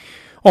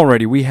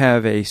Alrighty, we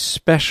have a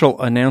special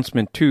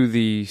announcement to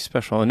the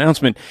special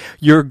announcement.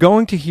 You're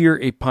going to hear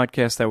a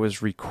podcast that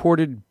was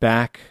recorded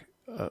back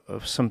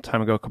some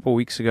time ago, a couple of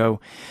weeks ago,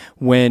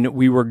 when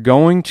we were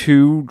going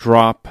to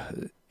drop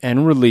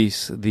and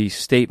release the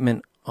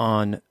statement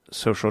on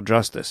social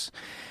justice.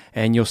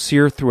 And you'll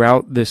see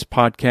throughout this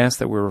podcast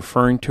that we're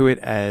referring to it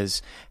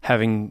as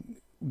having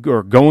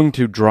or going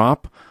to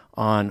drop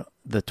on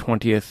the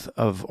 20th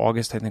of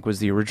August, I think was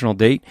the original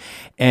date.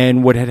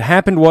 And what had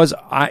happened was,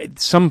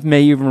 some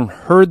may even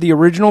heard the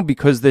original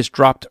because this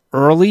dropped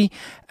early,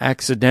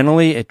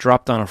 accidentally. It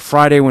dropped on a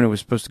Friday when it was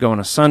supposed to go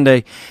on a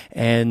Sunday.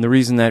 And the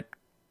reason that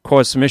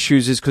caused some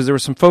issues is because there were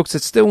some folks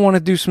that still want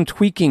to do some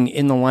tweaking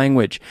in the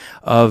language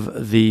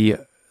of the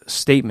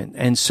statement.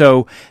 And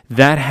so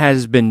that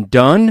has been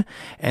done,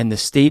 and the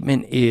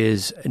statement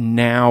is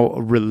now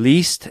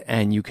released,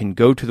 and you can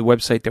go to the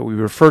website that we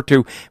refer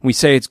to. We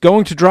say it's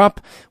going to drop.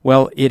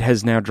 Well, it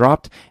has now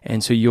dropped,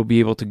 and so you'll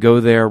be able to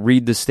go there,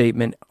 read the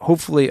statement,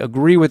 hopefully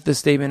agree with the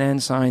statement,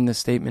 and sign the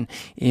statement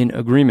in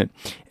agreement.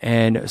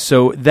 And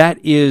so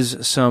that is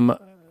some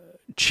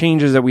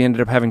changes that we ended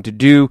up having to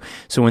do.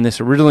 So when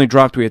this originally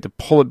dropped, we had to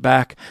pull it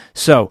back.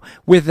 So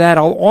with that,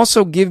 I'll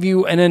also give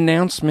you an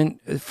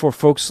announcement for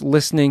folks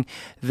listening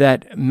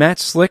that Matt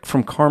Slick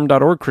from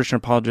CARM.org, Christian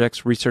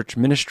Apologetics Research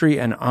Ministry,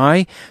 and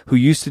I, who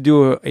used to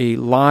do a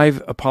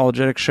live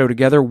apologetics show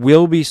together,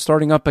 will be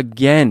starting up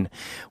again.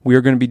 We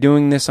are going to be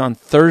doing this on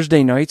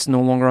Thursday nights, no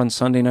longer on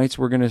Sunday nights.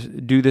 We're going to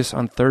do this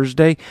on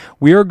Thursday.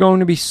 We are going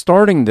to be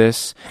starting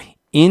this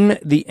in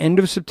the end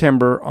of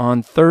September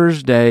on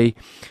Thursday,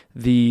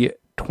 the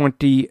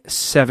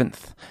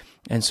 27th.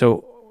 And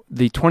so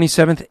the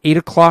 27th, 8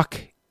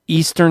 o'clock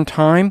Eastern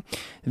Time,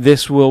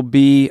 this will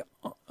be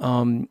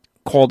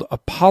called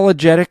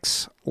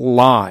Apologetics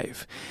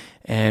Live.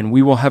 And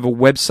we will have a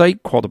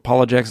website called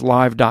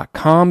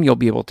apologeticslive.com. You'll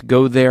be able to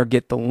go there,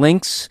 get the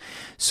links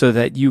so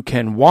that you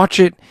can watch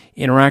it,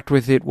 interact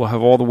with it. We'll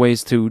have all the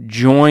ways to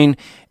join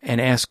and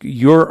ask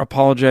your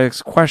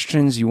apologetics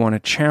questions. You want to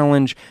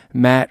challenge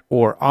Matt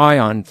or I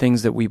on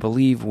things that we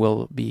believe.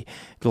 We'll be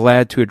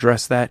glad to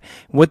address that.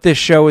 What this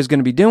show is going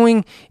to be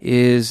doing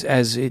is,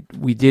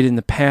 we did in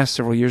the past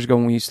several years ago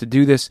when we used to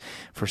do this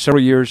for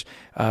several years,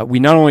 we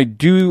not only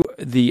do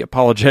the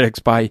apologetics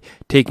by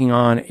taking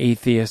on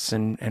atheists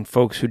and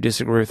folks who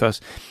disagree with us,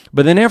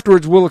 but then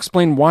afterwards we'll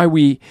explain why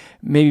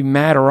maybe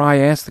Matt or I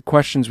asked the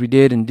questions we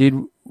did and did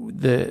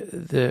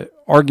the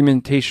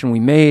argumentation we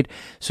made,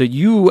 so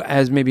you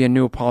as maybe a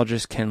new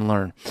apologist can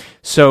learn.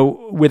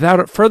 So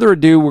without further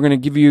ado, we're going to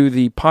give you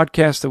the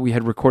podcast that we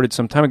had recorded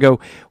some time ago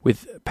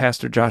with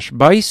Pastor Josh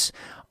Buice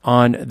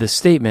on the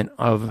statement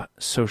of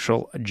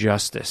social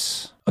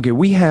justice. Okay,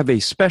 we have a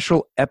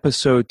special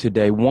episode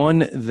today,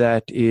 one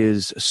that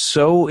is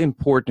so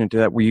important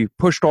that we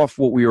pushed off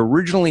what we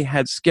originally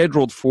had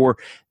scheduled for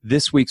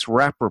this week's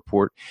Wrap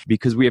Report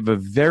because we have a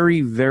very,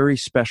 very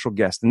special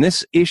guest. And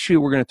this issue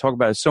we're going to talk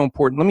about is so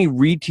important. Let me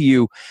read to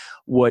you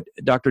what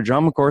Dr.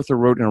 John MacArthur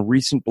wrote in a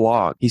recent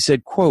blog. He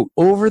said, quote,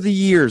 "Over the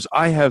years,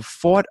 I have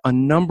fought a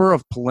number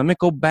of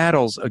polemical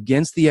battles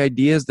against the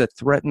ideas that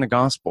threaten the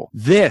gospel.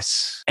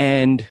 This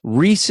and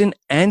recent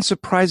and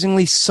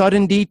surprisingly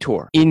sudden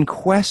detour in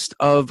quest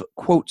of,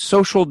 quote,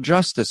 social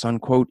justice,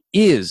 unquote,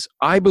 is,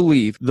 I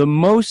believe, the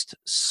most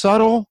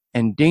subtle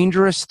and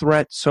dangerous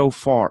threat so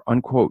far,"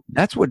 unquote.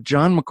 That's what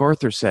John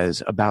MacArthur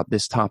says about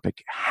this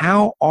topic.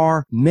 How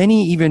are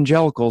many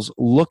evangelicals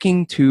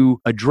looking to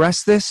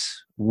address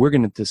this? We're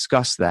going to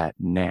discuss that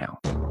now.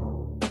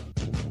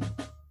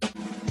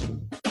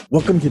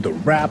 Welcome to the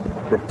Wrap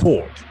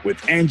Report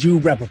with Andrew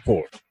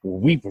Rappaport,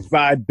 where we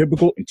provide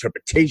biblical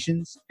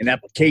interpretations and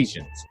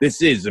applications.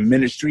 This is a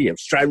ministry of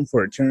Striving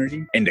for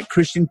Eternity and the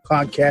Christian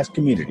podcast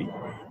community.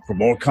 For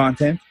more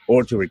content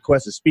or to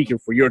request a speaker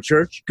for your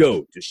church,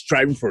 go to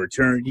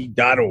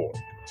strivingforeternity.org.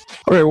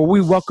 All right, well,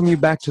 we welcome you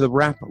back to the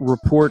Wrap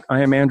Report.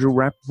 I am Andrew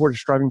Rappaport of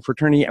Striving for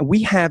Eternity, and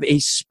we have a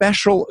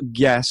special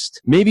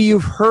guest. Maybe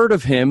you've heard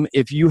of him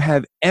if you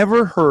have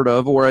ever heard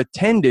of or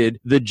attended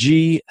the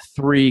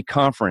G3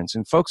 conference.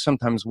 And folks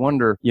sometimes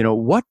wonder,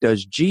 what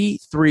does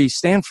G3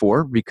 stand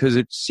for? Because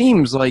it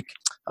seems like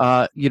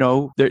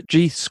the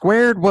G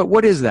squared,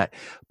 what is that?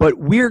 But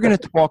we're going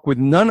to talk with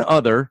none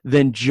other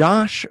than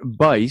Josh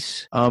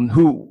Buice,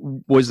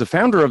 who was the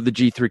founder of the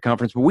G3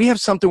 conference. But we have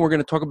something we're going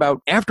to talk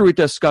about after we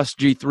discuss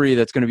G3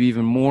 that's going to be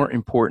even more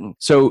important.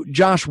 So,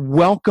 Josh,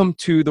 welcome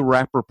to the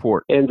Wrap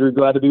Report. Andrew,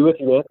 glad to be with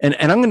you, man.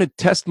 And I'm going to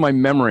test my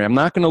memory. I'm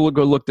not going to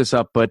go look this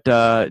up, but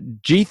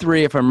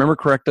G3, if I remember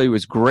correctly,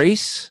 was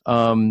grace.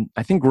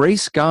 I think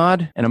grace,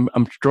 God, and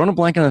I'm drawing a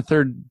blank on the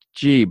third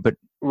G, but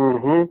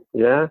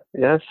Yeah.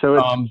 So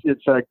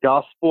it's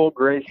gospel,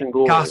 grace, and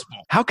glory. Gospel.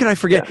 How could I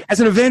forget? Yeah. As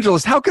an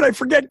evangelist, how could I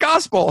forget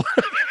gospel?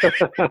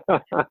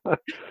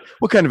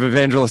 What kind of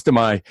evangelist am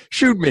I?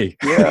 Shoot me.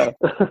 Yeah.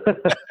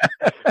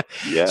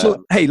 Yeah.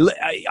 So, hey,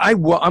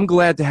 I'm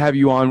glad to have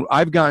you on.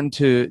 I've gotten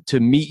to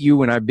meet you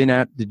when I've been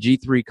at the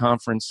G3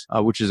 conference,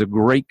 which is a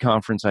great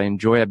conference. I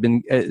enjoy. I've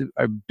been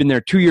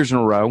there 2 years in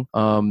a row,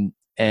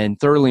 and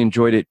thoroughly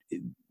enjoyed it.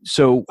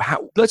 So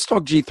let's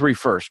talk G3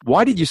 first.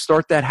 Why did you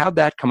start that? How'd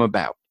that come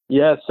about?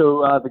 Yeah,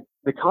 so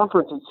the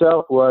conference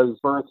itself was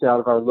birthed out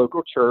of our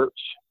local church.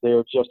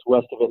 They're just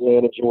west of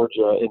Atlanta,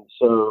 Georgia. And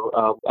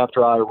so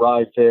after I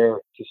arrived there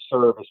to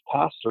serve as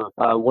pastor,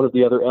 one of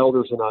the other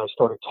elders and I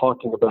started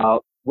talking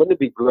about, wouldn't it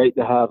be great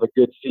to have a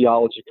good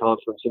theology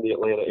conference in the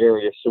Atlanta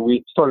area? So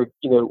we started,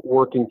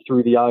 working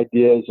through the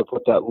ideas of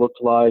what that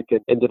looked like, and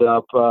ended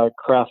up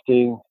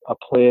crafting a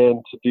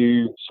plan to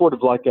do sort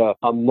of like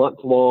a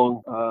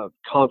month-long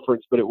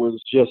conference, but it was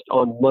just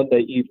on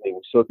Monday evening.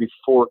 So it'd be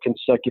 4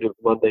 consecutive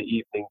Monday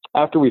evenings.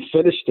 After we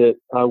finished it,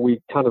 we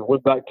kind of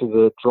went back to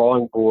the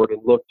drawing board and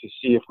looked to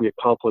see if we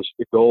accomplished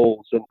the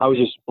goals. And I was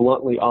just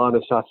bluntly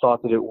honest. I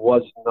thought that it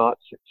was not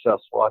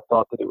successful. I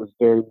thought that it was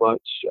very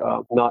much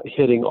not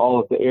hitting all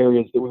of the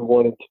areas that we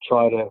wanted to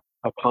try to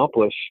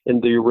accomplish in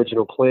the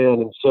original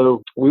plan. And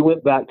so we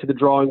went back to the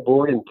drawing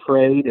board and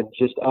prayed and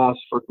just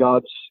asked for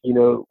God's,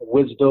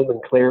 wisdom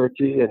and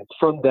clarity. And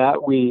from that,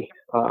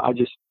 I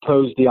just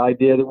posed the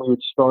idea that we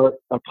would start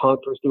a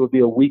conference that would be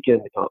a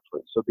weekend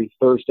conference. So it'd be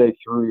Thursday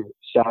through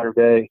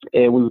Saturday.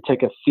 And we would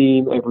take a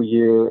theme every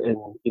year and,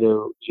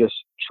 just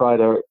try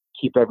to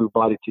keep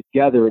everybody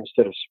together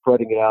instead of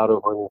spreading it out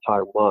over an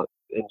entire month.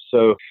 And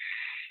so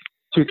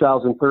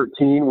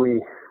 2013,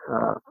 we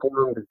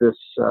formed this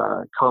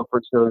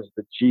conference known as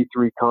the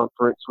G3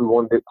 Conference. We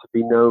wanted it to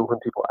be known when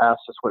people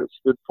asked us what it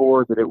stood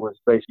for, that it was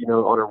based,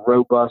 on a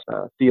robust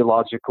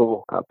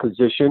theological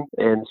position.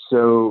 And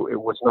so it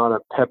was not a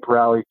pep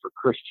rally for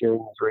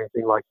Christians or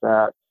anything like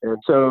that. And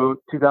so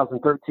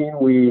 2013,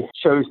 we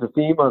chose the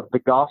theme of the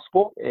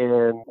gospel,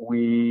 and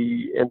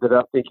we ended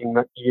up thinking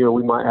that,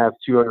 we might have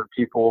 200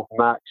 people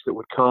max that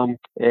would come.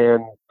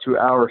 And to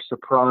our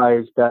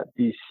surprise, that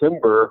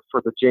December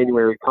for the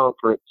January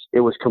conference,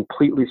 it was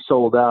completely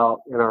sold out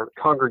in our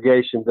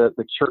congregation. The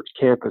church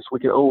campus, we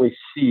could only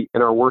seat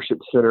in our worship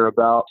center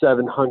about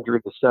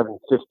 700 to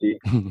 750.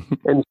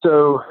 And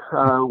so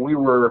we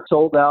were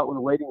sold out with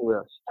a waiting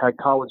list, had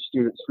college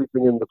students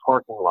sleeping in the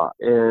parking lot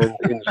and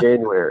in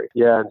January.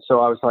 Yeah. And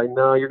so I was like,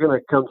 no, you're going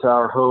to come to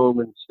our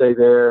home and stay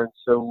there. And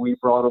so we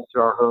brought them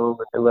to our home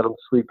and let them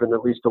sleep in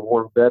at least a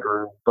warm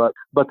bedroom. But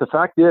the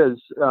fact is,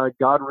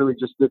 God really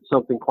just did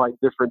something quite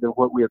different than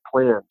what we had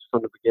planned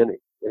from the beginning.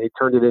 And he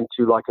turned it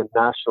into like a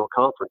national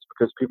conference,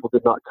 because people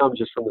did not come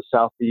just from the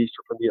Southeast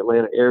or from the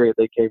Atlanta area.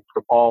 They came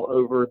from all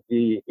over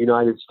the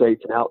United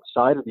States and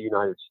outside of the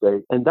United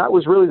States. And that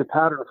was really the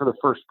pattern for the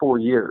first 4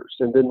 years.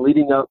 And then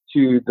leading up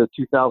to the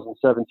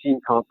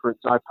 2017 conference,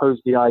 I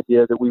posed the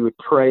idea that we would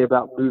pray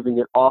about moving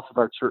it off of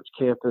our church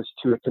campus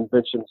to a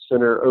convention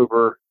center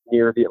over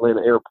near the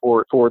Atlanta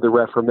airport for the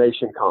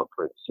Reformation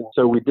Conference. And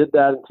so we did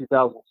that in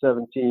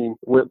 2017,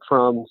 went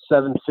from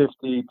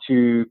 750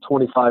 to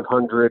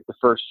 2,500 the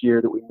first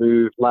year that we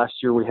moved. Last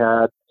year we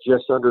had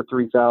just under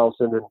 3,000,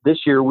 and this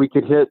year we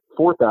could hit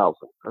 4,000.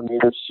 I mean,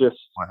 it's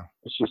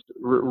just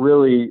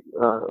really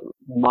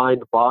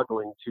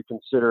mind-boggling to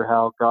consider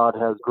how God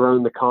has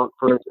grown the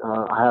conference.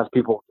 I have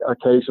people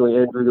occasionally,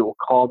 Andrew, that will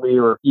call me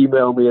or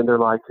email me, and they're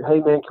like, "Hey,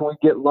 man, can we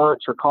get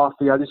lunch or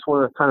coffee? I just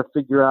want to kind of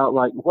figure out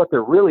like what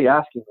they're really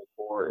asking me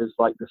for is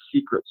like the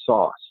secret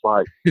sauce.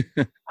 Like,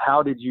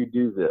 how did you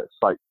do this?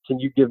 Like, can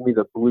you give me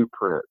the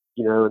blueprint?"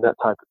 And that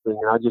type of thing.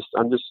 And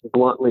I'm just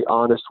bluntly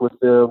honest with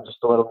them,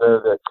 just to let them know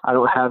that I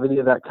don't have any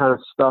of that kind of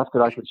stuff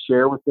that I could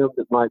share with them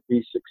that might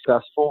be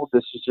successful.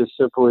 This is just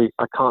simply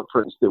a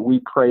conference that we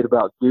prayed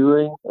about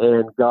doing,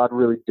 and God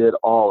really did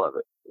all of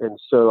it. And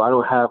so I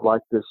don't have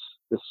like this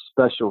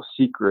special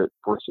secret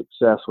for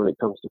success when it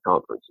comes to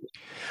conferences.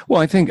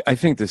 Well, I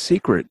think the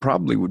secret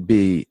probably would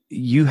be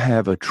you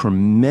have a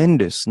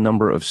tremendous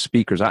number of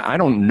speakers. I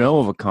don't know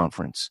of a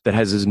conference that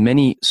has as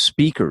many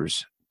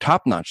speakers,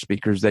 top-notch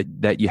speakers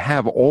that you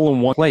have all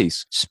in one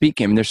place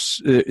speaking. I mean,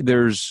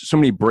 there's so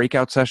many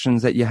breakout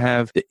sessions that you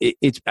have.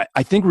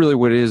 I think really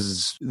what it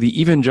is, the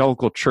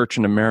evangelical church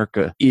in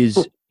America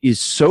is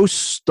so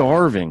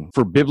starving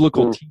for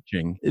biblical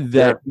teaching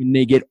that when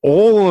they get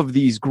all of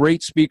these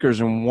great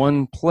speakers in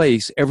one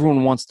place,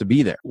 everyone wants to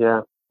be there.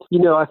 Yeah.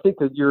 I think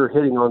that you're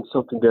hitting on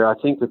something there. I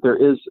think that there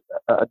is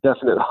a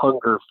definite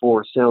hunger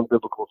for sound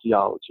biblical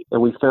theology.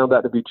 And we found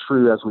that to be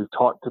true as we've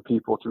talked to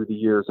people through the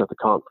years at the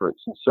conference.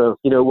 And so,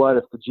 you know what,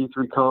 if the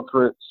G3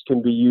 conference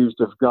can be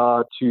used of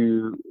God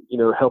to,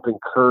 help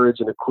encourage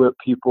and equip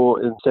people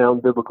in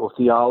sound biblical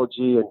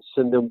theology and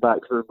send them back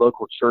to their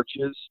local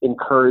churches,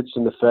 encouraged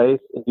in the faith,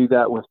 and do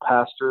that with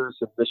pastors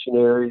and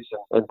missionaries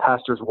and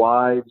pastors'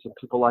 wives and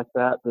people like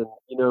that, then,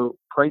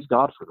 praise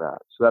God for that.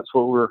 So that's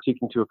what we're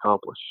seeking to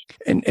accomplish.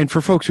 And for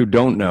folks who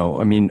don't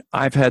know, I mean,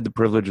 I've had the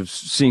privilege of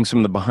seeing some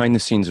of the behind the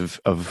scenes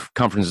of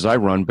conferences I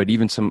run, but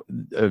even some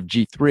of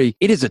G3,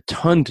 it is a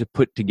ton to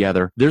put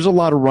together. There's a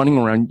lot of running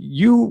around.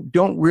 You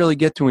don't really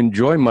get to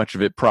enjoy much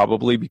of it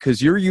probably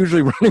because you're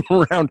usually running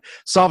around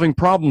solving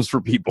problems for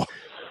people.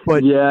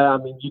 But yeah, I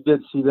mean, you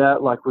did see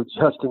that, like with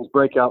Justin's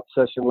breakout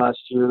session last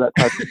year, that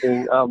type of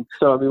thing.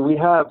 So, I mean, we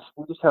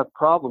just have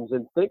problems,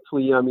 and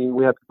thankfully, I mean,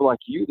 we have people like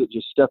you that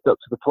just stepped up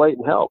to the plate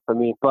and help. I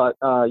mean, but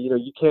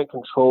you can't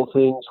control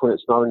things when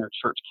it's not on your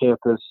church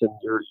campus, and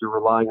you're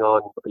relying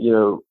on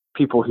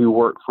people who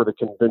work for the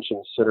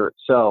convention center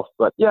itself.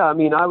 But yeah, I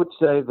mean, I would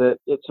say that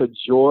it's a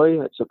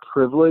joy, it's a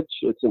privilege,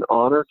 it's an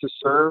honor to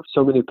serve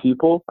so many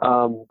people,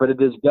 but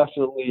it is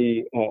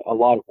definitely a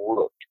lot of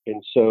work.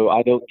 And so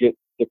I don't get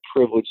the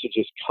privilege to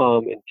just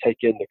come and take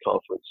in the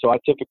conference. So I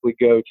typically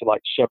go to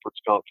like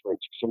Shepherd's Conference,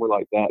 somewhere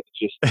like that,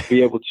 to just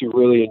be able to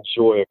really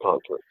enjoy a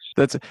conference.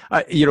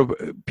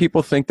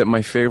 People think that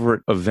my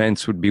favorite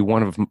events would be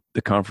one of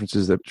the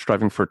conferences that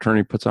Striving for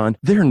Eternity puts on.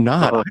 They're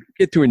not. I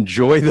get to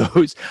enjoy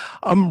those.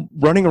 I'm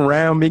running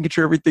around, making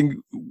sure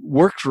everything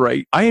works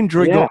right. I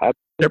enjoy going to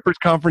Shepherd's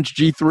Conference,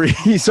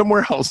 G3,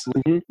 somewhere else.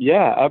 Mm-hmm.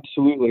 Yeah,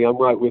 absolutely. I'm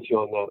right with you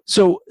on that.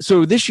 So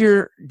this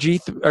year,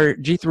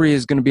 G3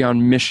 is going to be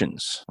on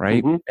missions,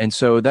 right? Mm-hmm. And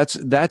so that's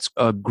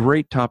a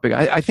great topic.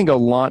 I think a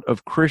lot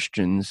of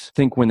Christians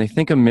think when they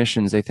think of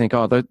missions, they think,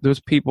 those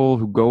people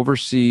who go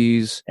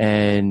overseas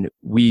and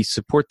we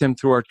support them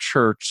through our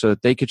church so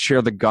that they could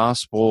share the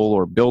gospel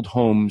or build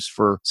homes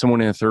for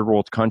someone in a third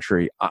world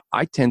country.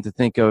 I tend to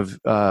think of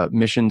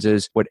missions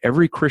as what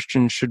every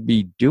Christian should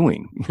be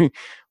doing.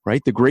 Right?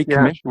 The Great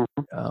Commission.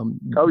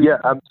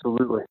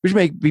 Absolutely. We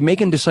should be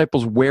making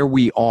disciples where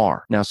we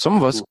are. Now, some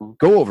of us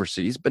go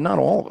overseas, but not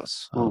all of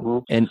us.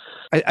 And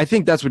I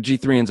think that's what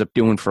G3 ends up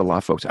doing for a lot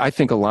of folks. I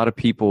think a lot of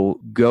people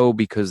go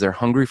because they're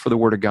hungry for the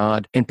Word of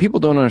God. And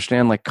people don't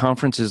understand, like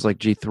conferences like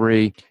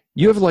G3,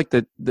 you have like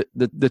the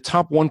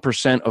top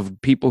 1% of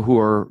people who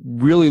are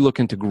really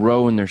looking to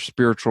grow in their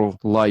spiritual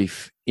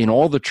life in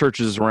all the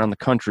churches around the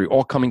country,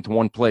 all coming to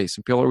one place.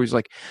 And people are always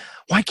like,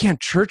 why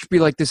can't church be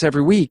like this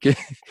every week? It's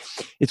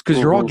because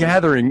you're all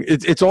gathering.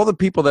 It's all the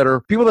people that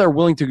are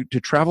willing to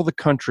travel the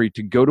country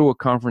to go to a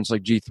conference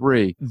like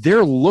G3.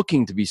 They're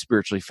looking to be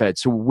spiritually fed.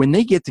 So when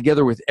they get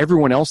together with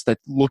everyone else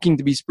that's looking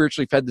to be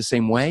spiritually fed the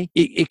same way,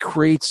 it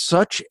creates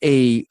such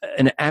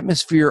an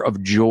atmosphere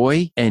of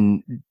joy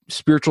and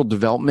spiritual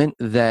development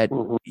that,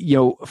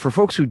 for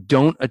folks who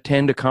don't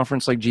attend a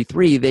conference like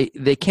G3,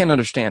 they can't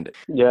understand it.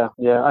 Yeah.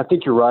 I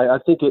think you're right. I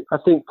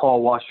think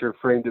Paul Washer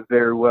framed it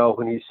very well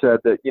when he said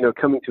that,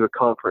 coming to a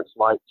conference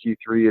like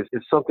G3 is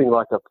something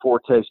like a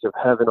foretaste of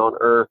heaven on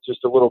earth,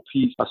 just a little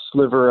piece, a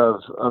sliver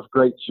of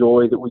great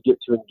joy that we get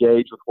to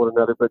engage with one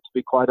another. But to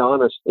be quite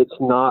honest, it's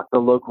not the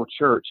local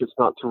church. It's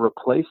not to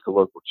replace the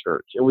local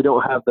church. And we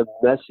don't have the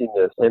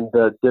messiness and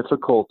the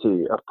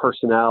difficulty of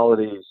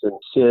personalities and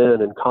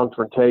sin and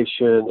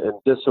confrontation and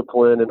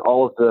discipline and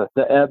all of the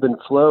ebb and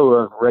flow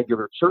of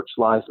regular church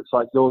life. It's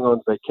like going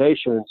on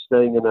vacation and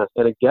staying in a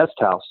guest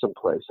house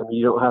someplace. I mean,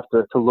 you don't have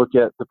to look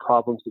at the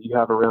problems that you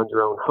have around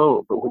your own home.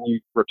 But when you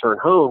return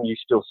home, you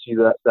still see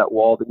that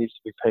wall that needs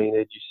to be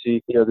painted. You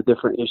see, the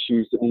different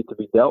issues that need to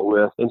be dealt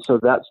with. And so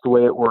that's the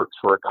way it works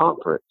for a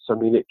conference. I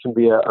mean, it can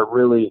be a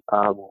really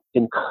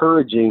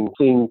encouraging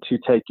thing to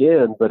take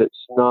in, but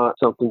it's not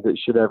something that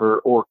should ever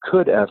or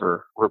could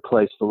ever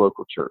replace the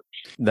local church.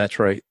 That's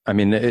right. I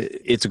mean,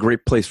 it's a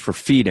great place for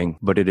feeding,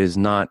 but it is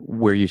not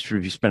where you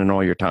should be spending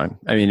all your time.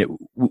 I mean,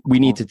 we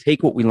need to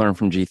take what we learned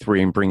from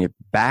G3 and bring it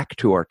back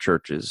to our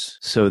churches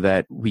so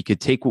that we could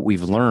take what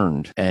we've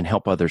learned and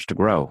help others to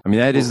grow. I mean,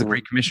 that is the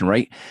Great Commission,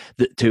 right?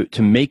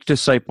 To make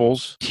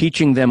disciples,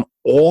 teaching them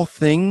all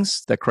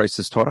things that Christ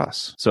has taught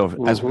us. So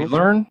as we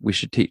learn, we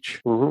should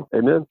teach.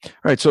 Amen. All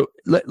right. So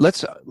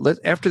let's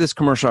after this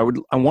commercial,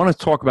 I want to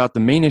talk about the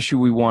main issue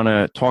we want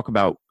to talk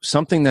about,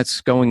 something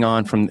that's going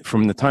on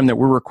from the time that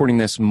we're recording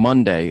this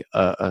Monday,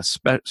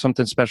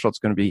 something special that's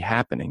going to be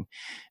happening.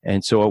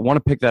 And so I want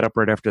to pick that up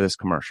right after this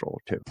commercial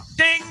too.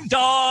 Ding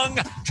dong,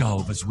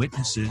 Jehovah's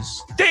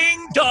Witnesses.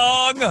 Ding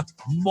dong,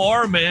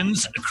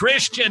 Mormons.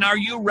 Christian, are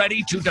you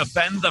ready to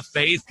defend the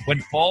faith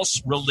when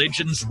false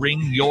religions ring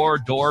your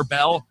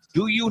doorbell?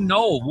 Do you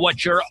know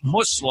what your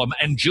Muslim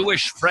and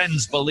Jewish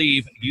friends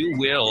believe? You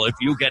will if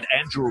you get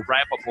Andrew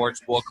Rappaport's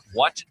book,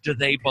 What Do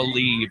They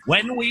Believe?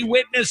 When we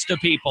witness to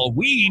people,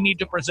 we need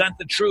to present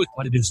the truth,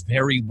 but it is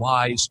very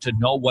wise to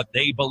know what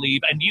they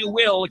believe, and you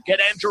will get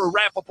Andrew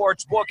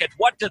Rappaport's book at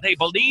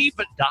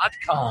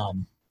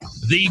whatdotheybelieve.com.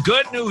 The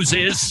good news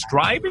is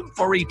Striving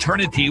for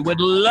Eternity would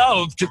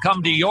love to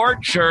come to your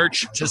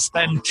church to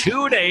spend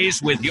 2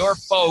 days with your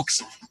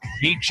folks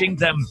teaching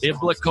them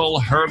biblical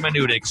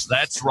hermeneutics.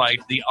 That's right,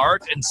 the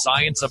art and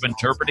science of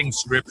interpreting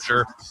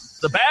Scripture.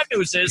 The bad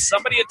news is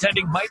somebody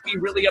attending might be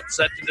really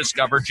upset to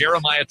discover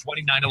Jeremiah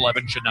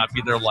 29:11 should not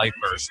be their life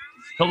verse.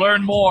 To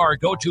learn more,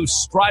 go to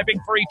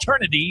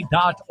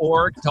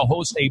strivingforeternity.org to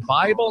host a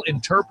Bible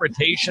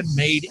interpretation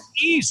made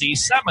easy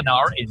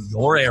seminar in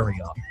your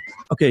area.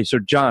 Okay, so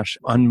Josh,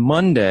 on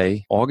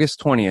Monday, August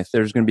 20th,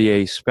 there's going to be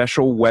a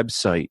special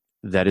website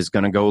that is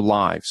going to go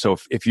live. So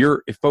if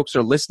folks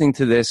are listening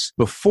to this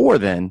before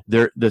then,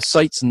 the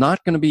site's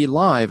not going to be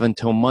live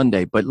until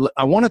Monday. But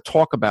I want to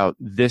talk about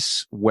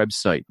this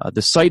website.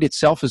 The site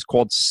itself is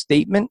called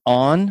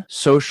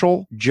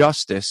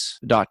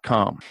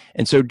statementonsocialjustice.com.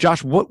 And so,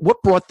 Josh,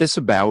 what brought this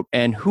about,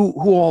 and who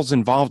all's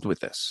involved with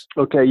this?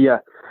 Okay, yeah.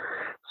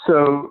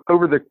 So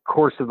over the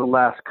course of the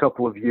last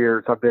couple of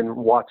years, I've been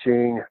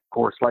watching, of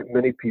course, like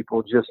many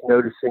people, just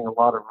noticing a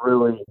lot of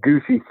really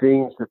goofy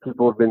things that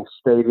people have been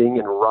stating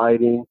and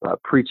writing,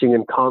 preaching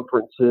in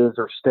conferences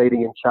or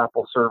stating in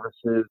chapel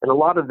services. And a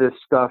lot of this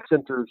stuff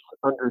centers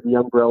under the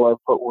umbrella of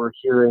what we're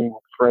hearing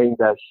framed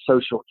as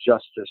social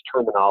justice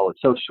terminology,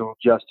 social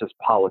justice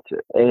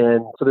politics.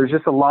 And so there's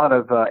just a lot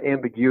of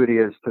ambiguity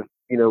as to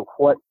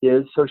what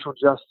is social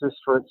justice,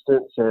 for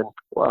instance, and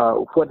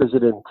what does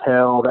it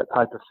entail, that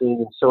type of thing.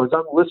 And so as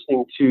I'm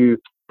listening to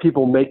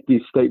people make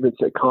these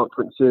statements at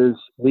conferences,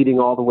 leading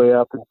all the way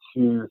up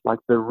into like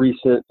the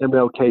recent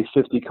MLK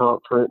 50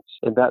 conference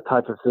and that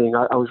type of thing,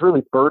 I was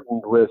really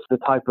burdened with the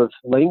type of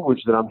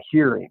language that I'm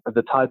hearing,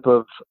 the type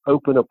of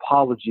open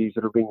apologies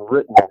that are being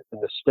written,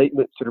 and the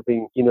statements that are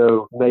being,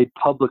 made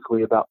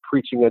publicly about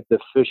preaching a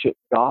deficient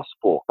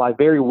gospel by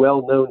very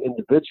well-known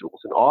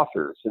individuals and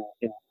authors and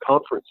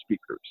conference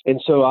speakers.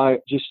 And so I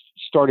just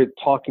started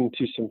talking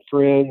to some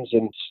friends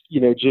and,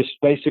 just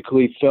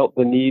basically felt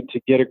the need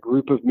to get a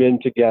group of men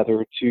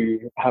together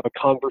to have a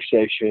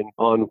conversation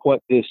on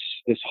what this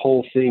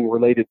whole thing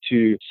related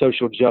to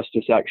social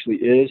justice actually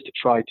is, to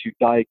try to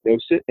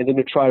diagnose it, and then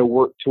to try to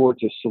work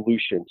towards a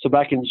solution. So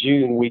back in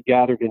June, we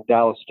gathered in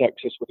Dallas,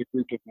 Texas with a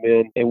group of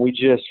men, and we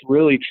just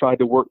really tried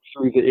to work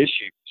through the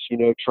issues,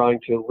 trying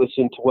to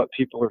listen to what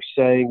people are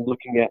saying,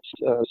 looking at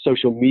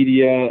social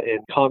media and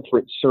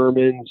conference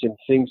sermons and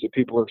things that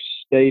people are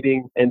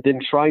stating, and then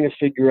trying to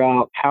figure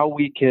out how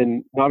we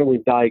can not only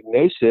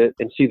diagnose it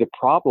and see the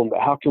problem, but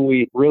how can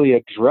we really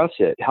address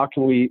it? How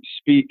can we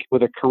speak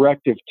with a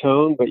corrective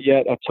tone, but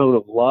yet a tone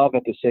of love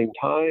at the same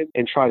time,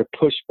 and try to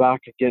push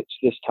back against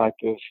this type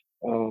of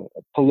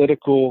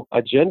political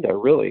agenda,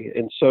 really.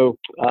 And so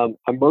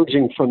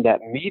emerging from that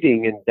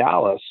meeting in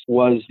Dallas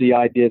was the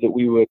idea that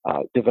we would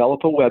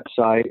develop a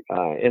website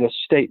and a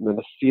statement,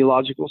 a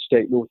theological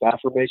statement with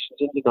affirmations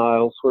and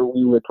denials, where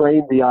we would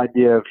frame the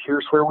idea of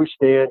here's where we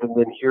stand and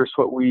then here's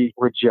what we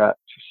reject.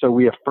 So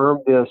we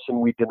affirm this and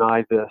we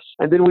deny this.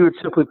 And then we would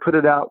simply put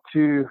it out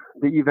to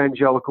the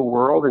evangelical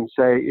world and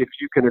say, if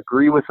you can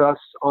agree with us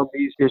on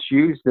these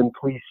issues, then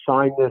please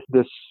sign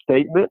this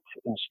statement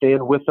and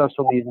stand with us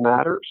on these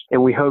matters.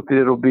 And we hope that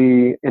it'll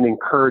be an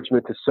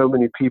encouragement to so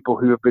many people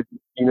who have been,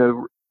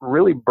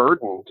 really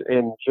burdened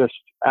and just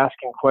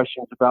asking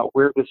questions about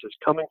where this is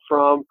coming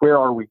from, where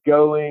are we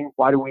going,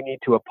 why do we need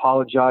to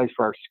apologize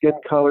for our skin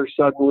color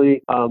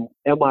suddenly, am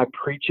I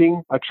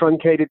preaching a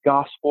truncated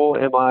gospel,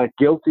 am I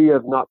guilty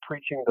of not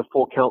preaching the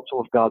full counsel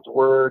of God's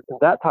word, and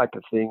that type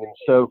of thing. And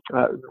so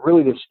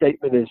really the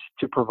statement is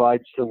to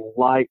provide some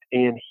light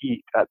and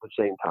heat at the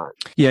same time.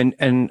 Yeah,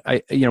 and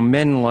I,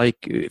 men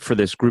like, for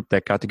this group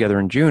that got together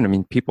in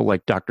June, people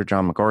like Dr.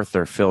 John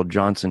MacArthur, Phil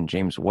Johnson,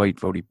 James White,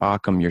 Vodi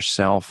Bakum,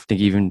 yourself, I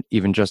think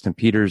even Justin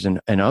Peters and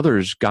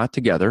others got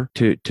together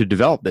to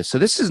develop this. So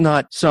this is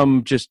not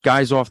some just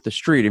guys off the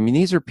street.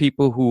 These are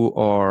people who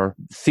are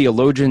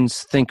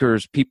theologians,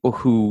 thinkers, people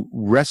who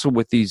wrestle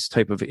with these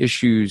type of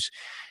issues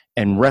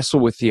and wrestle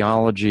with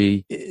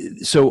theology.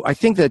 So I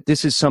think that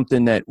this is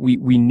something that we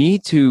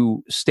need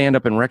to stand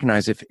up and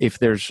recognize. If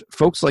there's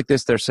folks like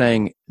this, they're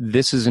saying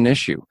this is an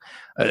issue,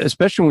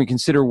 especially when we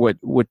consider what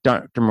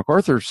Dr.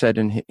 MacArthur said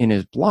in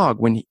his blog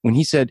when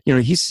he said,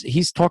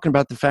 he's talking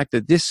about the fact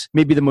that this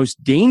may be the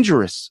most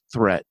dangerous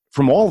threat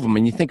from all of them.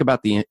 And you think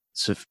about the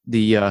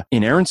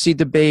inerrancy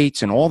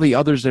debates and all the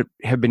others that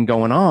have been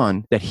going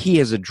on that he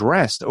has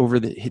addressed over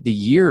the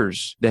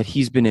years that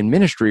he's been in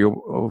ministry,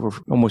 over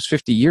almost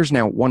 50 years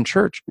now at one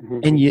church.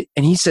 Mm-hmm.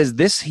 And he says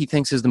this he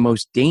thinks is the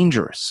most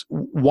dangerous.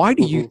 Why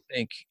do you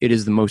think it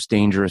is the most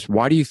dangerous?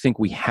 Why do you think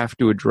we have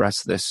to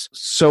address this?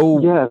 So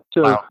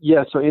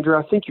Andrew,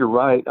 I think you're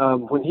right.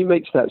 When he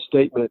makes that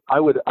statement, I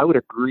would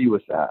agree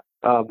with that.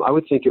 I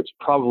would think it's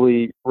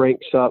probably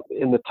ranks up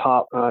in the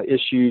top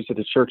issues that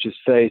the church has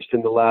faced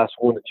in the last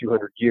 100 to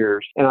 200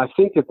 years. And I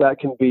think that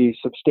can be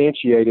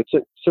substantiated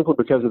simply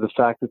because of the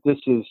fact that this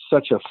is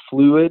such a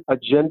fluid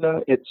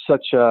agenda. It's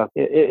such a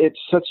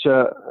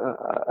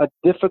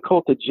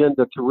difficult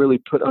agenda to really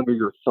put under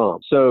your thumb.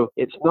 So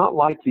it's not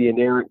like the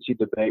inerrancy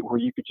debate where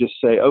you could just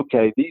say,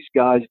 okay, these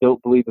guys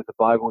don't believe that the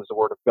Bible is the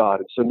Word of God.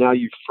 And so now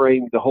you've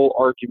framed the whole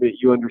argument,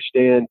 you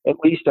understand, at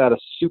least at a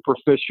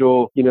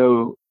superficial,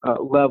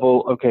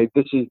 level, okay,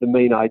 this is the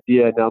main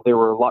idea. Now, there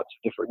were lots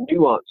of different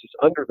nuances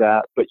under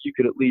that, but you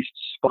could at least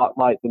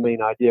spotlight the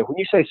main idea. When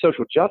you say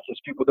social justice,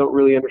 people don't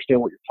really understand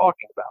what you're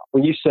talking about.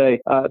 When you say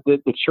that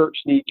the church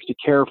needs to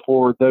care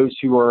for those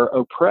who are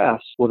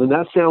oppressed, well, then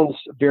that sounds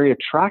very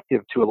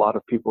attractive to a lot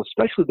of people,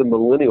 especially the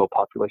millennial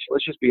population.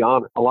 Let's just be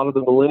honest. A lot of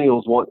the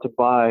millennials want to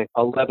buy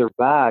a leather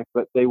bag,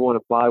 but they want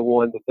to buy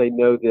one that they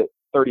know that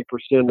 30%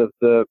 of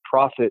the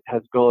profit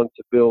has gone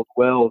to build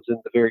wells in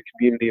the very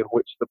community in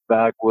which the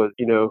bag was,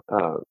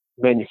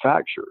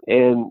 manufactured.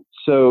 And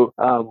so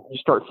you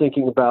start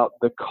thinking about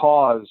the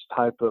cause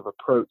type of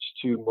approach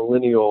to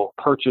millennial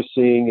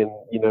purchasing and,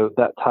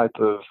 that type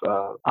of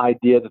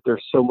idea that they're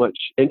so much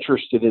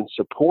interested in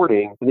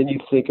supporting. And then you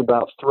think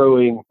about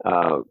throwing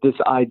this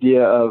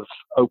idea of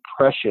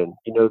oppression,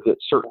 that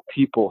certain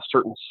people,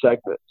 certain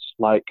segments,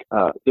 like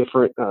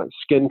different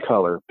skin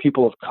color,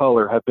 people of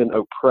color have been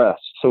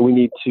oppressed. So we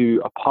need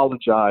to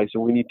apologize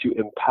and we need to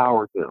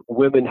empower them.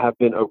 Women have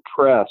been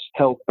oppressed,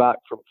 held back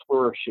from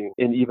flourishing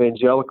in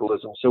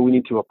evangelicalism. So we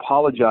need to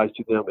apologize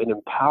to them and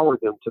empower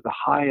them to the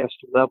highest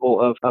level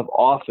of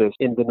office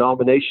in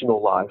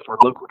denominational life or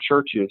local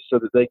churches so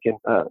that they can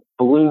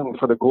bloom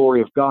for the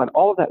glory of God.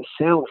 All of that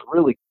sounds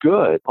really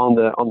good on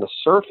the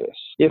surface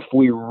if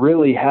we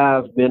really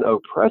have been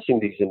oppressing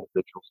these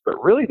individuals.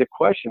 But really the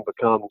question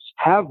becomes,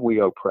 have we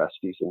oppressed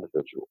these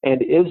individuals?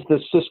 And is the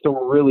system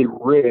really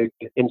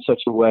rigged in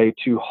such a way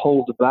to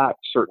hold back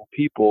certain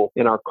people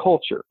in our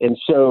culture? And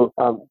so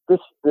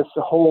this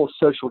whole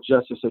social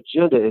justice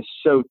agenda is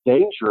so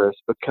dangerous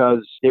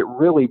because it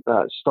really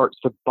starts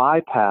to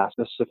bypass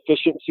the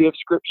sufficiency of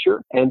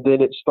Scripture, and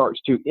then it starts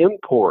to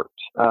import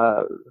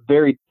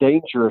very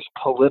dangerous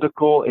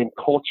political and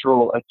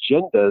cultural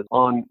agendas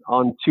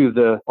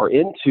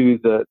into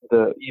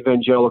the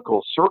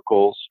evangelical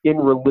circles in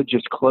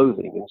religious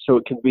clothing. And so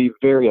it can be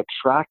very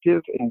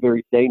attractive and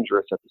very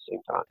dangerous at the same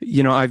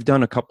time. I've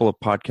done a couple of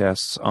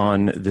podcasts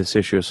on this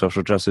issue of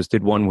social justice.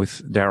 Did one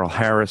with Daryl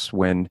Harris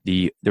when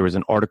there was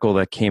an article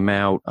that came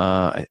out.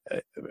 I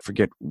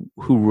forget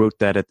who wrote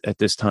that at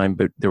this time,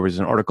 but there was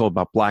an article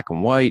about black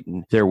and white,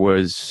 and there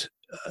was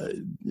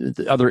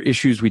the other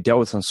issues we dealt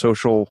with on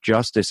social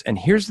justice. And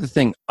here's the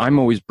thing I'm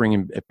always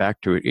bringing it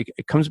back to.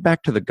 It comes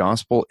back to the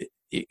gospel.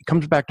 It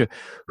comes back to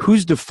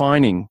who's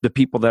defining the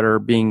people that are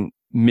being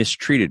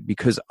mistreated.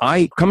 Because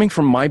coming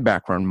from my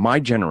background, my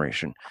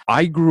generation,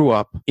 I grew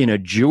up in a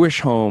Jewish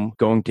home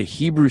going to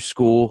Hebrew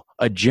school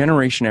a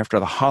generation after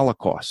the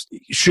Holocaust.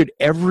 Should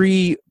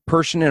every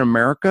person in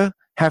America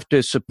have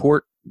to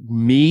support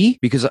me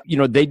because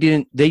they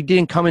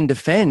didn't come and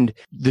defend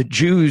the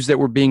Jews that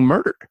were being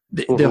murdered?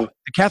 The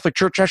Catholic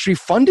Church actually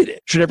funded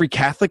it. Should every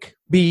Catholic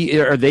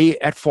are they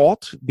at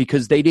fault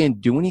because they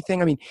didn't do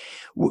anything? I mean,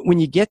 when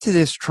you get to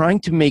this, trying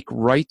to make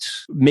right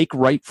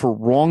for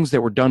wrongs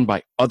that were done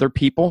by other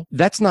people,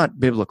 that's not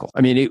biblical.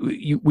 I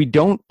mean, we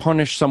don't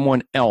punish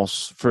someone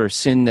else for a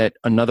sin that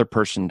another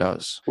person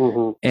does.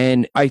 Mm-hmm.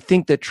 And I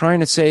think that trying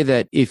to say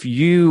that if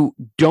you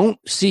don't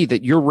see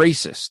that you're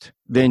racist,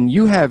 then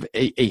you have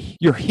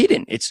you're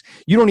hidden.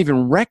 You don't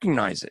even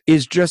recognize it,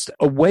 is just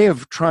a way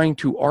of trying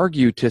to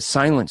argue to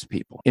silence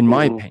people, in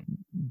my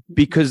opinion,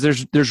 because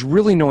there's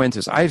really no end to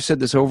this. I've said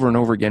this over and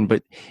over again,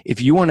 but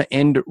if you want to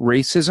end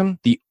racism,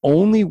 the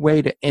only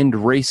way to end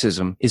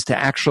racism is to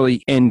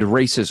actually end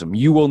racism.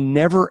 You will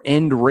never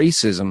end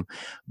racism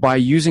by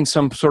using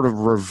some sort of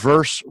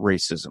reverse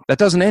racism. That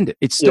doesn't end it.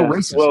 It's still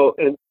racism. Well,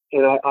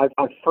 and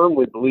I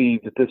firmly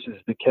believe that this is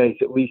the case,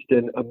 at least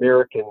in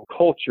American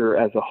culture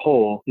as a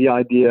whole. The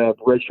idea of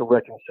racial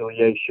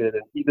reconciliation,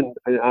 and even,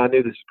 I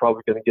know this is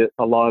probably going to get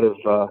a lot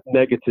of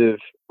negative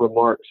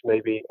remarks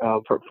maybe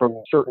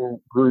from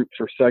certain groups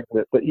or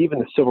segments, but even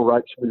the civil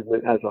rights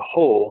movement as a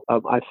whole,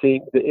 I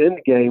think the end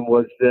game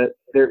was that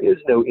there is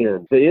no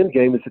end. The end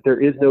game is that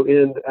there is no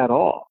end at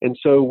all. And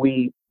so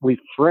we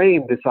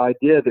frame this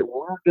idea that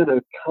we're going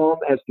to come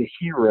as the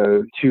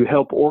hero to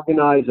help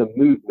organize a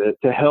movement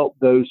to help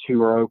those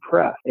who are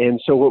oppressed. And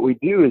so what we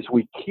do is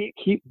we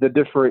keep the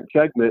different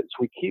segments,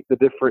 we keep the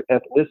different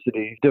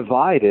ethnicities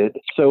divided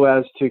so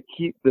as to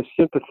keep the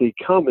sympathy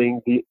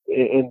coming,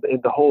 and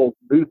the whole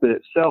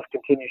movement itself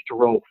continues to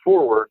roll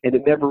forward, and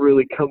it never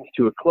really comes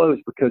to a close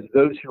because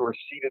those who are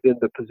seated in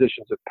the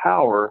positions of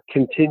power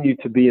continue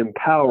to be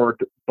empowered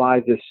by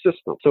this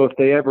system. So if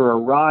they ever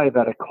arrive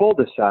at a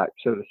cul-de-sac,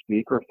 so to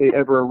speak, or if they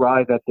ever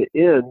arrive at the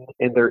end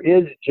and there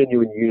is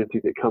genuine unity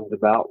that comes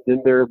about,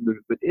 then their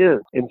movement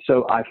ends. And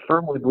so I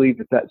firmly believe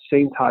that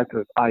same type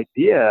of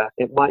idea,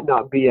 it might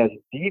not be as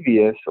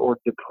devious or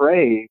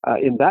depraved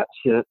in that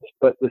sense,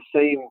 but the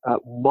same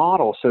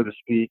model, so to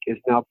speak, is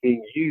now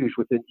being used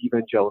within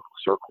evangelical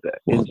circle today.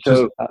 And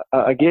so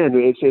again,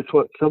 it's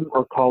what some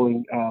are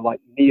calling like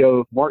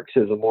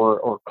neo-Marxism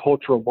or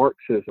cultural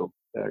Marxism.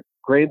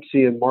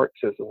 Gramscian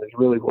Marxism is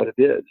really what it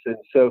is. And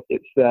so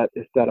it's that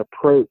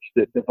approach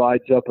that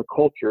divides up a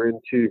culture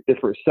into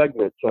different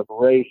segments of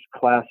race,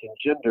 class, and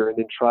gender, and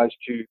then tries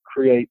to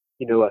create,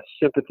 a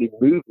sympathy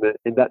movement.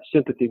 And that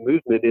sympathy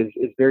movement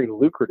is very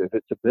lucrative.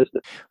 It's a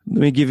business.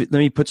 Let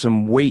me put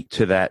some weight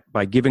to that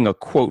by giving a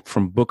quote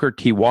from Booker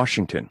T.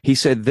 Washington. He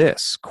said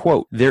this,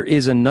 quote, "There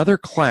is another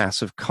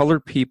class of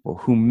colored people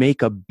who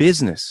make a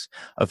business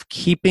of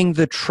keeping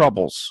the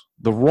troubles,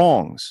 the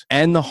wrongs,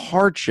 and the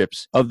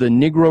hardships of the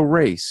Negro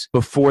race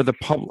before the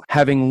public,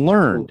 having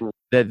learned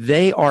that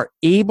they are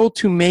able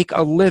to make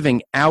a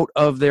living out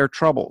of their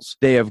troubles.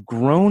 They have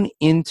grown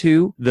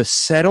into the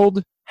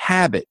settled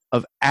habit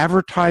of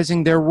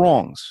advertising their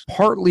wrongs,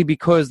 partly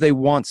because they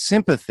want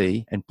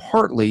sympathy and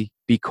partly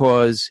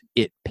because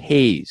it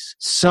pays.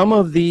 Some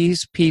of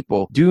these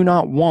people do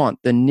not want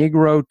the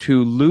Negro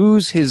to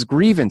lose his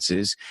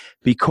grievances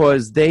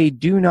because they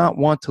do not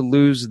want to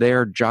lose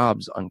their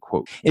jobs,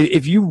 unquote.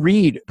 If you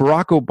read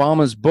Barack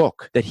Obama's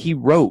book that he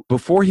wrote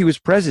before he was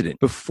president,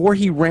 before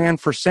he ran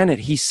for Senate,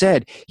 he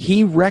said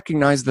he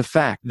recognized the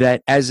fact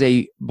that as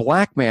a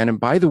black man, and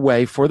by the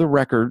way, for the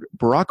record,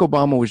 Barack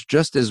Obama was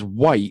just as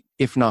white,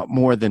 if not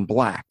more than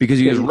black, because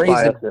he was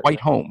raised in a white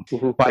home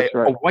by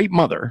a white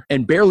mother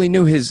and barely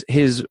knew his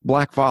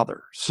black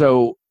father.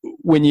 So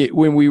when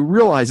we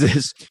realize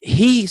this,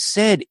 he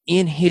said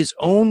in his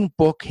own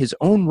book, his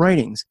own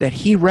writings, that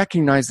he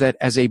recognized that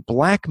as a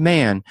black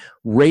man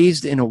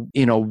raised in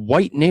a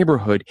white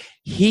neighborhood,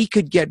 he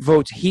could get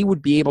votes. He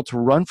would be able to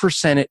run for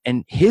Senate,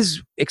 and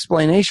his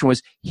explanation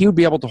was he would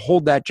be able to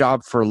hold that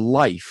job for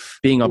life,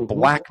 being a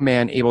black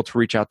man able to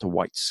reach out to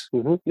whites.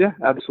 Yeah,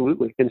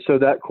 absolutely. And so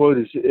that quote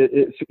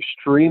it's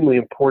extremely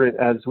important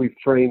as we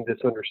frame this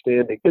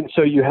understanding. And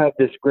so you have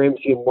this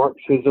Gramscian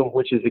Marxism,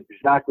 which is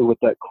exactly what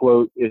that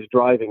quote is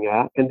driving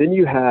at. And then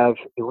you have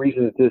the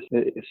reason that this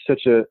is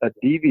such a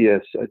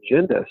devious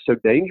agenda, so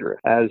dangerous,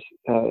 as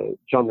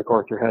John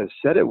MacArthur has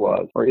said it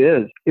was, or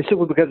is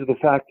simply because of the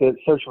fact that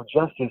social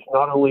justice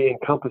not only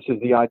encompasses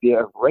the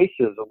idea of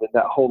racism and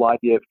that whole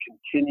idea of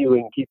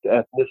continuing to keep the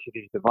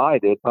ethnicities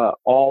divided,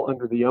 all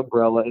under the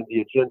umbrella and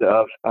the agenda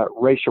of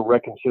racial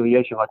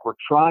reconciliation. Like we're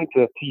trying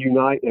to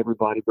unite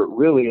everybody, but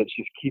really it's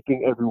just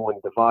keeping everyone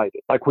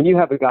divided. Like when you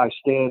have a guy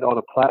stand on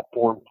a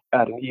platform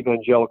at an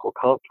evangelical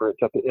conference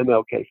at the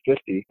MLK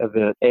 50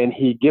 event, and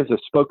he gives a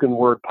spoken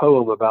word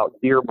poem about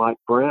Dear Mike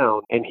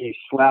Brown, and he's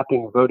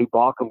slapping Voddie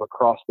Baucham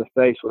across the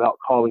face without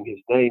calling his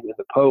name in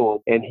the poem,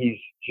 and he's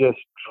just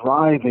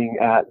driving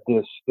at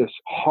this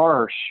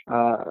harsh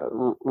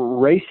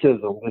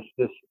racism,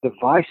 this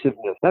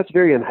divisiveness. That's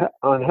very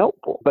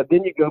unhelpful. But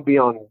then you go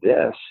beyond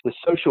this. The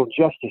social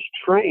justice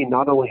train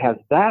not only has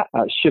that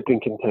shipping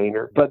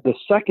container, but the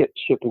second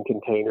shipping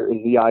container is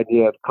the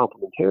idea of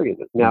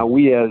complementarianism. Now,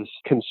 we as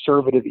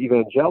conservative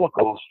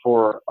evangelicals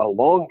for a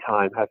long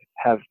time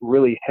have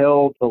really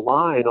held the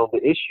line on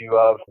the issue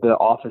of the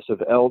office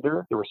of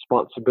elder, the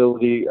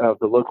responsibility of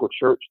the local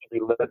church to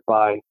be led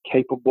by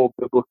capable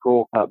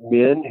biblical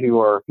men who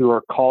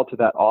are called to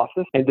that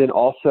office. And then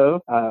also,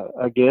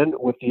 again,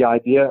 with the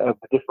idea of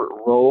the different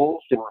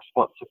roles and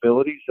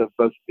responsibilities of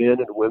both men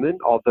and women,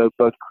 although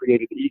both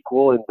created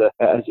equal and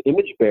as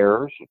image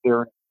bearers, there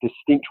are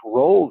distinct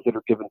roles that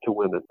are given to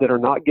women that are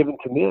not given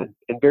to men,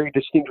 and very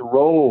distinct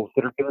roles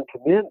that are given to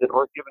men that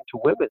aren't given to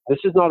women. This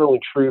is not only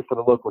true for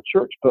the local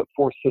church, but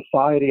for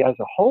society as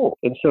a whole.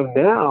 And so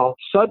now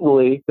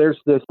suddenly there's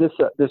this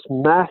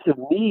massive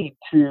need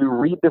to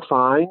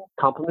redefine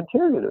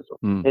complementarianism.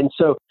 And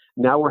so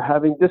now we're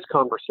having this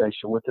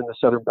conversation within the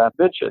Southern Baptist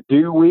Convention.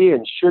 Do we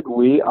and should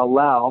we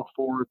allow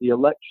for the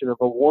election of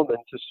a woman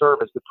to serve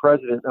as the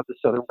president of the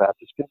Southern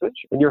Baptist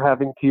Convention? And you're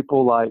having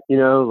people like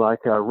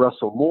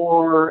Russell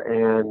Moore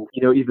and,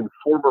 even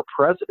former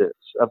presidents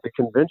of the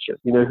convention,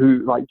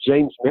 who like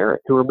James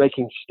Merritt, who are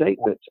making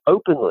statements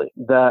openly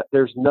that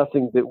there's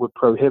nothing that would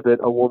prohibit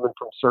a woman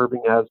from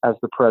serving as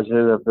the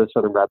president of the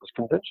Southern Baptist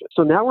Convention.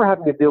 So now we're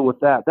having to deal with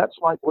that. That's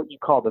like what you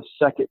call the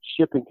second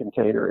shipping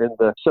container in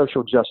the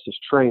social justice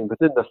train. But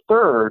then the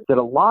third that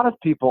a lot of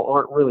people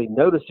aren't really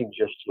noticing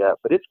just yet,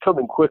 but it's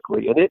coming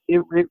quickly. And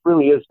it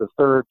really is the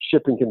third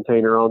shipping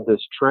container on this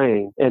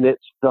train. And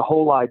it's the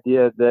whole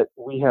idea that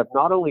we have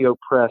not only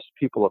oppressed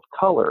people of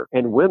color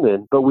and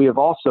women, but we have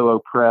also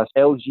oppressed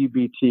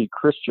LGBT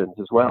Christians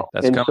as well.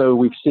 So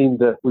we've seen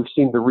the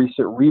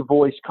recent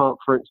Revoice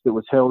conference that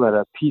was held at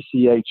a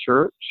PCA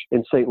church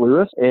in St.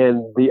 Louis.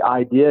 And the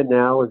idea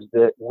now is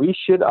that we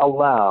should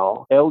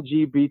allow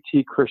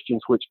LGBT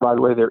Christians, which by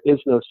the way, there is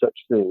no such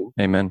thing.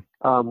 Amen.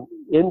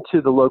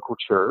 Into the local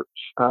church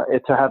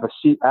and to have a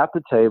seat at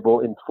the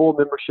table in full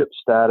membership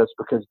status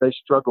because they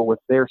struggle with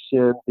their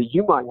sin that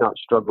you might not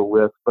struggle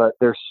with, but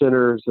they're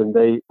sinners and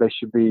they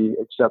should be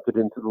accepted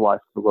into the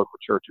life of the local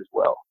church as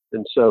well.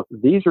 And so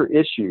these are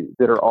issues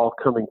that are all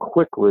coming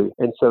quickly.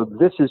 And so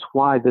this is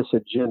why this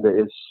agenda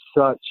is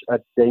such a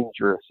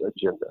dangerous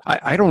agenda.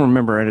 I don't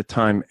remember at a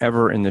time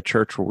ever in the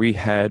church where we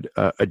had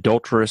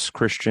adulterous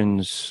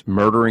Christians,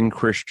 murdering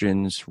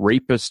Christians,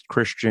 rapist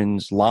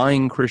Christians,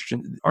 lying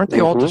Christians. Aren't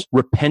they all just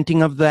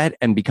repenting of that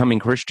and becoming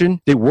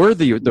Christian? They were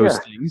those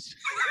things.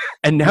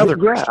 And now they're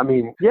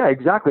Christian.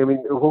 Exactly.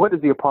 What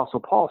does the Apostle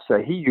Paul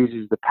say? He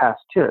uses the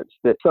past tense,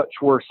 that such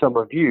were some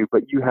of you,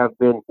 but you have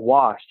been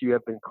washed, you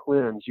have been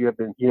cleansed, you have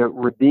been,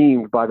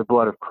 redeemed by the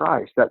blood of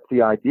Christ. That's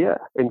the idea.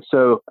 And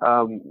so,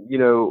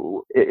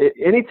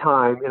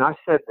 anytime, and I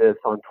said this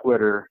on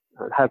Twitter,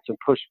 had some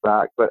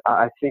pushback, but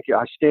I think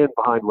I stand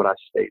behind what I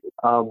stated.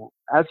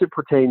 As it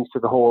pertains to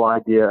the whole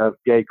idea of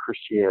gay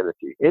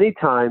Christianity,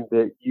 anytime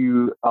that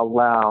you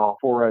allow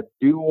for a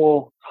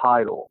dual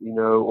title,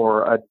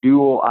 or a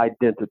dual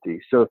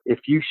identity. So if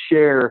you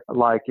share,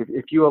 like,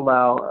 if you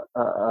allow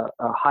a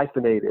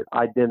hyphenated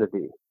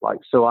identity, like,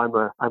 so I'm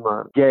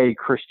a gay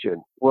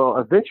Christian, Well,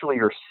 eventually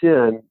your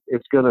sin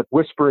is going to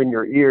whisper in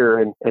your ear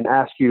and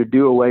ask you to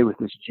do away with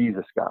this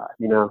Jesus guy,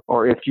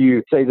 or if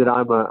you say that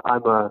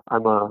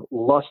I'm a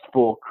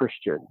lustful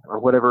Christian or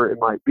whatever it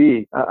might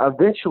be,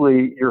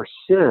 eventually your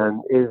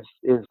sin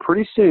is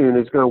pretty soon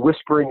is going to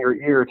whisper in your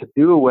ear to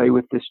do away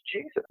with this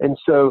Jesus. And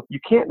so you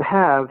can't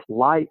have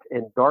light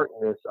and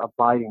darkness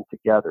abiding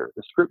together.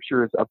 The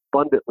scripture is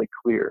abundantly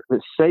clear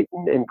that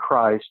Satan and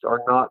Christ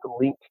are not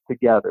linked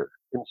together.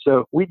 And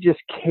so we just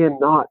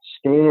cannot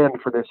stand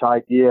for this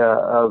idea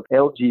of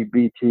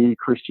LGBT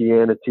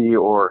Christianity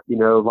or,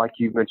 like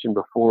you mentioned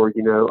before,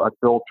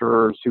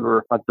 adulterers who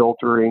are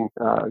adultering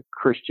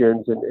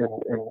Christians and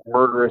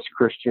murderous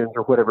Christians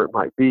or whatever it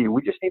might be.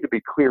 We just need to be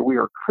clear. We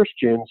are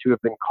Christians who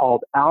have been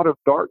called out of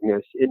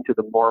darkness into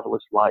the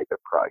marvelous light of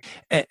Christ.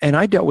 And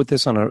I dealt with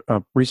this on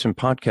a recent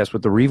podcast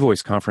with the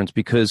Revoice Conference,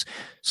 because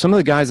some of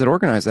the guys that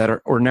organize that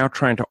are now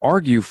trying to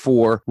argue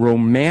for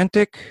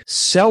romantic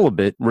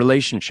celibate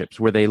relationships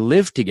where they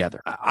live together.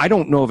 I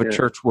don't know of a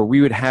church where we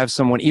would have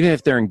someone, even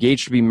if they're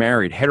engaged to be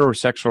married,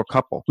 heterosexual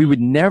couple, we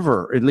would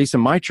never, at least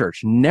in my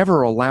church,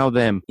 never allow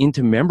them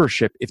into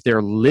membership if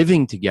they're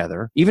living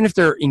together, even if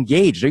they're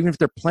engaged, even if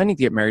they're planning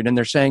to get married and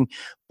they're saying,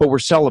 but we're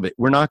celibate,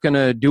 we're not going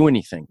to do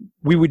anything.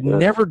 We would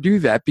never do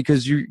that,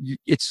 because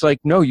it's like,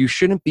 no, you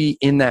shouldn't be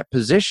in that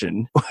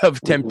position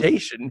of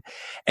temptation.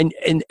 And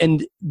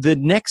the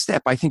next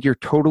step, I think you're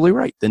totally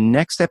right. The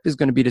next step is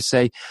going to be to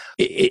say,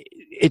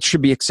 it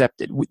should be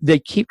accepted. They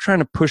keep trying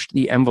to push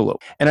the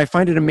envelope. And I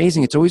find it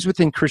amazing. It's always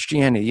within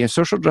Christianity.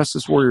 Social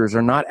justice warriors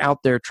are not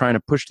out there trying to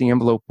push the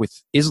envelope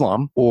with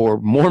Islam or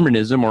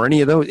Mormonism or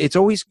any of those. It's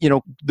always,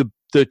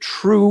 the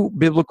true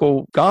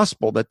biblical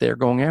gospel that they're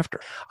going after.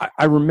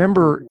 I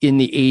remember in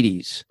the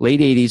 80s, late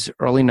 80s,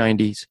 early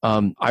 90s,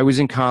 I was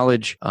in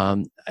college.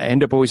 I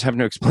end up always having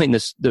to explain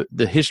this,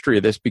 the history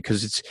of this,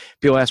 because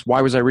people ask,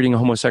 why was I reading a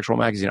homosexual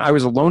magazine? I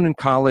was alone in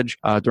college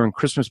during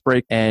Christmas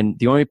break, and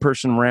the only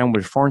person around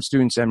was foreign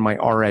students and my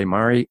RA.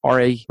 My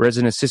RA,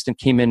 resident assistant,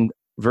 came in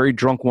very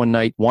drunk one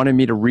night, wanted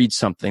me to read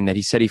something that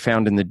he said he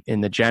found in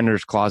the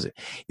janitor's closet.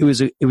 It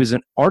was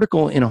an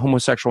article in a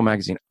homosexual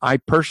magazine. I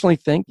personally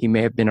think he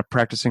may have been a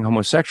practicing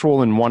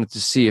homosexual and wanted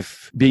to see,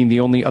 if being the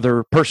only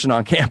other person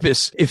on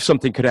campus, if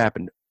something could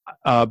happen.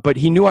 But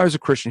he knew I was a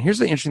Christian. Here's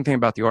the interesting thing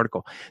about the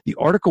article. The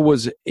article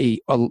was a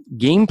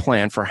game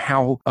plan for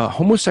how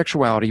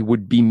homosexuality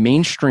would be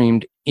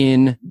mainstreamed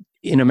in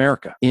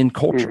America, in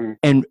culture. Mm-hmm.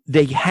 And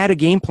they had a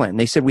game plan.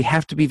 They said, we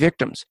have to be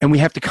victims, and we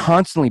have to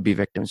constantly be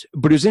victims.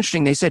 But it was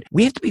interesting. They said,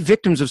 we have to be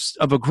victims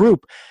of a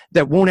group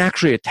that won't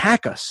actually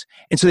attack us.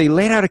 And so they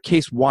laid out a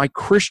case why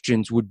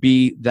Christians would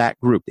be that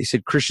group. They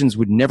said Christians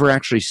would never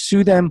actually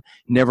sue them,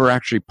 never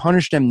actually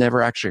punish them,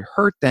 never actually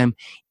hurt them.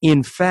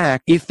 In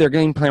fact, if their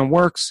game plan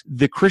works,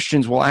 the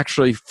Christians will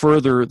actually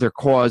further their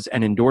cause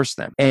and endorse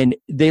them. And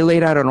they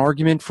laid out an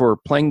argument for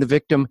playing the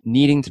victim,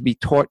 needing to be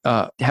taught,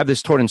 have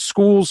this taught in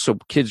schools so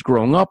kids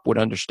growing up would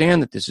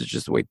understand that this is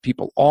just the way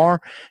people are,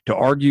 to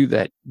argue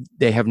that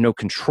they have no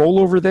control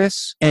over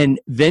this, and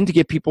then to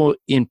get people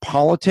in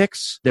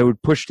politics that would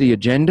push the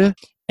agenda,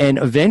 and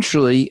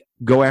eventually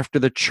go after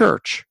the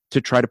church to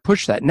try to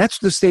push that. And that's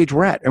the stage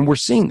we're at. And we're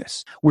seeing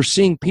this. We're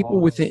seeing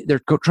people they're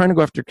trying to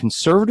go after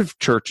conservative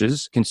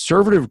churches,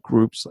 conservative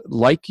groups,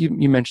 like you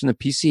mentioned, the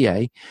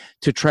PCA,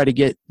 to try to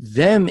get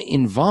them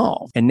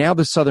involved. And now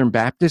the Southern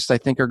Baptists, I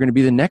think, are going to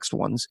be the next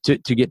ones to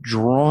get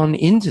drawn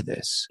into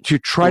this, to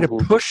try to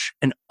push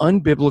an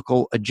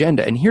unbiblical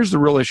agenda. And here's the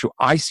real issue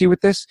I see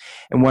with this,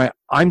 and why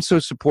I'm so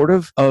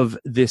supportive of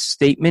this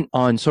statement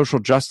on social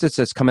justice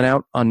that's coming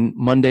out on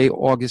Monday,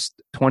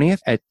 August 20th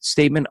at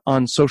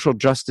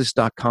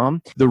statementonSocialJustice.com.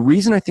 The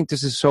reason I think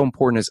this is so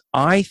important is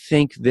I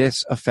think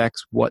this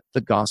affects what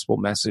the gospel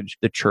message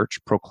the church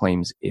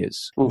proclaims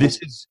is. Mm-hmm. This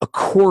is a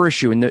core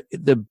issue, and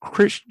the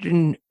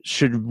Christian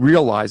should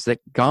realize that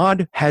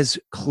God has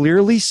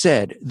clearly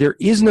said there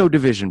is no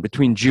division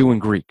between Jew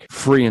and Greek,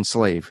 free and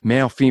slave,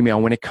 male,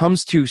 female. When it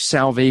comes to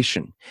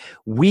salvation,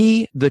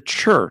 we, the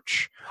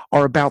church,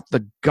 are about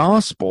the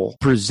gospel,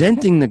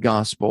 presenting the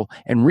gospel,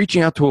 and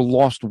reaching out to a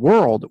lost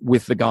world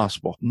with the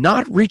gospel.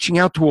 Not reaching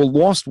out to a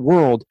lost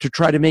world to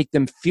try to make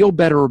them feel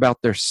better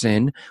about their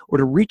sin, or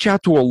to reach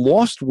out to a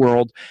lost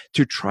world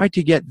to try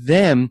to get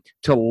them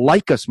to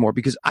like us more.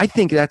 Because I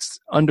think that's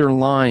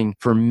underlying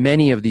for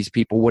many of these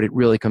people what it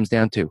really comes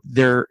down to.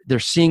 They're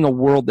seeing a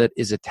world that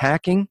is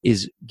attacking,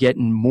 is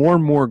getting more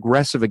and more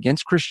aggressive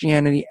against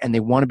Christianity, and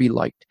they want to be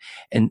liked.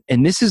 And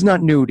this is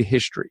not new to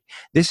history.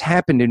 This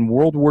happened in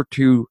World War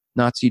II,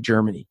 Nazi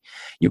Germany.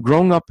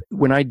 Growing up,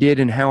 when I did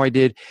and how I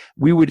did,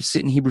 we would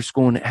sit in Hebrew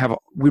school and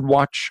we'd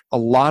watch a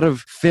lot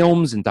of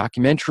films and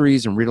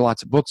documentaries and read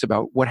lots of books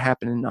about what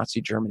happened in Nazi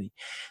Germany.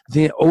 The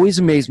thing that always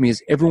amazed me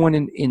is everyone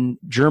in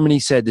Germany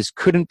said this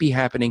couldn't be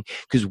happening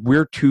because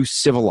we're too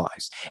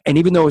civilized. And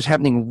even though it was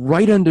happening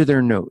right under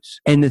their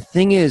nose. And the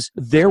thing is,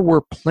 there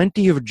were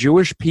plenty of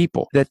Jewish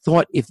people that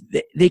thought if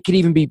they could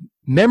even be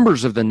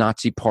members of the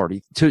Nazi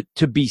Party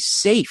to be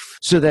safe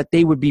so that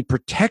they would be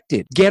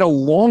protected, get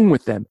along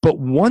with them. But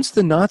once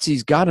the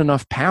Nazis got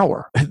enough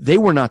power, they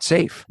were not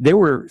safe. They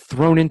were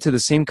thrown into the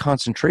same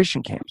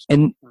concentration camps.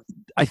 And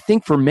I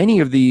think for many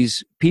of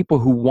these people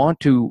who want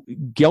to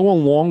go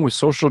along with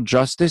social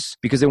justice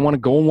because they want to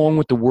go along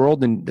with the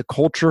world and the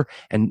culture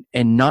and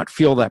not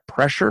feel that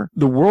pressure,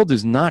 the world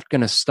is not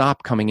going to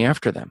stop coming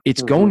after them.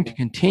 It's going to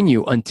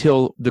continue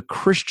until the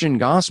Christian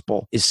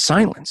gospel is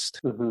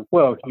silenced.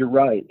 Well, you're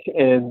right.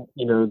 And,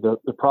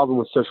 the problem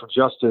with social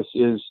justice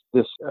is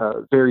this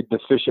very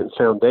deficient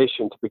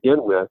foundation to begin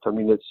with. I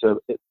mean,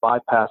 it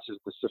bypasses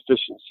the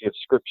sufficiency of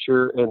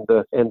Scripture and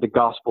the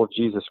gospel of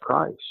Jesus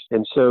Christ.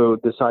 And so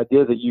this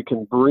idea that you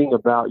can bring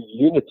about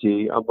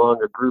unity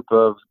among a group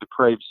of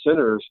depraved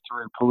sinners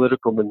through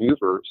political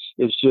maneuvers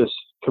is just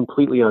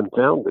completely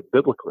unfounded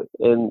biblically.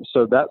 And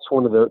so that's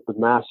one of the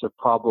massive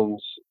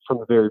problems from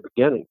the very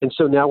beginning. And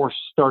so now we're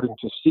starting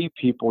to see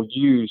people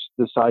use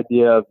this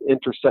idea of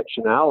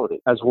intersectionality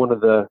as one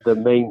of the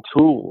main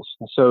tools.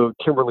 And so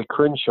Kimberly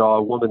Crenshaw,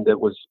 a woman that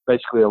was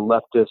basically a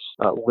leftist,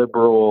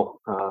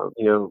 liberal,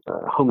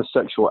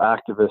 homosexual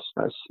activist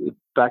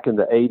back in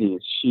the 80s,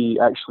 she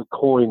actually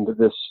coined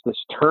this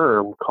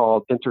term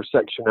called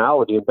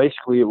intersectionality. And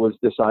basically it was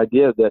this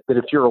idea that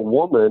if you're a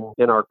woman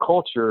in our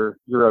culture,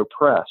 you're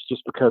oppressed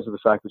just because of the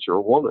fact that you're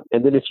a woman.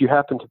 And then if you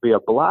happen to be a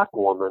black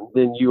woman,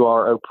 then you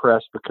are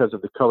oppressed because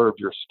of the color of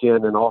your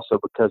skin and also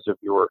because of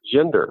your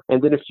gender.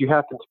 And then if you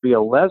happen to be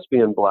a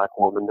lesbian black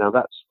woman, now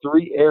that's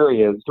three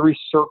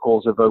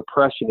circles of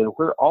oppression. And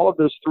where all of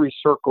those three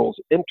circles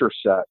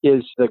intersect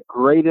is the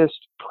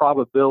greatest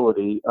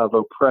probability of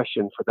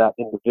oppression for that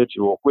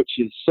individual, which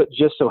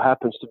just so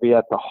happens to be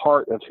at the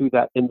heart of who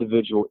that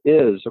individual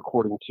is,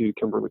 according to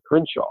Kimberly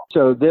Crenshaw.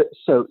 So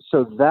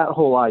that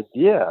whole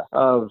idea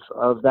of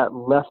that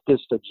leftist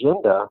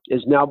agenda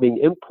is now being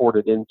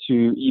imported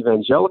into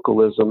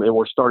evangelicalism, and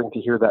we're starting to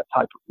hear that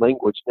type of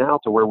language now,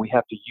 to where we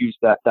have to use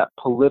that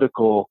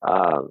political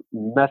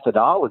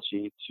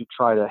methodology to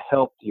try to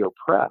help the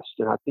oppressed.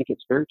 And I think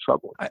it's very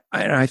troubling.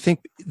 I think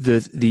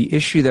the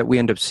issue that we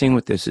end up seeing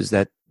with this is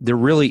that there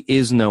really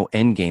is no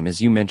end game, as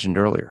you mentioned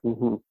earlier.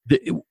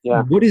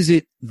 What is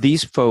it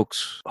these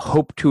folks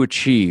hope to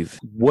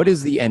achieve? What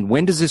is the end?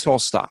 When does this all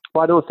stop?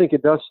 Well, I don't think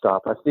it does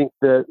stop. I think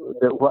that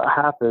what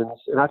happens,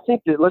 and I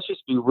think that, let's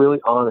just be really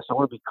honest, I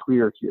want to be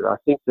clear here. I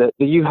think that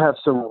you have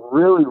some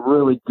really,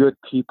 really good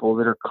people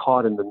that are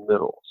caught in the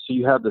middle. So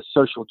you have the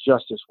social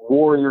justice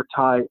warrior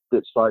type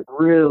that's like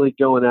really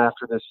going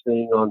after this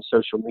thing on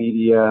social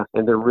media,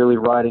 and they're really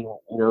writing,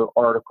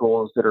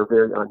 articles that are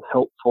very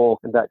unhelpful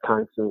and that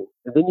kind of thing.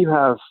 And then you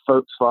have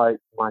folks like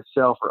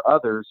myself or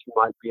others who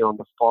might be on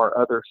the far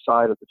other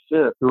side of the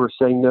fence who are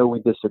saying, no, we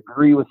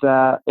disagree with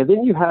that. And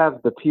then you have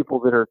the people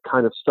that are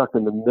kind of stuck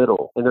in the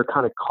middle, and they're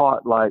kind of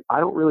caught like, I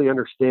don't really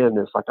understand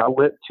this. Like, I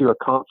went to a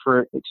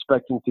conference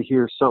expecting to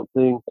hear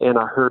something, and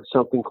I heard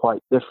something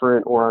quite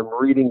different, or I'm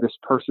reading this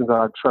person that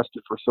I've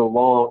trusted for so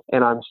long,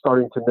 and I'm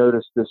starting to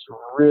notice this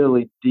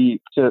really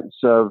deep sense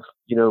of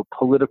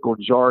political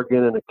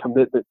jargon and a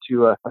commitment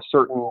to a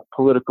certain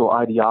political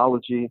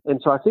ideology. And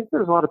so I think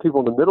there's a lot of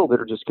people in the middle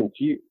that are just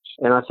confused.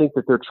 And I think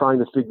that they're trying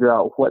to figure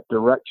out what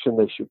direction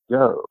they should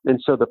go. And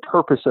so the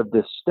purpose of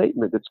this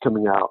statement that's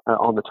coming out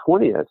on the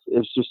 20th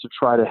is just to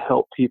try to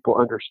help people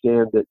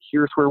understand that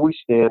here's where we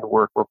stand.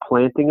 We're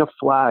planting a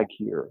flag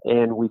here.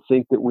 And we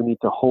think that we need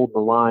to hold the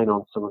line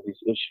on some of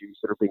these issues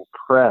that are being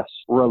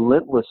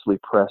relentlessly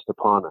pressed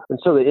upon us. And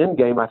so the end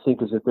game, I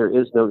think, is that there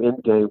is no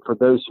end game for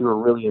those who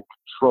are really in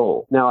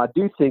control. Now, I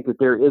do think that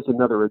there is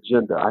another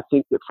agenda. I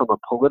think that from a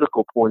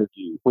political point of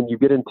view, when you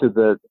get into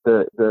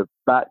the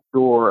back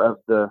door of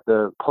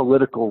the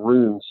political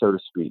room, so to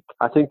speak,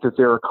 I think that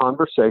there are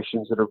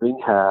conversations that are being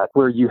had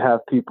where you have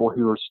people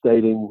who are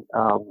stating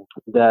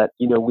that,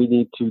 we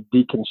need to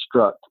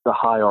deconstruct the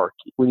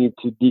hierarchy. We need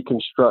to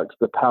deconstruct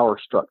the power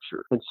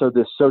structure. And so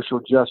this social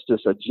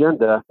justice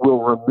agenda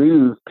will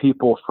remove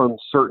people from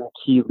certain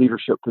key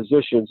leadership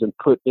positions and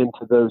put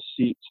into those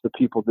seats the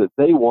people that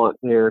they want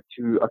there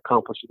to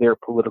accomplish their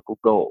political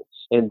goals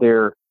and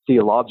their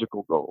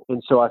theological goal.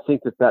 And so I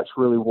think that that's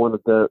really one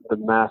of the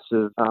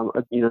massive,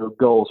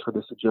 goals for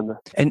this agenda.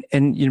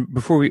 And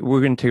before we're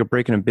going to take a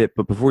break in a bit,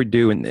 but before we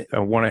do, and I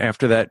want to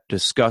after that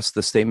discuss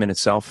the statement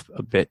itself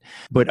a bit.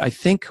 But I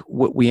think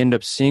what we end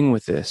up seeing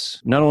with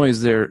this, not only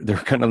is there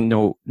kind of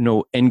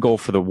no end goal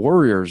for the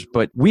warriors,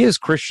 but we as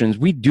Christians,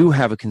 we do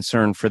have a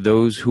concern for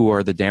those who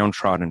are the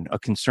downtrodden, a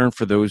concern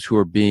for those who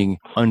are being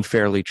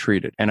unfairly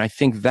treated. And I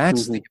think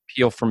that's the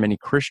appeal for many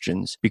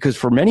Christians, because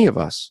for many of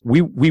us,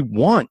 we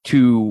want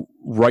to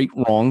right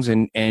wrongs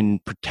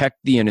and protect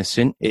the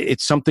innocent.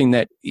 It's something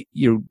that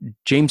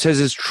James says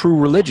is true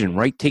religion,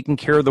 right? Taking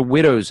care of the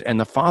widows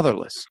and the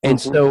fatherless. And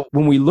so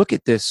when we look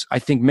at this, I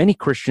think many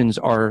Christians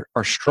are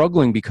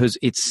struggling because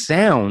it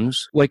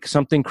sounds like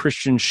something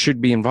Christians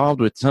should be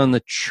involved with, something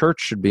the church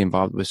should be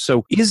involved with.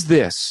 So is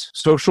this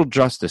social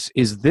justice?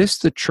 Is this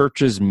the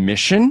church's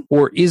mission,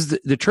 or is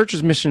the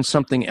church's mission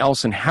something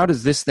else? And how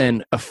does this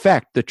then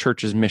affect the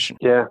church's mission?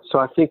 Yeah, so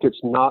I think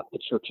it's not the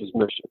church's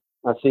mission.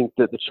 I think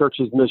that the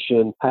church's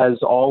mission has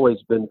always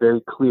been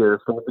very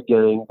clear from the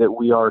beginning that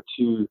we are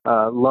to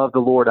love the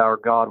Lord our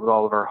God with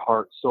all of our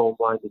heart, soul,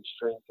 mind, and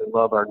strength, and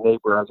love our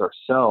neighbor as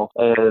ourselves.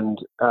 And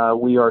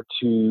we are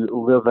to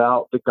live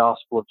out the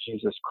gospel of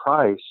Jesus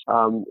Christ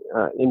in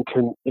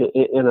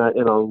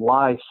a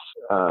life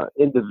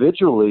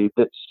individually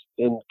that's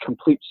in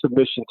complete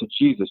submission to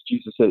Jesus.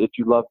 Jesus said, "If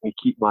you love me,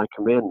 keep my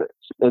commandments."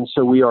 And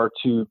so we are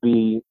to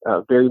be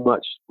very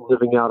much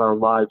living out our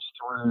lives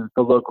through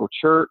the local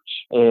church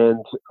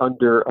and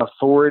under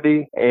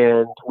authority.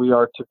 And we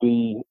are to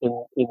be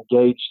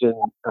engaged in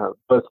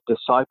both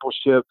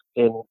discipleship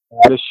and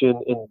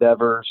mission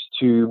endeavors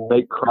to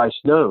make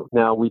Christ known.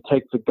 Now, we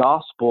take the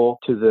gospel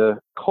to the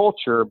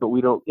culture, but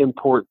we don't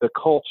import the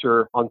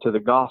culture onto the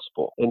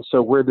gospel. And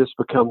so where this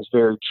becomes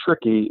very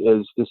tricky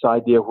is this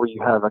idea where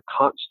you have a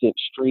constant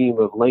stream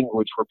of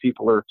language where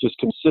people are just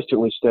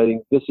consistently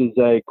stating this is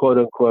a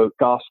quote-unquote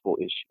gospel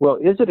issue. Well,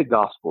 is it a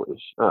gospel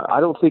issue? I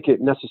don't think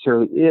it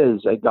necessarily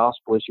is a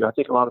gospel issue. I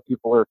think a lot of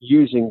people are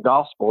using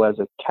gospel as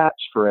a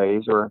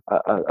catchphrase or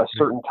a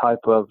certain type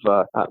of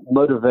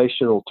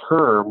motivational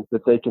term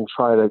that they can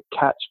try to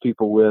catch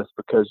people with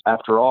because,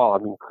 after all, I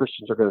mean,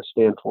 Christians are going to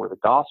stand for the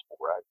gospel,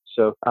 right?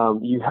 So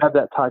you have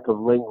that type of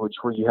language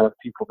where you have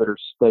people that are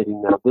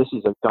stating that this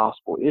is a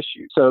gospel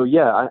issue. So,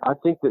 yeah, I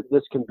think that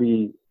this can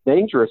be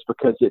dangerous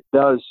because it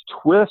does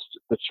twist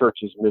the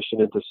church's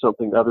mission into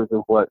something other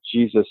than what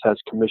Jesus has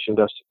commissioned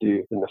us to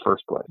do in the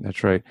first place.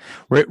 That's right.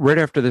 Right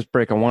after this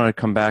break, I want to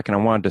come back and I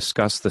want to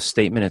discuss the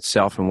statement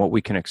itself and what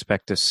we can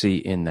expect to see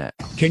in that.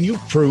 Can you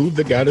prove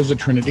that God is a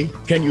Trinity?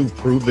 Can you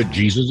prove that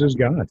Jesus is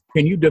God?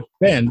 Can you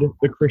defend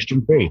the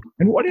Christian faith?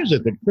 And what is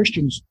it that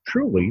Christians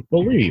truly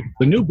believe?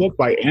 The new book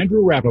by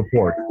Andrew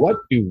Rappaport, What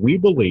Do We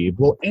Believe?,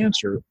 will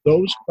answer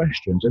those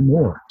questions and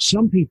more.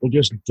 Some people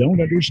just don't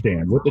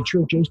understand what the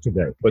church is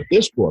today. But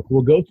this book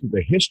will go through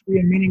the history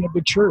and meaning of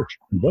the church.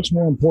 And what's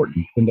more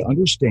important than to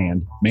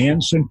understand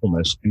man's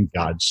sinfulness and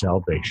God's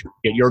salvation?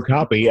 Get your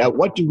copy at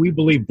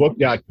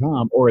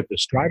whatdowebelievebook.com or at the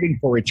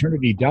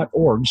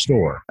strivingforeternity.org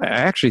store. I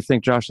actually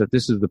think, Josh, that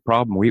this is the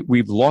problem.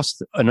 We've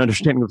lost an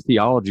understanding of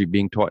theology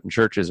being taught in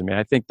churches. I mean,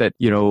 I think that,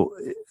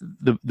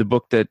 the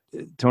book that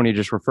Tony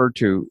just referred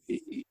to,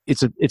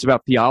 it's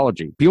about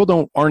theology.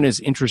 People aren't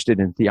as interested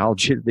in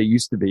theology as they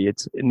used to be.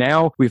 It's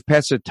now we've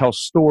passed to tell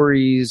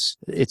stories.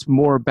 It's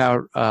more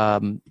about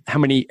how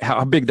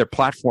big their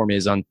platform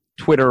is on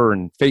Twitter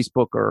and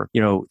Facebook or,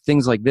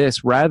 things like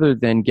this, rather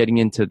than getting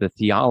into the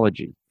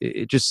theology.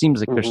 It just seems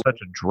like there's such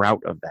a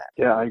drought of that.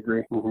 Yeah, I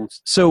agree. Mm-hmm.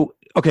 So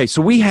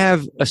we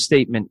have a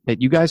statement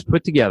that you guys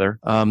put together.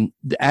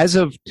 As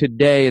of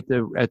today at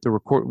the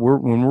record,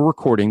 when we're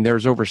recording,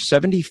 there's over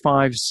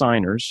 75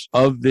 signers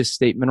of this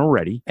statement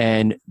already.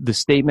 And the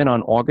statement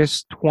on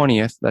August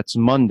 20th, that's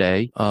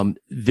Monday,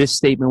 this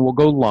statement will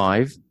go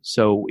live.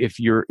 So if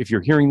you're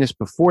hearing this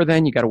before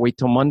then, you got to wait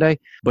till Monday.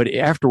 But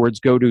afterwards,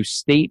 go to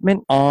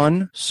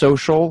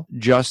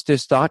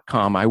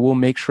statementonsocialjustice.com. I will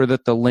make sure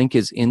that the link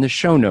is in the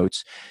show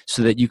notes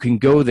so that you can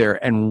go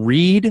there and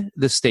read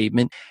the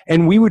statement.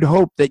 And we would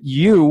hope that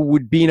you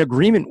would be in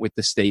agreement with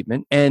the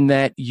statement and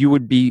that you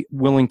would be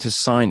willing to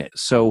sign it.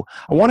 So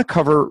I want to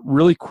cover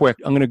really quick.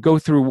 I'm going to go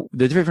through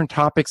the different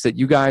topics that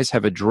you guys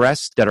have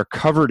addressed that are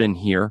covered in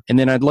here. And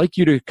then I'd like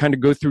you to kind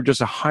of go through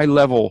just a high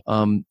level,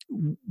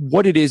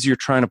 what it is you're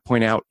trying to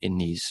point out in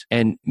these.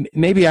 And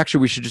maybe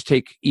actually we should just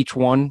take each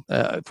one.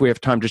 If we have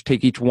time, just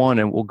take each one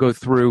and we'll go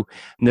through.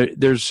 And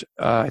there's,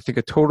 I think,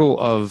 a total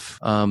of,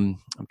 I'm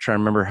trying to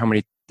remember how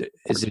many.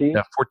 Is 14?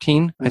 It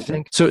 14, I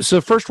think? So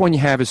the first one you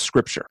have is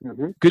Scripture.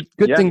 Mm-hmm. Good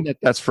thing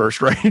that's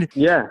first, right?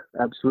 Yeah,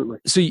 absolutely.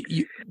 So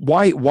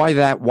why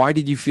that? Why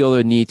did you feel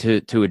the need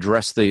to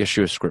address the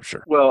issue of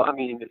Scripture? Well, I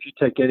mean, if you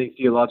take any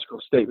theological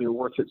statement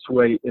worth its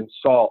weight in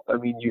salt, I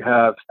mean, you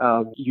have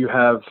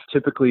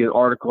typically an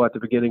article at the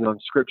beginning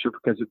on Scripture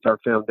because it's our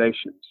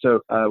foundation.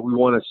 So we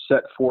want to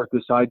set forth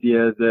this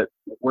idea that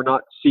we're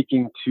not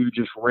seeking to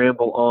just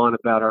ramble on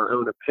about our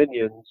own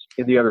opinions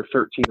in the other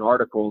 13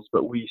 articles,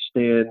 but we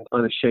stand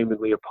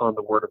unashamedly upon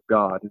the Word of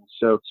God. And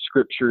so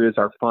Scripture is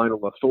our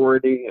final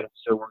authority, and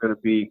so we're going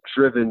to be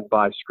driven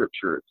by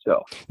Scripture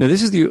itself. Now,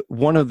 this is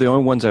one of the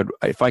only ones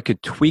if I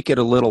could tweak it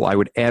a little, I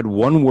would add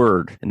one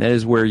word, and that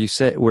is where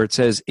it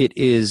says it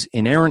is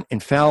inerrant,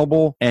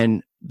 infallible,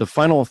 and the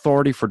final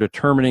authority for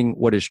determining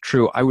what is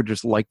true. I would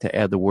just like to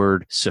add the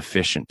word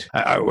sufficient.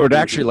 I would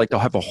actually like to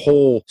have a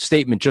whole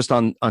statement just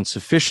on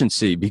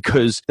sufficiency,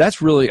 because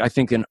that's really, I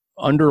think,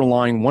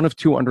 one of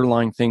two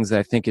underlying things that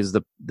I think is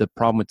the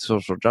problem with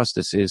social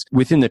justice is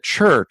within the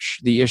church,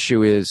 the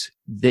issue is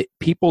that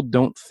people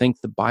don't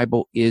think the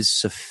Bible is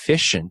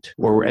sufficient,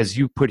 or as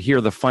you put here,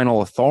 the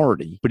final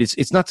authority, but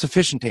it's not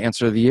sufficient to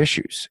answer the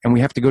issues. And we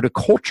have to go to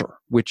culture,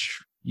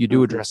 which you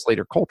do address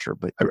later culture,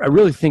 but I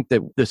really think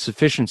that the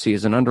sufficiency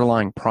is an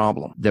underlying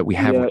problem that we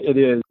have. Yeah, it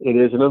is.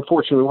 And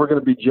unfortunately, we're going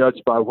to be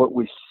judged by what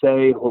we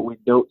say and what we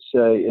don't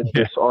say in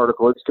this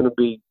article. It's going to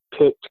be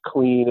picked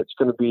clean. It's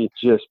going to be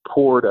just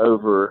poured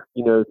over,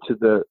 to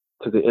the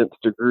nth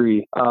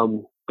degree.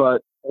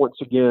 But once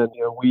again,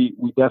 we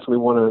definitely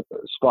want to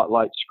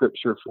spotlight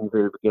Scripture from the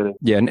very beginning.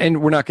 Yeah,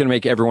 and we're not going to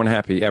make everyone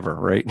happy ever,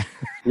 right?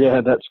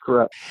 Yeah, that's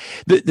correct.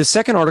 The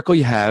second article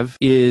you have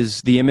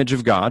is the image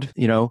of God.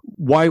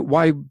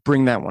 Why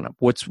bring that one up?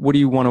 What do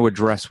you want to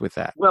address with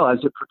that? Well, as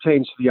it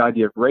pertains to the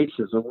idea of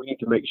racism, we need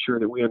to make sure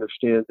that we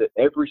understand that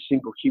every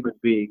single human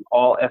being,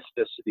 all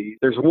ethnicities,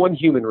 there's one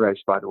human race,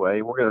 by the way,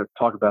 and we're going to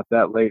talk about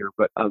that later,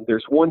 but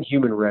there's one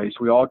human race.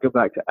 We all go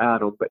back to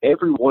Adam, but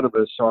every one of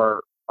us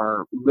are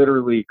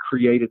literally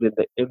created in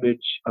the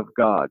image of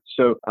God.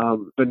 So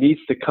beneath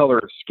the color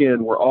of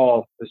skin, we're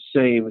all the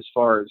same as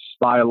far as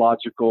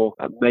biological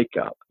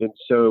makeup. And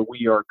so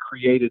we are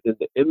created in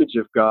the image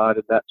of God,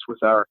 and that's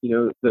with our,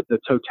 the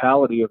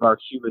totality of our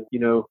human,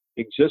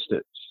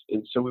 existence.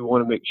 And so we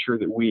want to make sure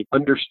that we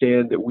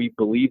understand that we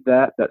believe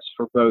that. That's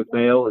for both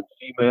male and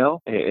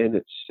female, and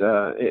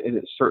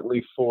it's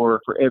certainly for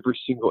every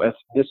single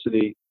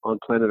ethnicity on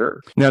planet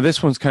Earth. Now,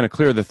 this one's kind of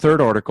clear. The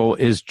third article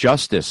is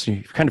justice.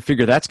 You kind of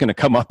figure that's going to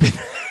come up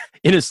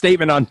in a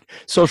statement on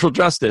social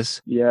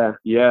justice. Yeah.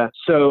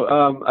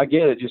 So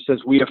again, it just says,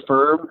 we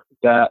affirm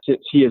that since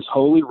he is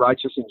holy,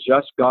 righteous, and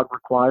just, God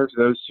requires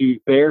those who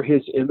bear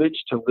his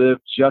image to live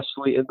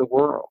justly in the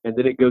world. And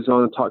then it goes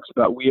on and talks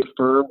about, we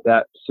affirm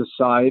that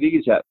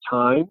societies at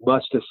time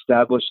must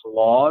establish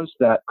laws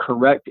that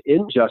correct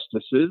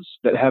injustices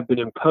that have been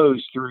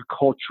imposed through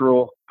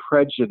cultural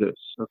prejudice.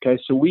 Okay,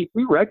 so we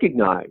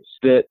recognize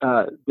that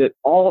that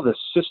all the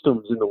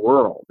systems in the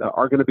world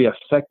are going to be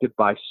affected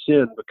by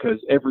sin, because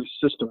every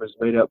system is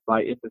made up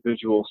by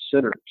individual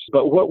sinners.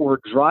 But what we're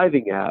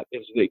driving at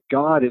is that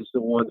God is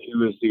the one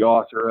who is the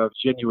author of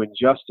genuine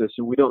justice,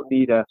 and we don't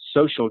need a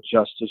social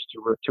justice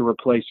to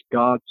replace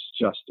God's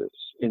justice.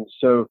 And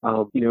so,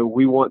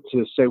 we want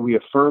to say we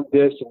affirm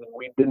this, and then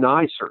we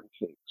deny certain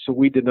things. So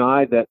we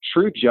deny that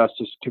true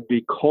justice can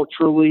be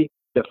culturally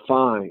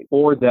defined,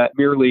 or that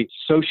merely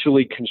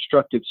socially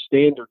constructed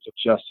standards of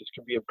justice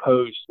can be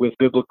imposed with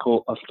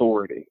biblical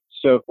authority.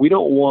 So we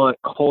don't want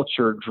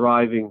culture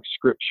driving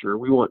Scripture.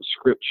 We want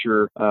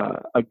Scripture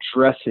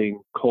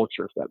addressing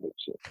culture, if that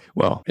makes sense.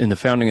 Well, in the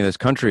founding of this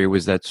country, it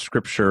was that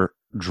Scripture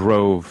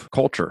drove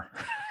culture.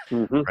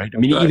 Mm-hmm. Right. I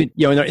mean, right.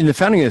 Even in the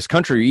founding of this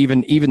country,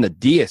 even the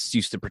deists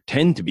used to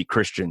pretend to be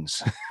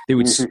Christians. They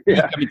would speak.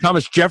 Yeah. I mean,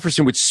 Thomas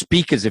Jefferson would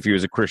speak as if he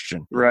was a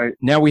Christian. Right.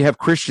 Now we have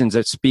Christians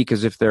that speak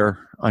as if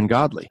they're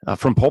ungodly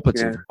from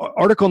pulpits. Yeah.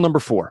 Article number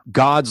 4,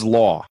 God's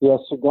law. Yeah,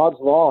 so God's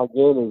law,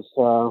 again, is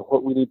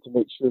what we need to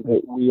make sure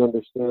that we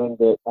understand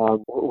that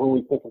when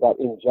we think about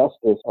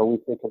injustice, or we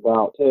think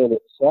about sin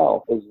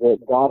itself, is that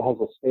God has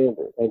a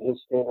standard, and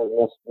his standard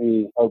must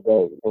be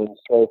obeyed. And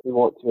so we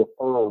want to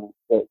affirm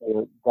that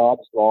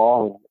God's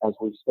law, and as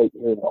we state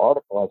here in the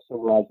article, I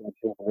summarize in the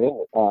Ten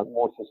Commandments,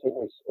 more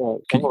succinctly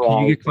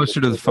Can you get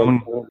closer to the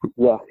phone?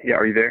 Yeah,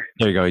 are you there?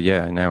 There you go.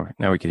 Yeah,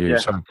 now we can hear you.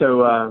 Yeah.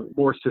 So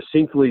more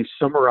succinctly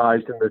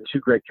summarized in the two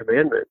great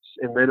commandments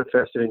and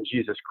manifested in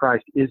Jesus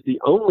Christ is the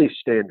only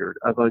standard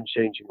of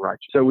unchanging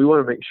righteousness. So we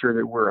want to make sure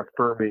that we're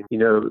affirming,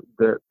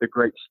 the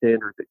great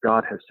standard that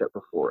God has set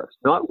before us,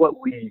 not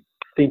what we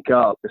think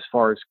up as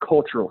far as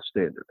cultural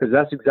standard, because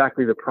that's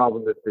exactly the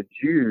problem that the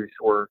Jews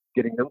were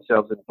getting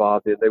themselves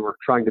involved in. They were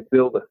trying to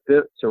build a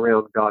fence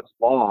around God's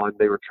law, and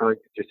they were trying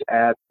to just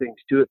add things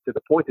to it, to the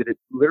point that it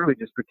literally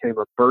just became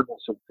a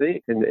burdensome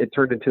thing, and it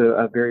turned into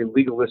a very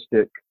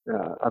legalistic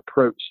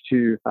approach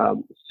to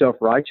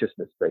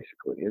self-righteousness,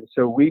 basically. And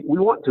so we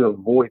want to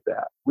avoid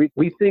that.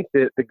 We think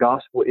that the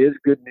gospel is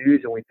good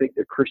news, and we think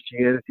that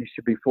Christianity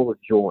should be full of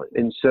joy.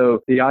 And so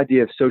the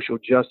idea of social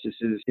justice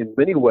is in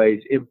many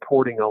ways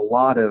importing a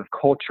lot of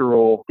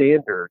cultural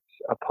standards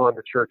upon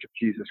the Church of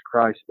Jesus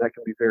Christ. That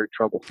can be very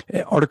troublesome.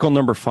 Article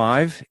number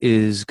 5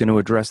 is going to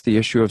address the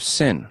issue of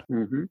sin.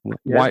 Mm-hmm.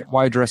 Yeah.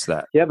 Why address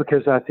that? Yeah,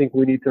 because I think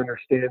we need to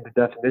understand the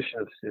definition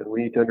of sin.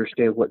 We need to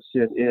understand what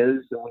sin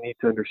is, and we need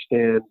to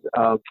understand,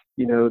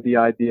 the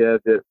idea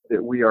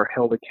that we are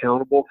held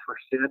accountable for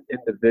sin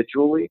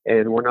individually,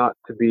 and we're not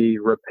to be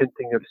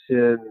repenting of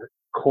sin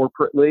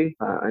corporately.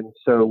 And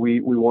so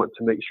we want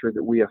to make sure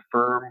that we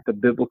affirm the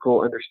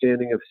biblical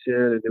understanding of sin,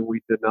 and then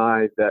we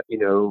deny that,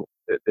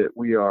 that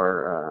we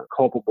are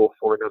culpable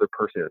for another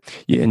person.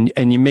 Yeah,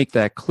 and you make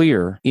that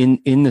clear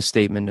in the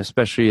statement,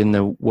 especially in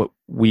the what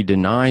we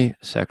deny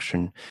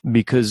section,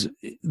 because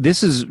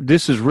this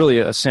is really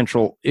a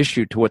central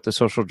issue to what the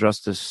social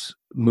justice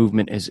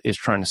movement is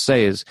trying to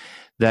say, is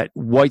that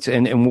whites,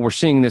 and we're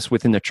seeing this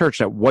within the church,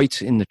 that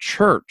whites in the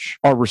church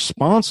are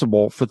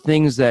responsible for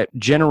things that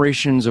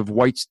generations of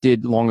whites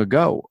did long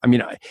ago. I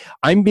mean,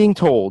 I'm being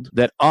told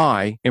that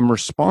I am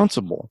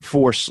responsible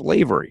for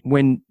slavery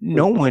when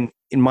no one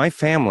in my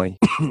family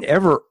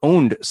ever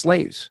owned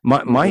slaves.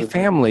 My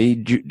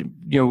family,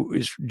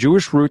 is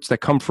Jewish roots that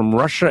come from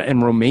Russia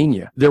and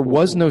Romania. There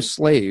was no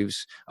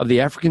slaves of the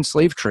African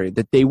slave trade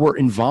that they were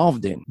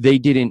involved in. They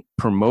didn't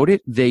promote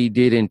it. They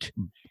didn't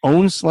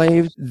own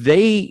slaves.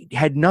 They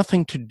had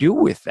nothing to do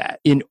with that.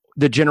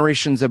 the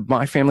generations that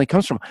my family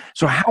comes from.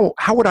 So how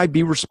would I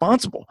be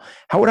responsible?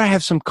 How would I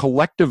have some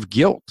collective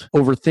guilt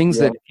over things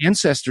that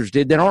ancestors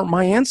did that aren't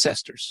my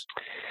ancestors?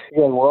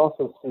 Yeah, and we're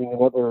also seeing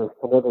another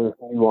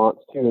nuance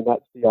too, and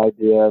that's the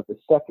idea of the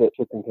second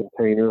shipping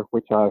container,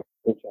 which I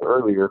mentioned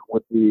earlier,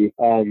 with the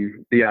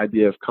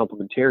idea of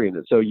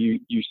complementarianism. So you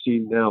see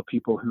now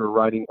people who are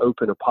writing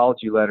open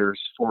apology letters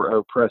for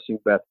oppressing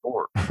Beth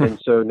Moore, and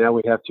so now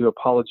we have to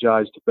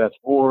apologize to Beth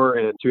Moore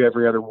and to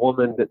every other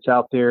woman that's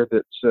out there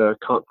that's a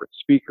conference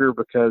speaker,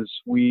 because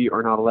we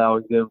are not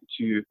allowing them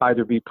to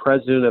either be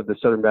president of the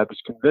Southern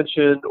Baptist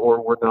Convention,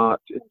 or we're not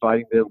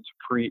inviting them to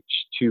preach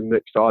to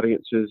mixed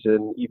audiences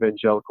in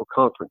evangelical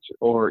conferences,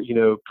 or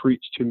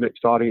preach to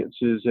mixed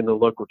audiences in a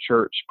local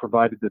church,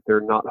 provided that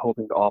they're not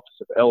holding the office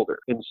of elder.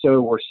 And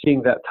so we're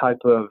seeing that type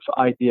of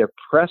idea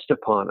pressed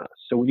upon us.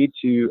 So we need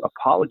to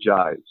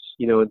apologize,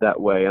 in that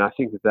way. And I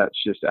think that that's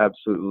just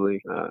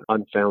absolutely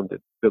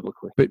unfounded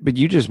biblically. But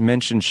you just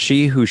mentioned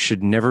she who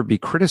should never be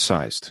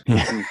criticized.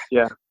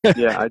 Yeah,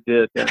 I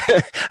did.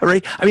 Yeah.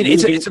 Right. I mean,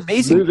 it's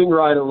amazing. Moving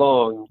right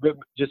along,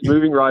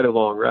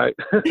 right?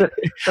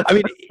 I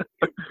mean,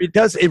 it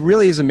does. It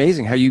really is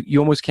amazing how you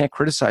almost can't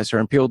criticize her,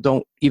 and people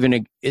don't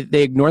even,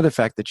 they ignore the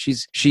fact that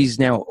she's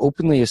now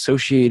openly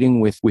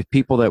associating with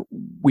people that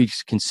we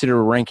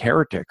consider rank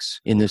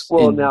heretics in this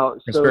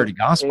prosperity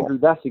gospel.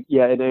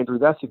 Andrew,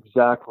 that's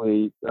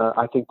exactly,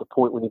 I think, the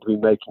point we need to be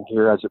making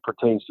here as it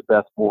pertains to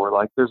Beth Moore.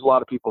 Like, there's a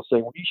lot of people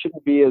saying, well, you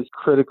shouldn't be as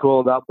critical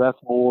about Beth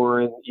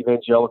Moore and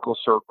evangelical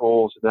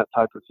circles and that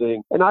type of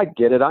thing. And I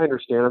get it. I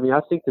understand. I mean,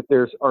 I think that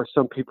there are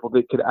some people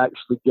that could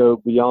actually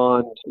go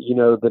beyond,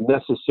 the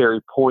necessary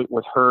point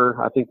with her.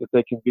 I think that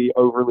they can be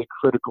overly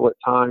critical at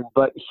times.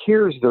 But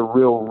here's the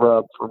real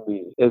rub for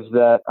me, is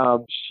that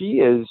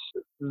she is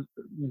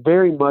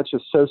very much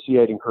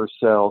associating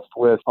herself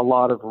with a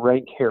lot of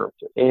rank heretics.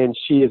 And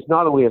she is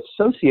not only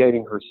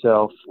associating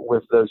herself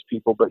with those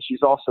people, but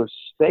she's also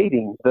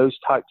stating those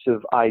types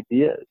of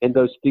ideas and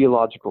those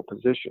theological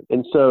positions.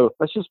 And so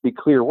let's just be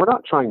clear. We're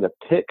not trying to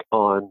pick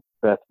on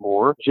Beth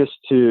Moore just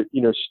to,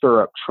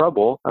 stir up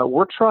trouble.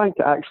 We're trying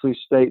to actually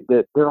state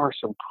that there are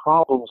some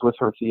problems with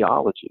her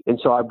theology. And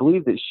so I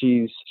believe that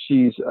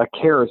she's a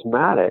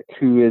charismatic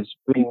who is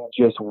being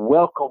just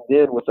welcomed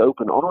in with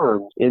open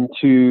arms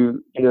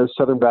into,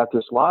 Southern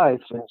Baptist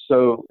life. And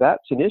so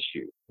that's an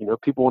issue.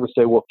 People want to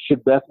say, well,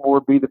 should Beth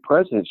Moore be the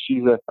president?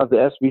 She's of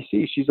the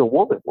SBC. She's a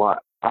woman. Why?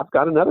 I've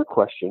got another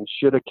question.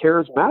 Should a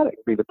charismatic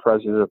be the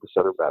president of the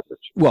Southern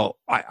Baptist? Well,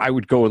 I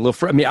would go a little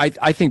further. I mean,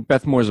 I think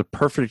Beth Moore is a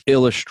perfect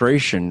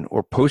illustration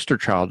or poster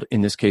child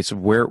in this case of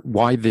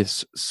why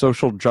this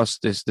social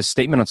justice, the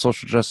statement on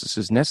social justice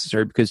is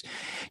necessary, because,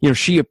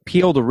 she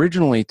appealed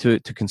originally to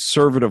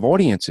conservative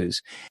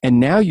audiences. And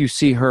now you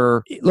see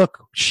her,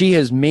 look, she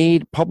has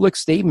made public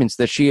statements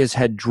that she has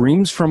had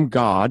dreams from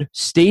God,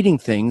 stating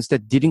things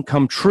that didn't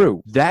come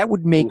true. That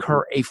would make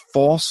her a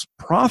false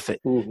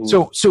prophet. Mm-hmm.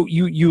 So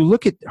you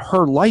look at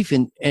her life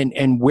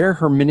and where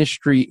her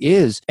ministry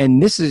is,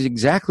 and this is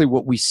exactly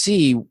what we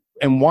see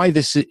and why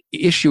this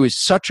issue is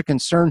such a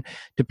concern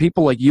to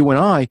people like you and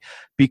I,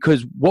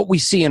 because what we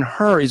see in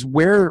her is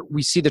where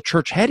we see the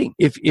church heading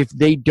if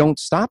they don't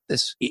stop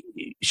this.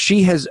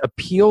 She has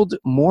appealed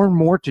more and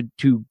more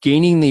to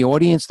gaining the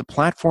audience, the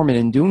platform, and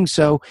in doing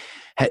so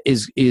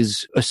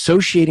is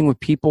associating with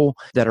people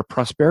that are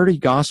prosperity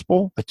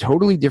gospel, a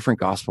totally different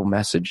gospel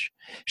message.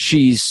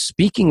 She's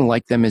speaking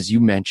like them, as you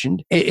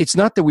mentioned. It's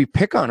not that we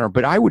pick on her,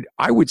 but I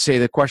would say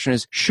the question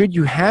is, should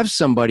you have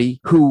somebody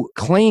who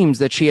claims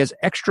that she has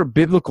extra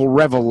biblical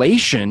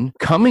revelation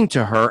coming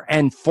to her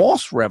and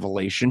false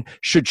revelation?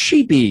 Should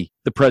she be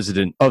the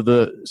president of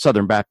the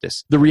Southern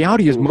Baptists? The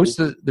reality is most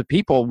of the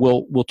people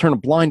will turn a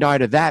blind eye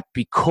to that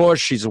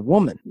because she's a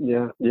woman.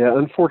 Yeah.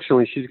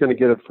 Unfortunately, she's going to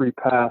get a free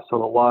pass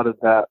on a lot of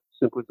that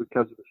simply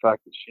because of the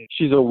fact that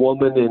she's a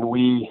woman, and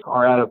we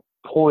are at a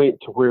point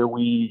to where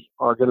we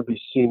are going to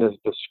be seen as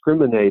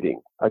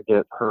discriminating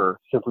against her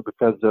simply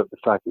because of the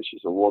fact that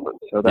she's a woman.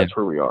 So that's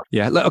where we are.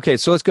 Yeah. Okay.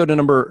 So let's go to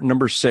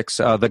number 6,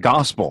 the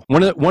gospel.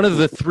 One of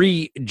the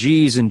 3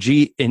 G's in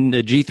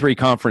the G3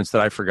 conference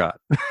that I forgot.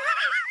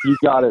 You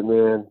got it,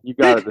 man. You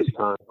got it this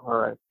time. All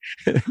right.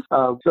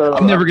 So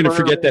I'm never going to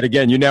forget that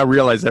again. You now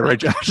realize that, right,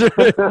 Josh?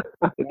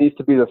 It needs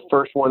to be the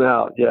first one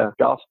out. Yeah.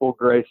 Gospel,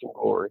 grace, and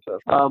glory. So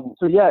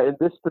in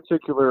this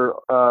particular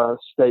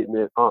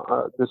statement,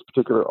 this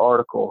particular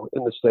article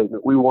in the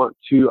statement, we want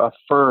to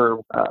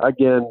affirm,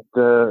 again,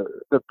 the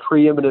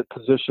preeminent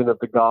position of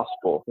the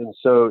gospel. And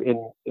so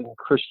in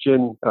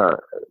Christian,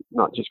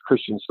 not just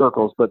Christian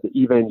circles, but the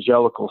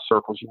evangelical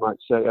circles, you might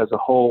say, as a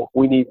whole,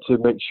 we need to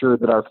make sure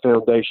that our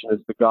foundation is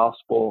the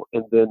gospel.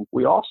 And then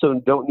we also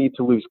don't need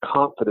to lose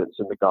confidence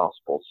in the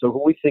gospel. So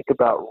when we think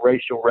about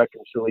racial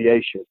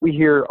reconciliation, we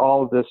hear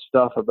all of this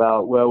stuff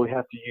about, well, we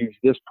have to use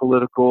this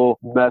political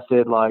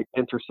method like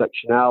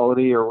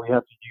intersectionality, or we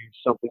have to use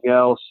something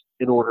else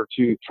in order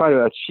to try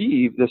to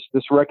achieve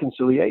this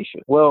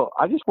reconciliation. Well,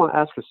 I just want to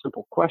ask a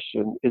simple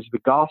question. Is the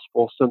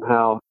gospel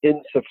somehow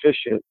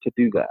insufficient to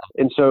do that?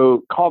 And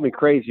so call me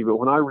crazy, but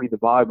when I read the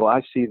Bible,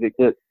 I see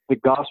that the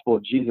gospel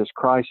of Jesus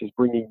Christ is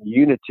bringing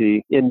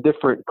unity in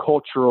different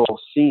cultural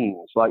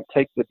scenes. Like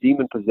take the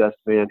demon-possessed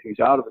man who's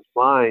out of his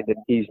mind and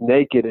he's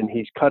naked and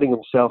he's cutting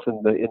himself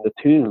in the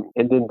tomb.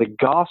 And then the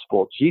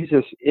gospel,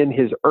 Jesus in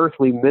his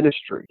earthly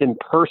ministry in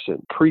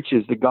person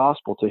preaches the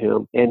gospel to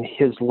him and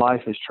his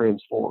life is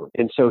transformed.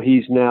 And so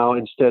he's now,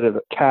 instead of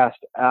cast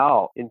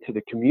out into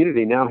the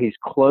community, now he's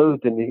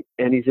clothed and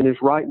he's in his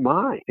right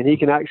mind. And he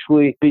can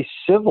actually be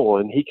civil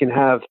and he can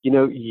have,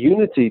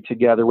 unity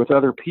together with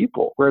other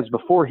people, whereas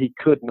before he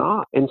could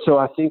not. And so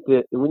I think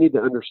that we need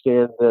to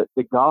understand that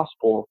the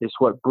gospel is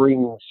what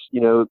brings,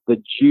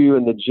 the Jew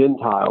and the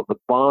Gentile, the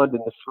bond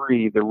and the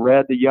free, the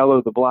red, the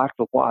yellow, the black,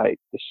 the white,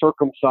 the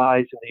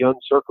circumcised and the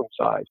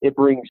uncircumcised. It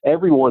brings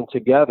everyone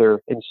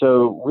together. And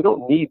so we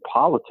don't need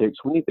politics.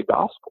 We need the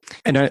gospel.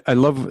 And I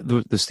love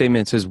the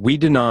statement. It says, we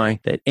deny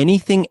that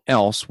anything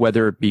else,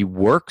 whether it be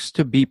works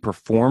to be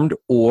performed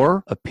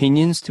or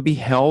opinions to be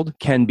held,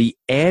 can be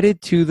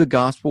added to the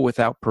gospel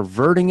without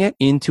perverting it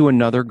into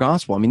another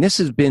gospel. I mean, this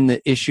has been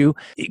the issue.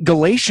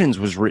 Galatians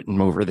was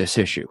written over this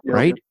issue,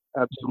 right?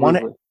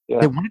 Absolutely.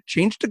 They want to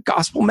change the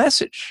gospel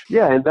message.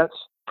 Yeah, and that's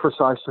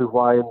precisely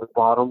why in the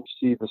bottom,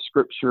 see the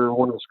scripture,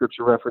 one of the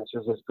scripture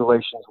references is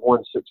Galatians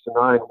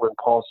 1:6-9, when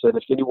Paul said,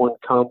 if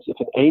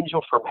an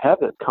angel from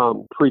heaven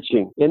come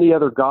preaching any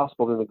other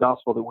gospel than the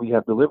gospel that we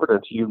have delivered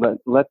unto you,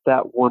 let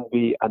that one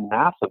be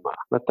anathema.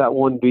 Let that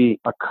one be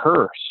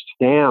accursed,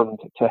 damned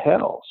to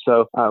hell.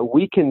 So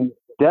we can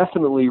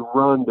definitely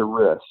run the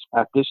risk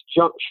at this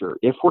juncture,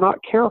 if we're not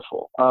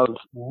careful, of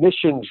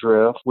mission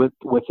drift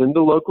within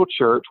the local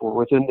church or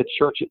within the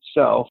church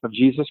itself of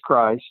Jesus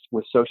Christ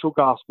with social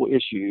gospel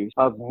issues,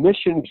 of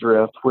mission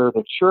drift where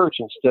the church,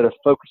 instead of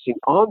focusing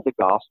on the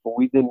gospel,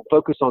 we then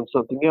focus on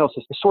something else.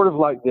 It's sort of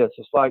like this.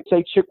 It's like,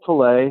 say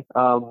Chick-fil-A,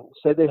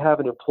 say they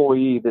have an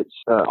employee that's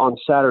on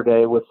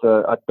Saturday with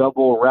a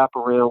double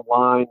wraparound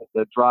line at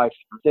the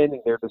drive-thru,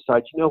 standing there,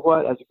 decides, you know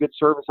what, as a good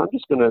service, I'm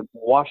just going to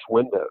wash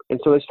windows. And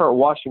so they start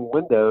washing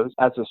windows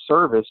as a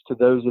service to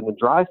those in the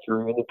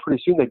drive-thru, and then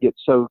pretty soon they get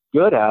so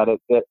good at it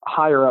that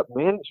higher up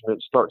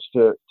management starts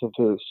to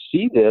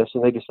see this,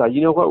 and they decide, you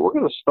know what, we're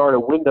going to start a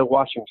window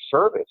washing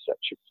service at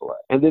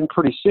Chick-fil-A. And then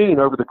pretty soon,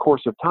 over the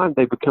course of time,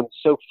 they become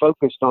so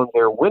focused on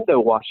their window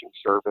washing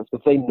service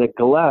that they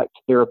neglect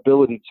their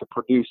ability to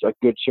produce a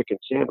good chicken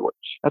sandwich.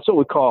 That's what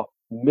we call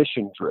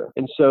mission drift.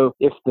 And so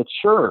if the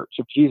church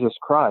of Jesus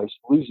Christ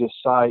loses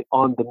sight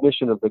on the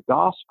mission of the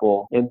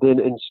gospel and then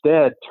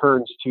instead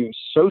turns to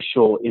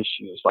social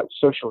issues like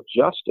social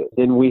justice,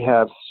 then we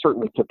have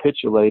certainly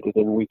capitulated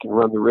and we can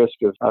run the risk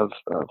of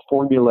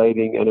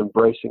formulating and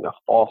embracing a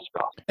false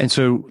gospel. And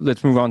so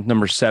let's move on to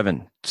number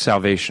 7,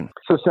 salvation.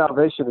 So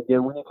salvation,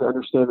 again, we need to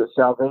understand that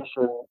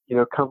salvation,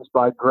 comes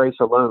by grace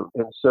alone.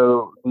 And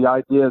so the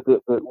idea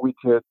that we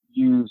could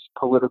use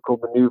political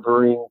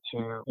maneuvering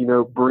to,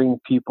 bring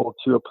people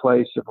to a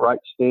place of right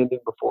standing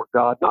before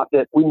God. Not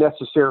that we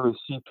necessarily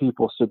see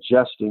people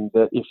suggesting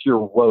that if you're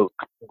woke,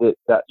 that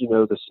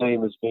the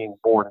same as being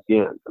born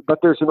again. But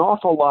there's an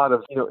awful lot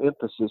of,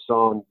 emphasis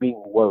on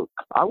being woke.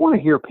 I want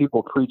to hear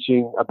people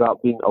preaching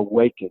about being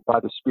awakened by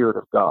the Spirit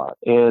of God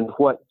and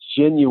what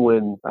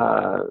genuine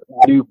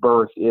new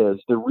birth is,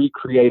 the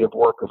recreative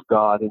work of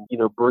God and,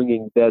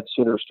 bringing dead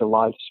sinners to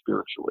life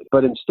spiritually.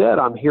 But instead,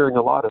 I'm hearing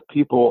a lot of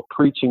people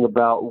preaching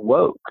about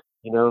woke.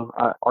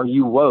 Are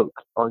you woke?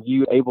 Are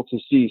you able to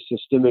see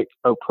systemic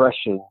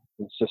oppression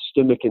and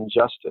systemic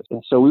injustice?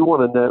 And so we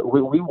want to know,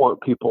 we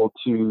want people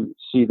to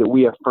see that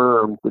we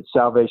affirm that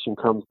salvation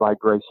comes by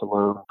grace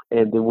alone.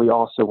 And then we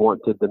also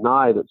want to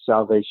deny that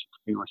salvation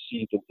can be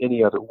received in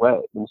any other way.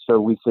 And so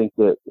we think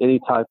that any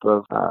type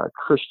of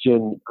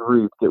Christian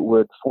group that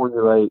would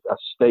formulate a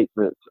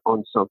statement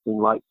on something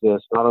like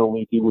this, not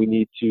only do we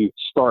need to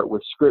start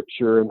with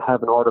scripture and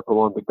have an article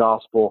on the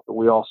gospel, but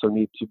we also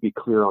need to be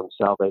clear on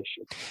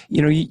salvation.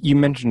 You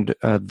mentioned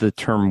the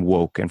term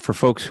woke, and for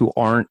folks who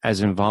aren't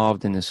as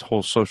involved in this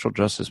whole social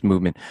justice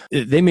movement,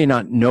 they may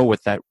not know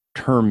what that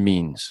term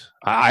means.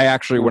 I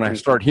actually, when I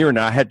started hearing it,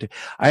 I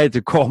had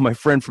to call my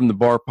friend from the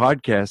Bar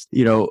podcast,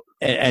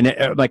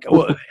 and like,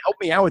 well, help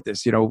me out with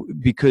this,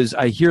 because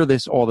I hear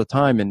this all the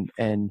time,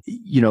 and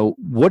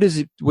what is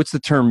it? What's the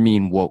term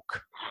mean,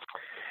 woke?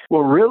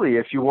 Well, really,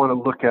 if you want to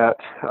look at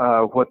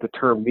what the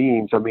term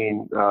means,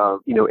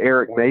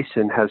 Eric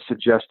Mason has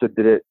suggested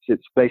that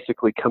it's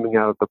basically coming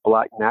out of the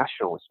Black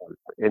nationalist movement,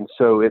 and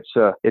so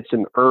it's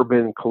an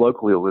urban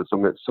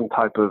colloquialism. It's some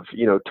type of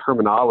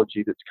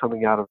terminology that's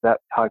coming out of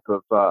that type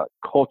of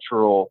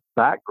cultural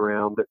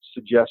background that's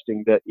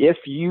suggesting that if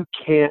you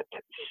can't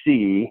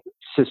see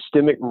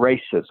systemic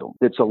racism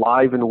that's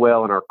alive and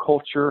well in our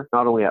culture,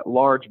 not only at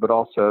large, but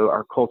also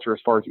our culture as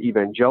far as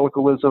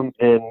evangelicalism,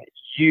 and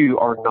you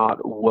are not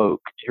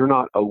woke. You're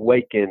not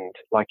awakened.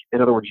 Like, in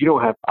other words, you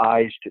don't have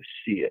eyes to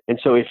see it. And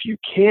so if you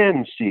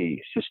can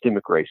see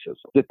systemic racism,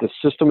 that the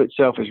system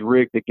itself is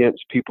rigged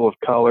against people of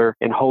color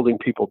and holding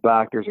people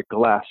back, there's a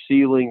glass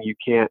ceiling. You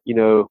can't,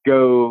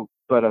 go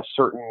but a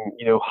certain,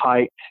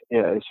 height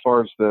as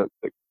far as the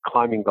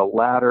climbing the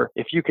ladder.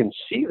 If you can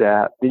see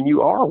that, then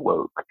you are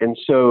woke. And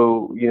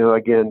so,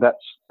 again,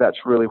 that's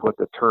really what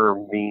the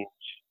term means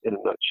in a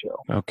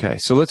nutshell. Okay,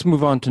 so let's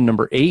move on to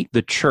number 8,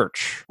 the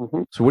church.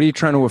 Mm-hmm. So what are you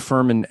trying to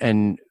affirm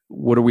and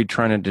what are we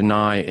trying to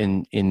deny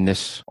in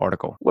this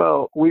article?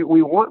 Well, we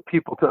want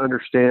people to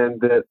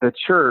understand that the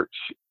church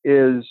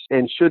is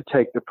and should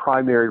take the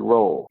primary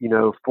role,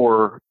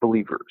 for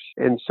believers.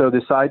 And so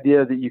this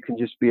idea that you can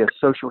just be a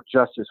social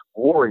justice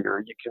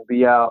warrior, you can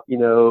be out,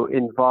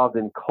 involved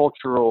in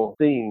cultural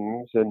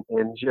things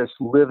and just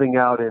living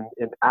out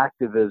in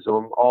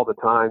activism all the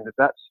time,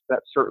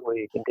 that's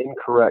certainly an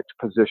incorrect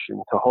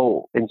position to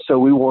hold. And so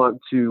we want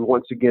to,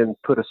 once again,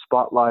 put a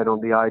spotlight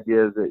on the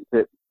idea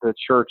that the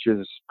church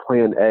is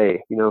plan A,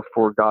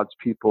 for God's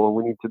people, and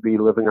we need to be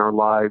living our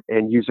lives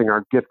and using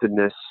our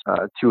giftedness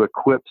to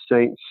equip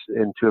saints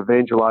and to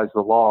evangelize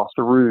the lost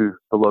through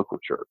the local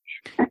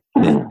church.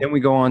 Then we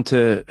go on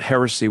to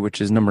heresy,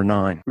 which is number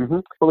 9. Mm-hmm.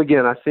 Well,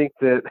 again, I think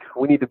that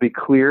we need to be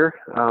clear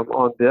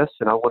on this,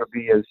 and I want to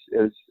be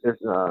as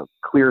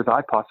clear as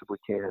I possibly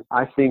can.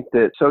 I think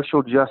that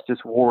social justice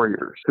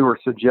warriors who are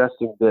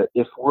suggesting that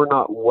if we're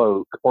not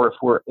woke or if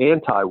we're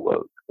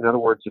anti-woke, in other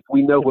words, if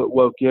we know what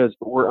woke is,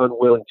 but we're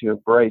unwilling to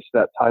embrace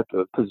that type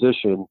of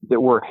position,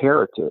 that we're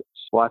heretics.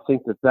 Well, I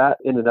think that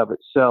in and of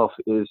itself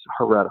is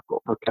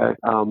heretical, okay?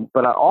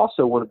 But I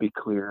also want to be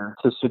clear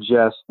to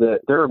suggest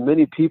that there are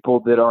many people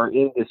that are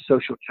in this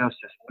social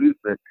justice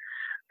movement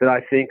that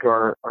I think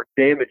are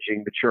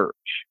damaging the church.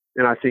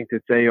 And I think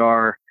that they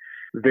are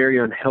very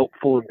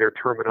unhelpful in their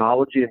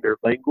terminology and their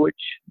language.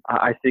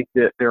 I think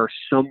that there are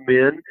some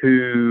men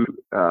who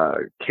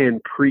can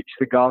preach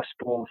the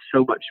gospel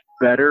so much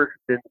better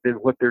than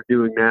what they're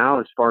doing now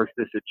as far as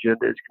this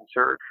agenda is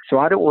concerned. So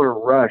I don't want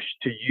to rush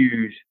to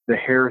use the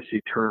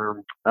heresy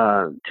term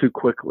too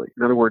quickly.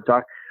 In other words,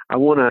 I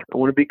want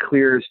to be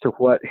clear as to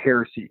what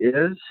heresy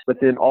is, but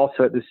then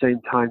also at the same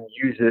time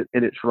use it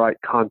in its right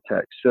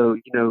context. So,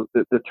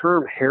 the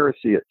term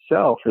heresy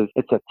itself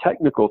it's a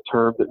technical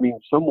term that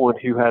means someone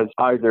who has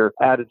either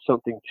added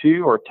something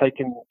to or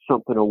taken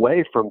something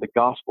away from the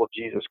gospel of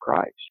Jesus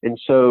Christ. And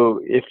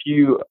so if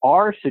you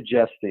are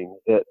suggesting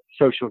that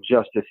social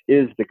justice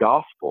is the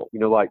gospel,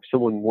 like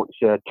someone once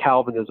said,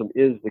 Calvinism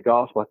is the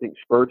gospel. I think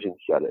Spurgeon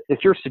said it. If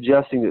you're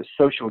suggesting that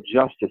social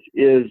justice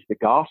is the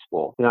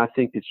gospel, then I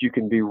think that you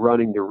can be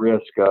running the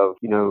risk of,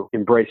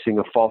 embracing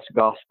a false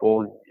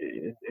gospel and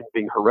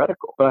being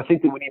heretical. But I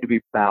think that we need to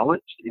be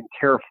balanced and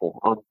careful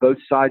on both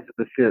sides of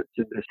the fence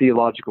in this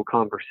theological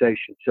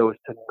conversation so as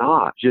to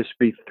not just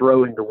be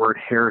throwing the word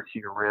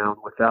heresy around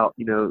without,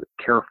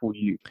 careful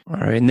use. All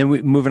right. And then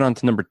moving on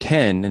to number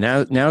 10.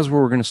 And now is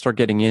where we're going to start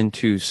getting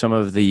into some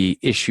of the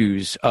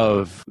issues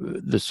of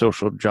the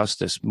social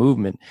justice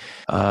movement,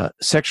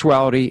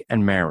 sexuality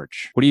and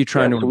marriage. What are you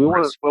trying to we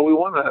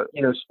want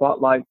to,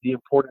 spotlight the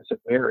importance of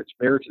marriage.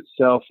 Marriage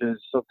itself is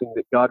something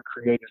that God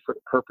created for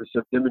the purpose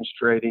of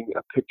demonstrating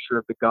a picture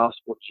of the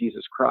gospel of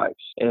Jesus Christ.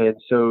 And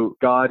so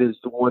God is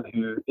the one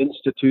who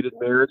instituted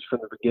marriage from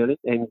the beginning,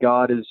 and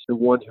God is the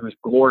one who is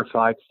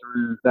glorified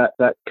through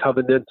that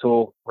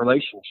covenantal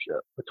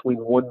relationship between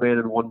one man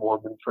and one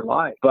woman for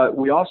life. But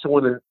we also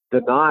want to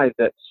deny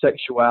that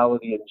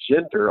sexuality and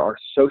gender are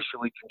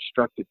socially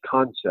constructed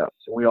concepts.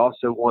 And we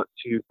also want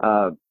to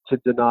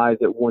deny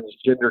that one's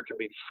gender can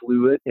be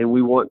fluid. And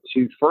we want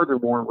to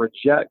furthermore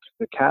reject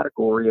the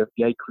category of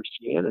gay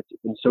Christianity.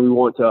 And so we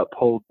want to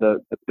uphold the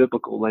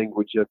biblical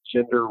language of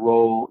gender,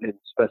 role, and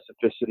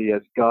specificity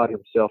as God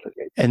himself has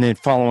made. And then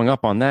following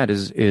up on that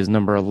is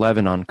number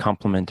 11 on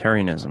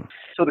complementarianism.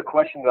 So the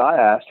question that I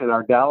asked in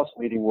our Dallas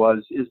meeting was,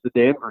 is the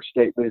Danvers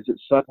statement, is it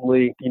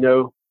suddenly,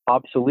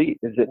 obsolete?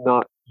 Is it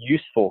not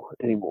useful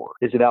anymore?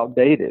 Is it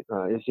outdated?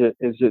 Is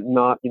it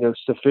not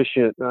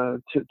sufficient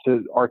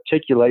to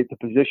articulate the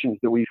positions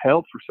that we've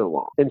held for so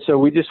long? And so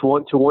we just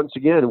want to, once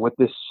again, with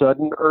this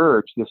sudden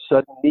urge, this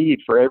sudden need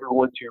for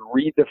everyone to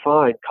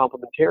redefine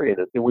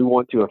complementarianism, and we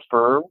want to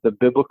affirm the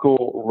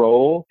biblical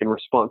role and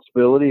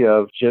responsibility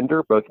of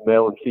gender, both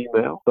male and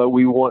female, but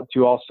we want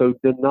to also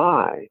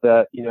deny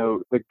that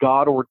the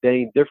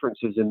God-ordained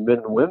differences in men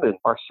and women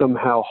are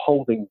somehow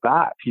holding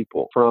back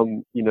people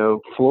from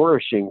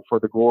flourishing for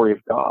the glory of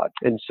God.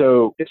 And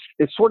so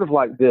it's sort of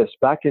like this.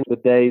 Back in the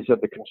days of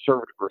the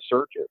conservative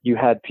resurgence, you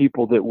had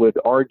people that would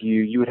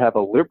argue, you would have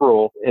a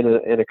liberal and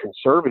a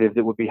conservative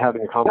that would be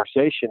having a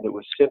conversation that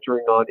was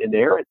centering on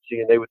inerrancy,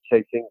 and they would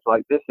say things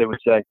like this. They would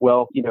say,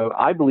 well,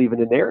 I believe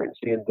in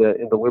inerrancy, and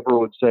the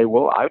liberal would say,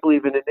 well, I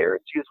believe in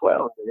inerrancy as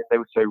well. And they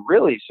would say,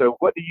 really? So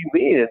what do you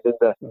mean? And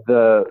then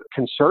the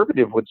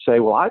conservative would say,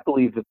 well, I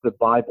believe that the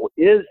Bible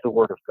is the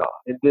Word of God.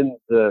 And then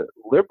the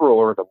liberal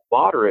or the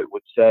moderate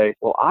would say,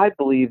 well, I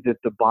believe that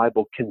the Bible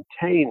Bible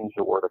contains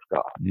the Word of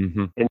God.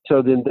 Mm-hmm. And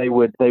so then they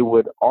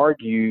would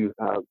argue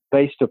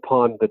based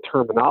upon the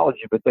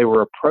terminology, but they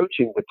were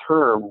approaching the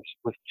terms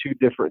with two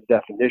different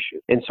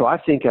definitions. And so I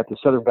think at the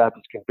Southern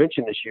Baptist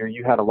Convention this year,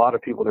 you had a lot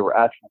of people that were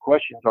asking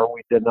questions, are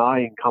we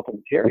denying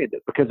complementarianism?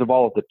 Because of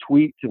all of the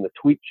tweets and the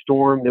tweet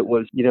storm that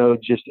was,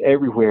 just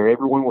everywhere.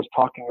 Everyone was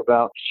talking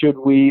about, should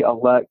we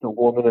elect a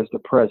woman as the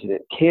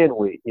president? Can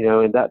we?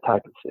 And that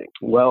type of thing.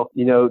 Well,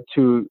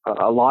 to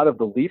a lot of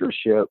the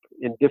leadership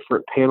in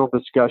different panel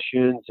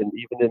discussions and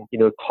even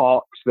in,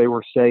 talks, they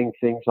were saying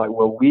things like,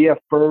 well, we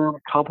affirm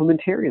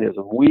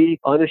complementarianism. We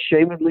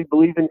unashamedly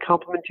believe in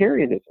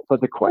complementarianism.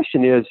 But the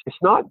question is, it's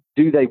not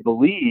do they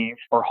believe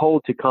or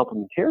hold to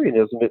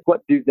complementarianism, it's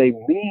what do they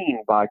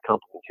mean by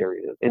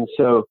complementarianism? And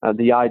so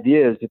the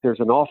idea is that there's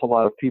an awful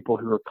lot of people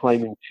who are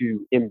claiming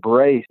to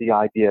embrace the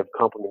idea of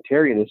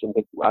complementarianism,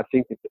 but I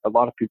think that a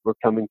lot of people are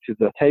coming to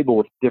the table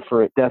with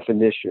different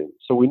definitions.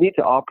 So we need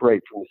to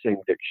operate from the same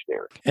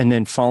dictionary. And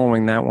then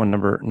following that one,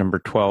 number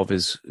 12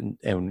 is,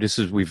 and this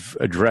is, we've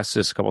addressed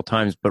this a couple of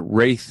times, but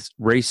race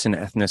and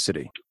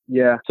ethnicity.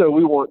 Yeah. So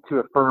we want to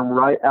affirm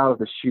right out of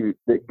the chute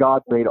that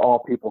God made all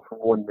people from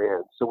one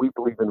man. So we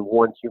believe in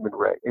one human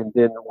race. And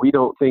then we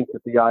don't think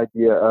that the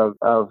idea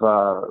of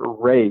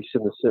race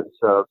in the sense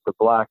of the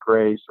black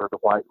race or the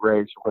white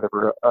race or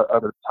whatever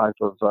other type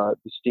of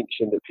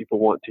distinction that people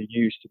want to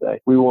use today.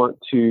 We want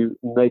to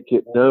make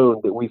it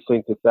known that we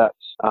think that that's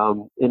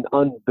an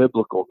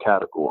unbiblical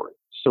category.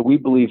 So we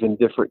believe in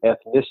different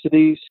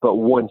ethnicities, but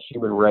one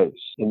human race,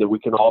 and that we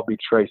can all be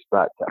traced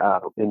back to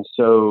Adam. And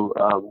so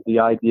the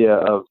idea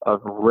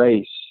of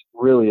race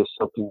really is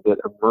something that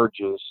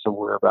emerges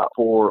somewhere about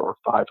 400 or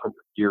 500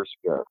 years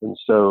ago. And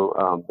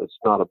so it's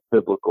not a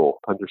biblical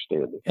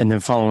understanding. And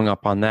then following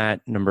up on that,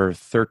 number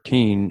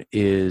 13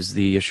 is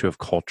the issue of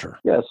culture.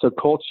 Yeah, so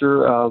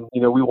culture,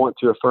 we want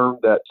to affirm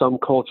that some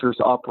cultures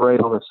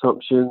operate on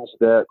assumptions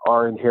that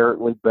are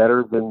inherently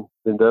better than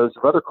those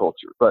of other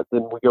cultures. But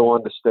then we go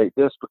on to state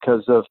this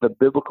because of the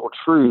biblical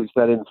truths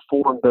that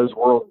inform those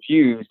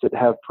worldviews that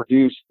have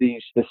produced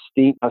these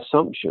distinct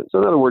assumptions. So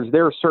in other words,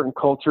 there are certain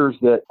cultures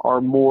that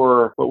are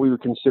more what we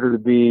would consider to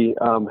be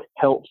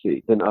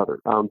healthy than others.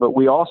 But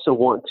we also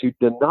want to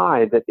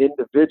deny that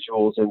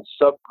individuals and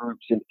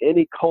subgroups in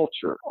any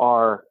culture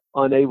are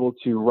unable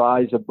to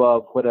rise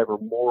above whatever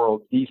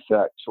moral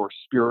defects or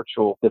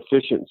spiritual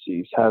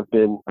deficiencies have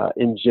been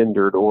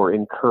engendered or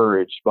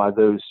encouraged by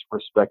those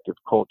respective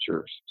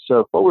cultures.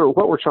 So what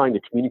we're trying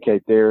to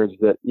communicate there is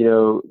that,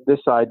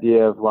 this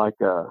idea of like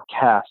a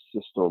caste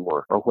system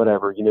or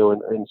whatever,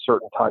 in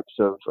certain types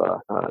of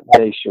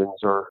nations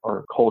or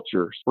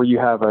cultures where you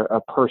have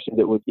a person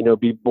that would,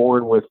 be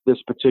born with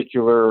this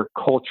particular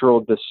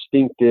cultural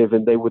distinctive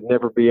and they would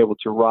never be able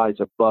to rise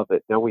above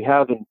it. Now we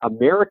have in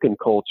American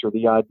culture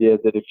the idea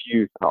that if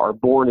you are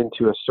born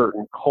into a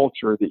certain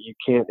culture that you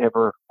can't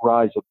ever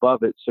rise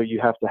above it, so you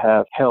have to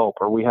have help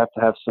or we have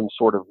to have some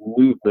sort of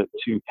movement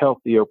to help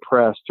the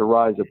oppressed to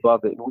rise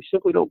above it. And we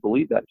simply don't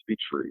believe that to be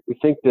true. We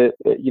think that,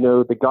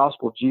 the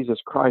gospel of Jesus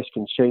Christ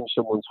can change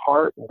someone's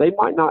heart. They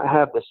might not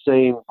have the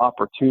same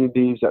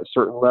opportunities at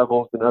certain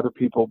levels than other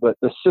people, but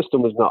the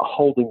system is not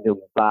holding them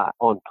back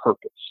on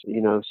purpose,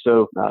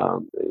 So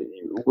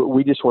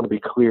we just want to be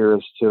clear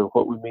as to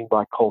what we mean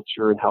by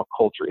culture and how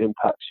culture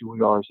impacts who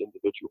we are as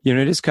individuals.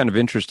 It is kind of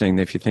interesting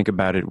if you think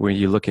about it, when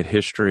you look at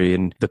history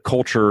and the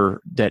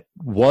culture that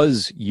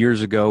was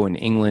years ago in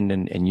England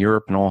and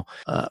Europe and all,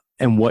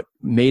 and what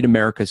made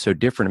America so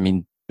different. I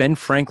mean, Ben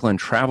Franklin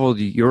traveled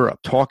to Europe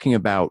talking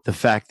about the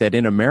fact that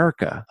in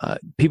America,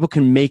 people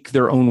can make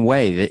their own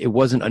way. It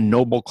wasn't a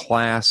noble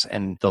class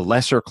and the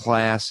lesser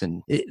class,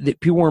 and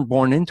people weren't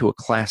born into a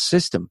class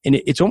system. And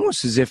it's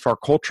almost as if our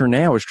culture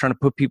now is trying to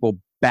put people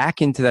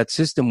back into that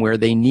system where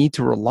they need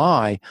to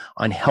rely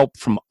on help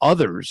from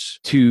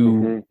others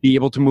to be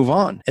able to move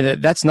on.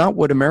 And that's not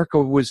what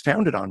America was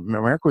founded on.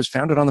 America was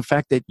founded on the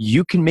fact that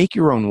you can make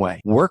your own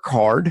way, work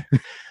hard,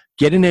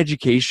 get an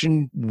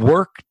education,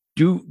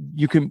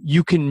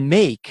 you can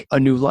make a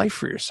new life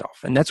for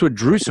yourself. And that's what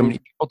drew so many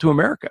people to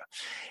America.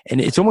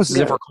 And it's almost as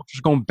if our culture is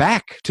going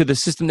back to the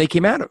system they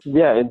came out of.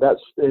 Yeah, and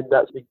that's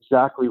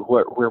exactly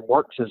where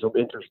Marxism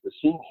enters the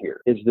scene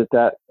here, is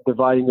that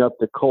dividing up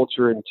the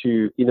culture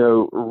into,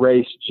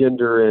 race,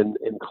 gender, and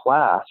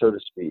class, so to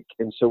speak.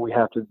 And so we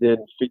have to then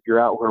figure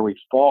out where we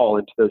fall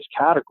into those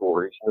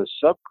categories and those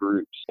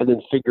subgroups, and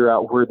then figure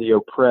out where the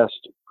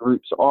oppressed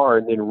groups are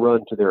and then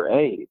run to their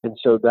aid. And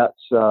so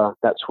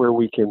that's where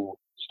we can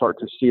start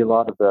to see a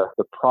lot of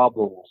the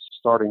problems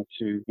starting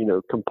to,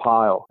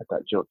 compile at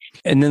that juncture.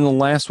 And then the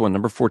last one,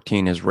 number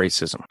 14, is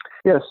racism.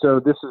 Yeah, so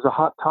this is a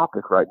hot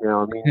topic right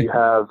now. I mean, you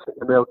have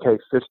MLK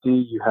 50,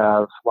 you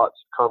have lots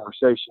of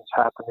conversations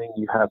happening,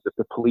 you have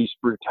the police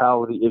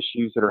brutality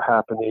issues that are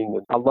happening.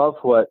 And I love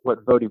what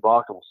Voddie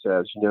Baucham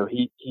says. You know,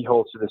 he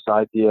holds to this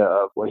idea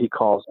of what he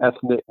calls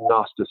ethnic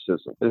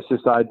Gnosticism. It's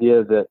this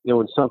idea that, you know,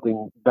 when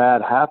something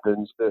bad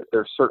happens, that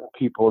there are certain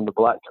people in the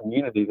Black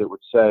community that would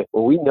say,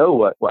 well, we know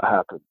what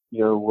happened.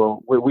 You know,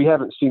 well, we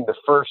haven't seen the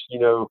first, you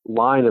know,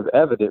 line of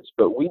evidence,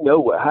 but we know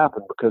what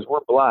happened because we're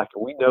Black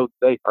and we know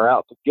they are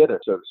out to get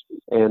us, so to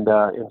speak. And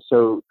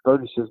so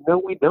Voddie says,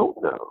 no, we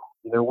don't know.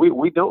 You know,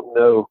 we don't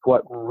know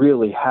what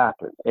really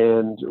happened.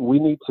 And we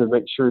need to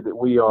make sure that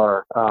we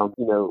are,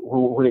 you know,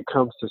 when it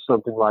comes to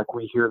something like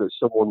we hear that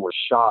someone was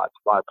shot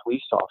by a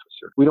police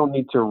officer, we don't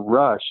need to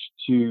rush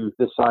to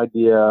this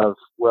idea of,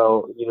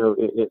 well, you know,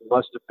 it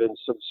must have been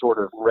some sort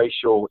of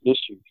racial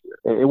issue here.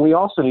 And we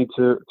also need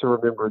to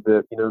remember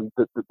that, you know,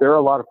 that there are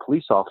a lot of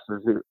police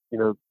officers that, you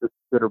know,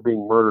 that are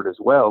being murdered as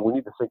well. We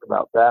need to think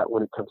about that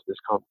when it comes to this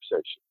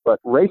conversation. But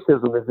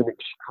racism is an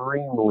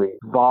extremely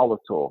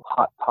volatile,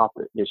 hot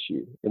topic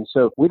issue. And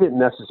so we didn't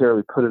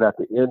necessarily put it at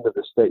the end of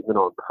the statement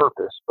on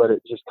purpose, but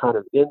it just kind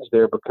of ends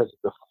there because of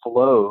the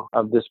flow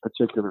of this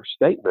particular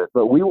statement.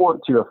 But we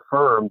want to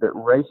affirm that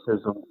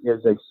racism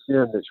is a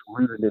sin that's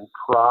rooted in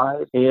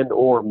pride and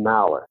or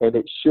malice, and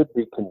it should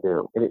be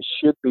condemned, and it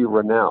should be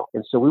renounced.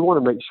 And so we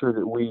want to make sure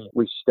that we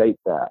state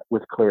that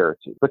with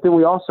clarity. But then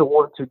we also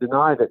want to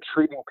deny that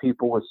treating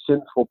people with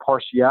sinful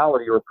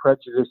partiality or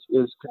prejudice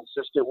is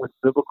consistent with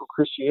biblical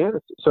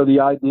Christianity. So the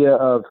idea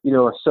of, you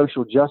know, a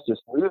social justice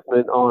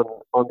movement on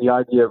the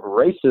idea of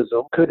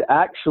racism could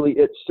actually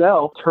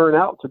itself turn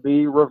out to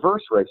be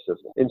reverse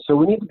racism. And so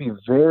we need to be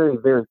very,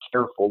 very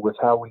careful with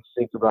how we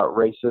think about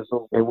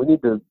racism, and we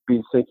need to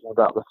be thinking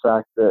about the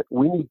fact that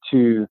we need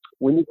to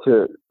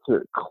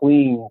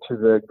cling to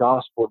the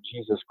gospel of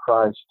Jesus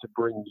Christ to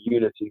bring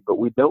unity, but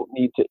we don't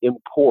need to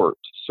import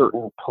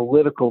certain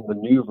political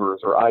maneuvers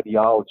or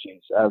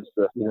ideologies as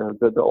the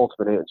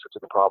ultimate answer to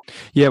the problem.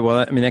 Yeah, well,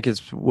 I mean, that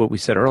gets what we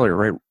said earlier,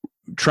 right?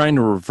 Trying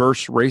to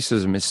reverse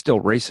racism is still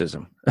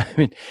racism. I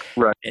mean,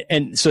 right.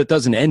 And so it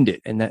doesn't end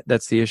it. And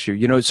that's the issue,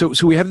 you know? So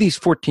we have these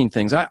 14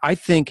 things. I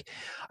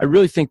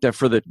really think that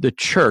for the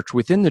church,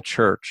 within the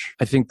church,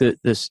 I think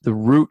that the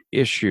root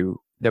issue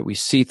that we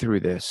see through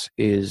this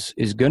is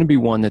going to be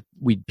one that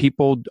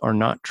people are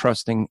not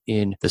trusting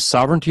in the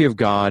sovereignty of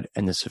God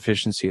and the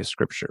sufficiency of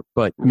Scripture.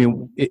 But I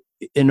mean,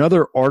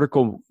 another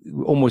article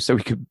almost that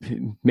we could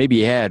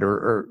maybe add,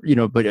 or you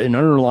know, but an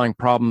underlying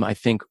problem I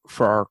think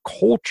for our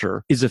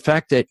culture is the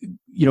fact that,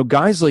 you know,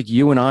 guys like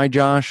you and I,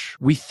 Josh,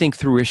 we think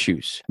through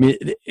issues. I mean,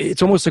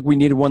 it's almost like we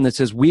needed one that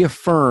says we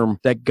affirm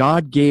that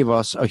God gave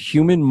us a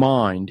human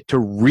mind to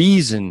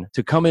reason,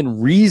 to come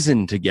and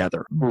reason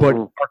together. Mm-hmm. But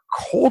our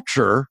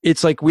culture,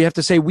 it's like we have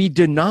to say we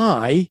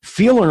deny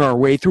feeling our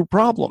way through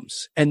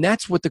problems. And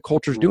that's what the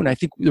culture is doing. I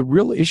think the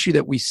real issue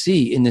that we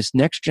see in this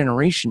next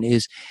generation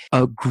is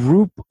a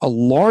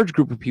large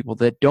group of people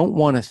that don't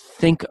want to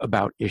think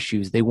about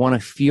issues. They want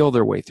to feel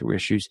their way through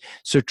issues.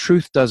 So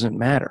truth doesn't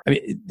matter. I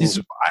mean,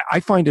 I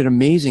find it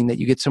amazing that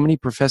you get so many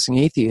professing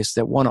atheists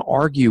that want to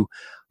argue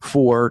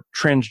for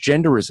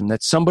transgenderism,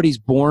 that somebody's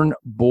born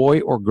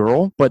boy or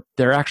girl, but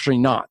they're actually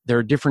not. They're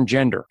a different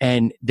gender,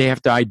 and they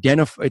have to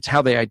identify. It's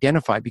how they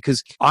identify,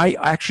 because I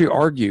actually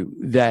argue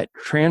that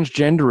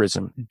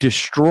transgenderism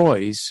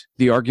destroys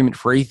the argument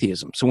for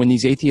atheism. So when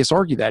these atheists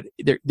argue that,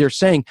 they're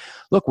saying,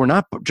 look, we're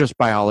not just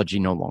biology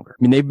no longer.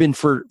 I mean, they've been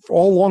for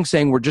all along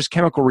saying we're just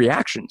chemical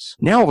reactions.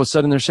 Now all of a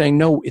sudden they're saying,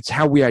 no, it's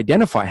how we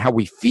identify, how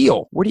we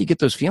feel. Where do you get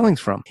those feelings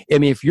from? I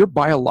mean, if you're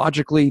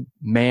biologically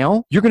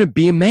male, you're going to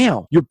be a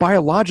male. You're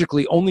biologically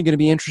only going to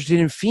be interested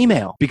in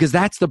female, because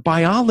that's the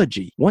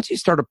biology. Once you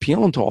start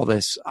appealing to all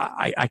this,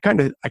 I kind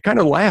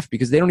of laugh,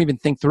 because they don't even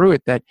think through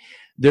it, that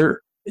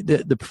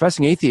the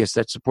professing atheists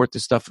that support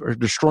this stuff are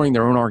destroying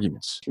their own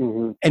arguments.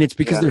 Mm-hmm. And it's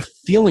because they're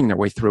feeling their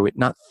way through it,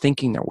 not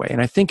thinking their way.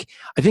 And I think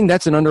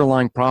that's an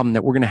underlying problem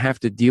that we're going to have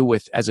to deal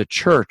with as a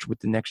church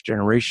with the next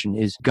generation,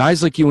 is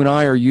guys like you and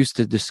I are used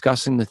to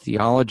discussing the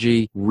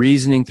theology,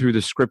 reasoning through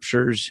the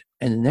scriptures,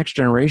 and the next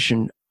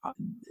generation,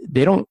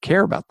 they don't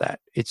care about that.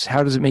 It's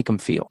how does it make them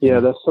feel? Yeah,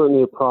 that's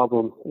certainly a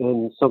problem,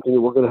 and something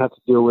that we're going to have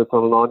to deal with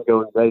on an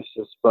ongoing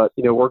basis. But,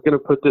 you know, we're going to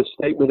put this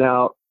statement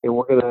out, and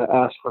we're going to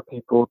ask for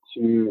people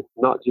to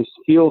not just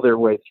feel their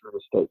way through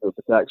the statement,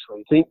 but to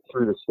actually think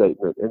through the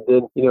statement. And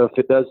then, you know, if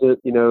it doesn't,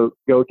 you know,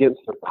 go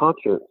against their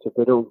conscience, if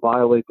they don't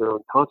violate their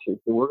own conscience,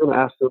 then we're going to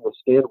ask them to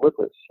stand with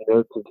us, you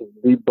know, to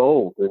be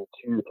bold and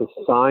to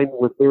sign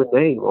with their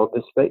name on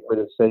this statement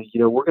and say, you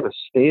know, we're going to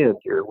stand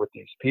here with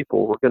these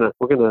people. We're going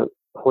to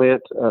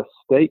plant a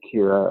stake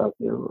here,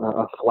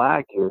 a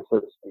flag here, so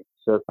to speak,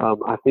 So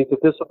I think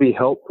that this will be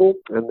helpful,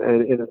 and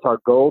it's our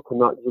goal to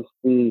not just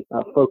be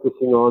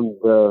focusing on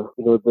the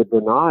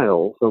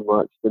denial so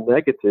much, the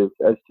negative,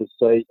 as to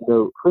say,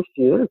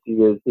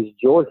 Christianity is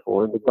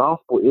joyful, and the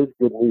gospel is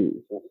good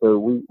news. And so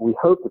we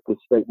hope that this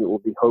statement will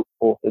be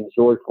hopeful and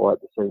joyful at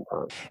the same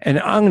time. And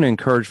I'm going to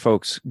encourage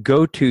folks,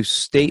 go to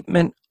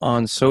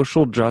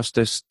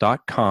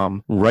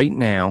statementonsocialjustice.com right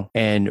now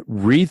and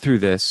read through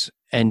this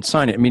and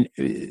sign it. I mean,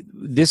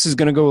 this is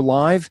going to go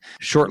live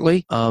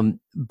shortly,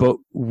 but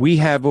we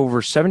have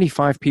over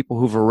 75 people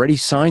who've already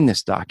signed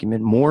this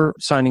document. More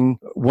signing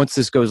once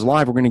this goes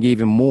live. We're going to give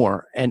even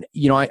more. And,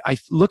 I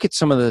look at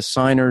some of the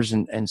signers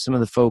and some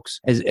of the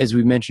folks, as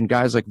we mentioned,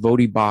 guys like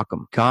Voddie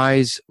Baucham,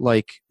 guys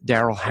like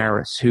Daryl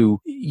Harris, who,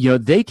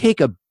 they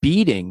take a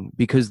beating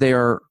because they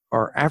are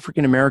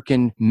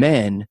African-American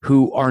men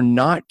who are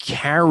not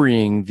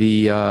carrying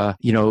the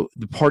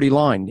party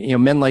line.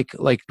 Men like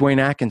Dwayne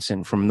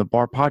Atkinson from the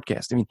Bar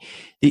Podcast. I mean,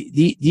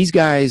 these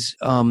guys,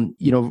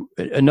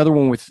 another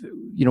one with,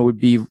 would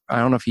be, I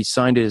don't know if he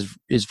signed it,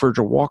 is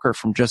Virgil Walker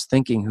from Just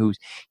Thinking,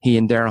 he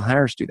and Daryl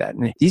Harris do that.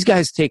 And these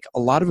guys take a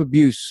lot of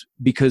abuse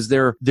because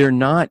they're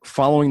not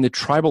following the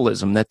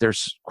tribalism that they're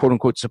quote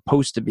unquote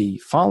supposed to be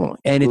following.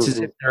 And it's as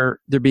if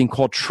they're being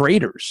called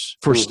traitors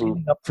for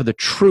standing up for the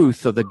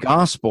truth of the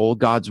gospel,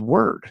 God's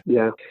word.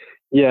 Yeah,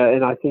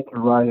 and I think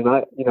you're right. And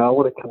I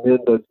want to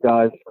commend those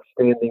guys for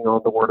standing on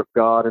the word of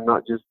God and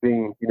not just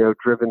being,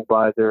 driven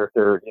by their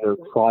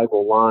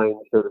tribal lines,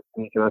 so to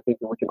speak. And I think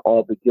that we can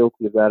all be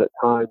guilty of that at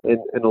times,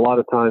 and a lot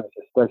of times,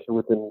 especially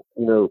within,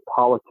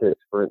 politics,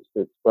 for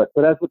instance. But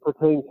as it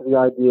pertains to the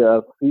idea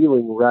of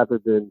feeling rather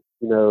than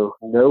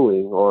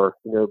knowing, or,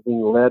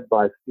 being led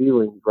by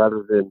feelings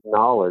rather than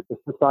knowledge.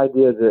 It's this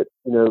idea that,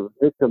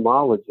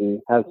 victimology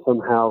has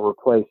somehow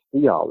replaced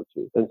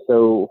theology. And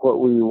so what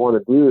we want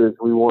to do is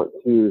we want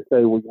to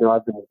say, well,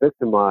 I've been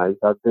victimized,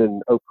 I've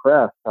been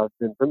oppressed, I've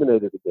been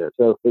discriminated against.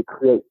 So it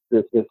creates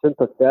this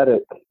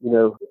sympathetic,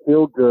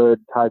 feel-good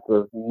type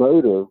of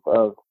motive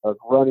of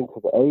running to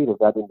the aid of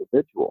that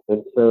individual.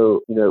 And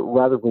so,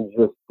 rather than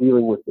just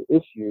dealing with the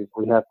issues,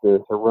 we have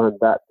to run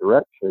that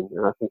direction.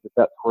 And I think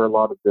that's where a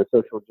lot of the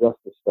social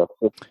justice stuff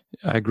is.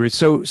 I agree.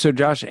 So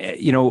Josh,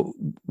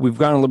 we've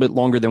gone a little bit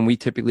longer than we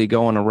typically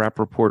go on a Rap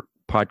Report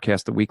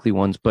podcast, the weekly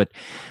ones, but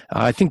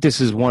I think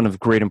this is one of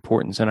great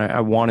importance, and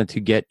I wanted to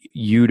get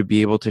you to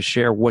be able to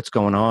share what's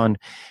going on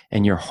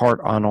and your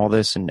heart on all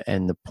this, and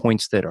the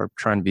points that are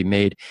trying to be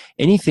made.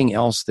 Anything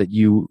else that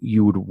you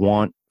would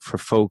want for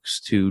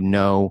folks to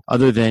know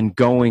other than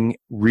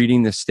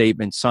reading the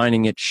statement,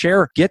 signing it,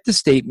 get the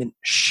statement,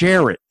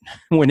 share it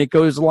when it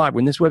goes live,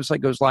 when this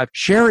website goes live,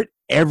 share it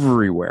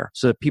everywhere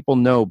so that people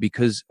know,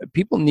 because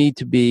people need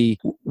to be,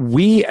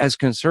 we as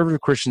conservative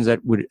Christians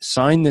that would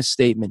sign this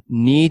statement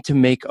need to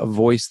make a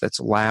voice that's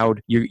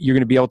loud. You're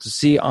going to be able to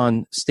see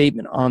on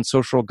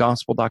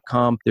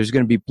statementonsocialgospel.com, there's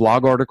going to be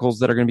blog articles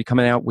that are going to be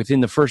coming out within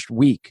the first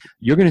week.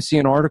 You're going to see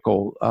an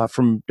article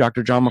from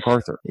Dr. John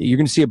MacArthur. You're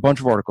going to see a bunch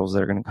of articles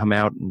that are going to come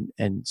out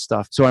and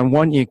stuff. So I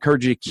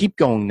encourage you to keep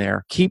going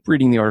there, keep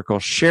reading the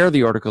articles, share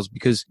the articles,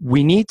 because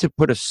we need to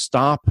put a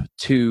stop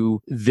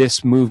to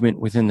this movement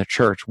within the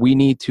church. We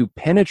need to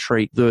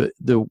penetrate the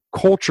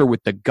culture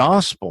with the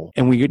gospel,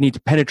 and we need to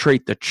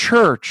penetrate the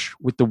church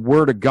with the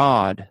word of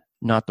God,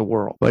 not the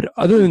world. But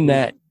other than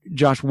that,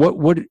 Josh,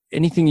 what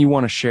anything you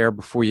want to share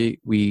before we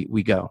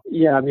go?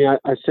 Yeah, I mean,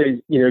 I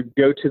say,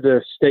 go to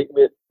the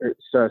statement.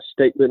 It's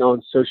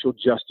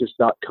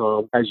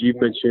statementonsocialjustice.com. As you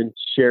mentioned,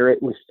 share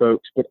it with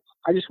folks. But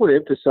I just want to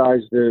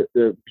emphasize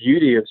the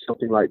beauty of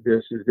something like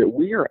this is that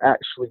we are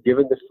actually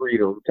given the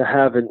freedom to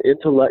have an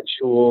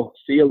intellectual,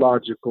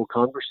 theological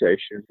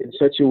conversation in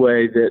such a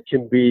way that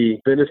can be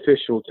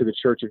beneficial to the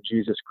Church of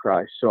Jesus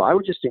Christ. So I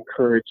would just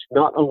encourage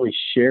not only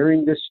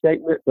sharing this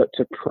statement, but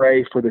to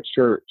pray for the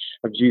Church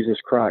of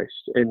Jesus Christ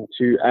and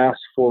to ask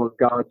for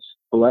God's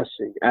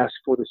blessing, ask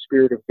for the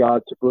Spirit of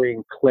God to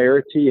bring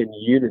clarity and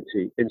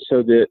unity. And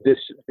so that this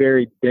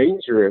very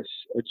dangerous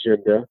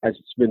agenda, as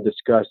it's been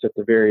discussed at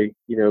the very,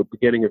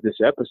 beginning of this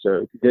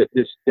episode, that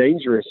this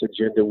dangerous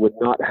agenda would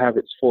not have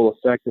its full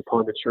effect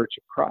upon the Church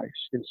of Christ.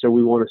 And so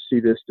we want to see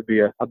this to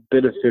be a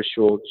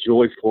beneficial,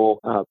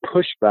 joyful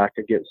pushback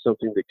against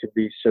something that could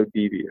be so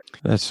deviant.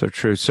 That's so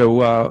true.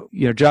 So,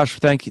 Josh,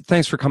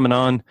 thanks for coming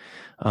on.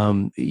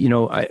 We're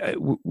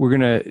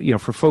going to,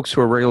 for folks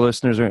who are regular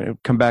listeners, we're going to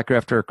come back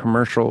after a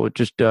commercial,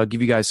 just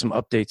give you guys some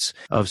updates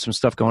of some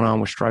stuff going on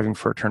with Striving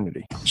for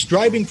Eternity.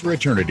 Striving for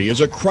Eternity is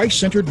a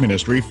Christ-centered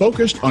ministry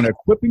focused on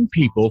equipping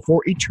people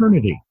for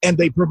eternity. And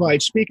they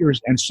provide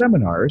speakers and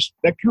seminars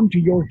that come to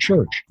your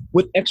church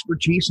with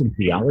expertise in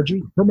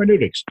theology,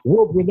 hermeneutics,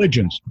 world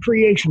religions,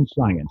 creation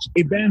science,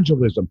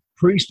 evangelism,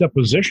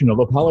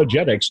 presuppositional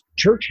apologetics,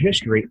 church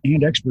history,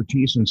 and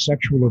expertise in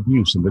sexual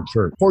abuse in the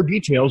church. For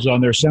details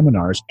on their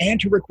seminars and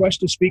to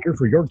request a speaker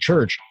for your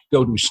church,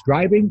 go to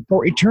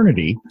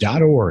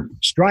strivingforeternity.org.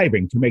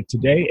 Striving to make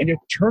today an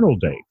eternal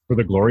day for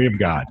the glory of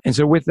God. And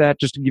so with that,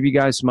 just to give you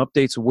guys some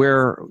updates of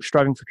where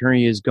Striving for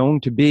Eternity is going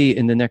to be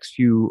in the next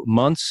few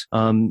months,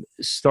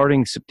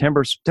 starting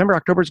September,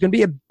 October is going to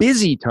be a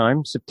busy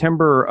time.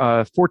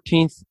 September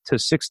 14th to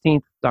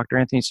 16th, Dr.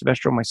 Anthony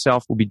Silvestro,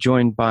 myself, will be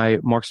joined by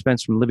Mark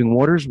Spence from Living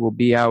Waters. We'll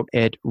be out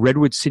at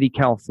Redwood City,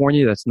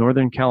 California, that's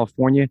Northern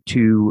California,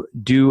 to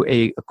do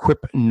a Equip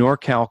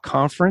NorCal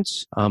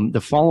conference.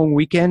 The following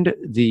weekend,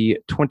 the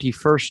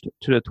 21st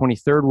to the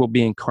 23rd, we'll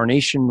be in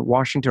Carnation,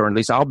 Washington, or at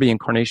least I'll be in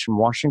Carnation,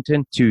 Washington,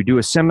 to do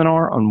a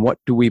seminar on what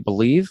do we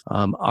believe.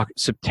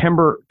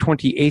 September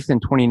 28th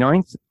and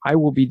 29th, I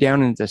will be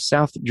down in the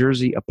South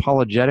Jersey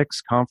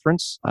Apologetics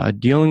Conference,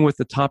 dealing with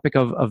the topic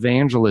of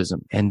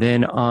evangelism. And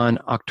then on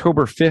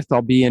October 5th,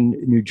 I'll be in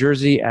New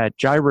Jersey at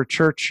Jireh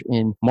Church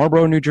in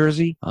Marlborough, New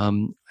Jersey.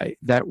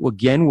 That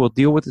again will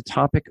deal with the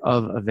topic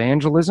of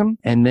evangelism.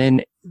 And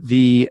then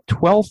the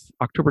 12th,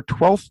 October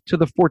 12th to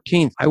the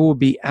 14th, I will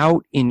be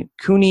out in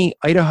Cooney,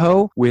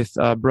 Idaho with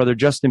Brother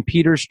Justin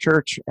Peters'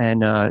 church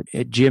and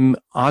Jim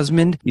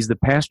Osmond. He's the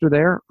pastor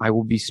there. I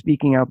will be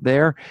speaking out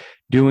there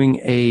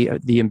doing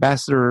the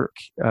Ambassador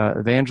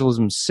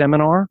Evangelism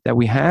Seminar that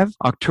we have.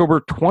 October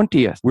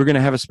 20th, we're going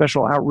to have a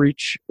special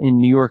outreach in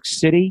New York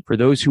City. For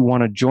those who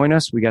want to join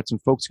us, we got some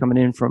folks coming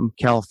in from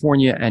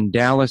California and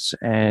Dallas,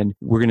 and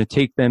we're going to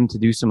take them to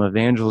do some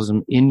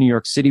evangelism in New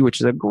York City,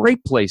 which is a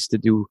great place to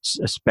do,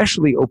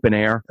 especially open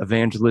air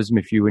evangelism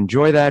if you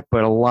enjoy that.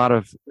 But a lot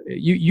of,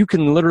 you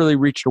can literally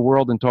reach the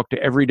world and talk to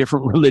every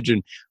different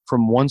religion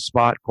from one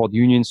spot called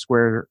Union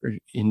Square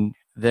in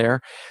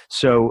there.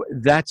 So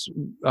that's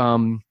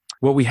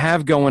what we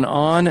have going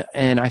on,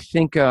 and I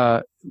think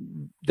we're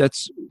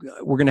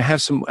going to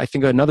have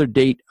another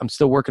date I'm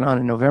still working on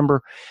in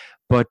November.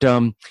 But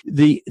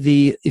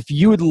if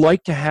you would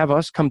like to have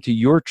us come to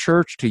your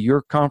church, to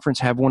your conference,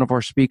 have one of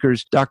our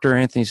speakers, Dr.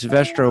 Anthony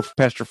Silvestro,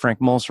 Pastor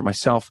Frank Mulls, or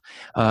myself,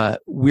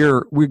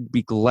 we'd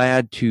be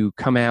glad to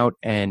come out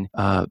and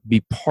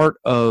be part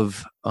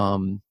of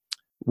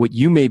what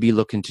you may be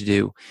looking to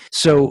do.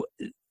 So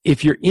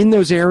if you're in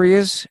those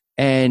areas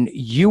and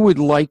you would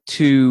like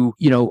to,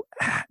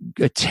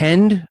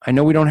 attend, I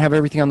know we don't have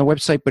everything on the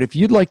website, but if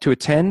you'd like to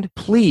attend,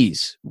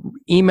 please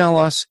email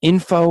us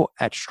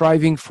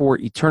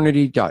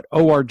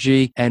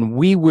info@strivingforeternity.org, and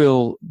we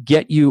will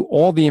get you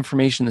all the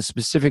information, the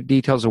specific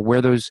details of where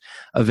those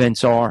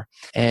events are.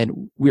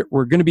 And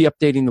we're going to be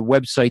updating the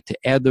website to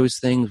add those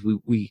things.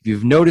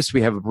 You've noticed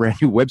we have a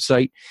brand new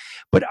website,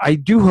 but I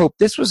do hope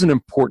this was an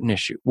important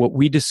issue, what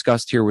we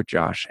discussed here with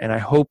Josh, and I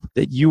hope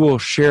that you will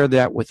share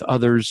that with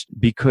others,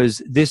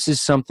 because this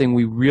is something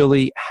we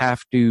really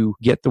have to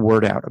get the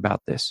word out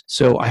about this.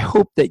 So I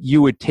hope that you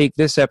would take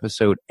this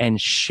episode and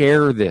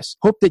share this.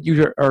 Hope that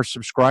you are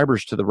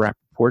subscribers to the Rap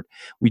Report.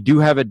 We do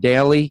have a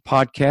daily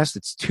podcast.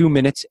 It's 2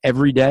 minutes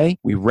every day.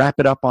 We wrap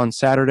it up on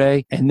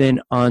Saturday, and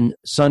then on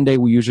Sunday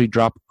we usually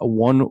drop a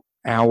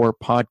 1-hour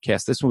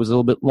podcast. This one was a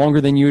little bit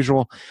longer than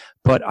usual,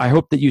 but I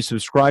hope that you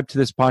subscribe to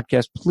this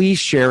podcast. Please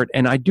share it.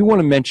 And I do want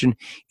to mention,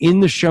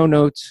 in the show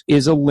notes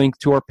is a link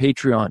to our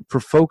Patreon. For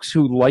folks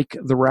who like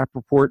the Rap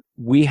Report,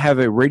 we have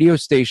a radio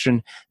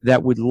station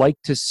that would like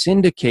to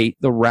syndicate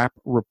the Rap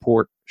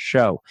Report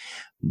show.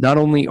 Not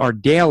only our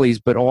dailies,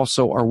 but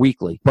also our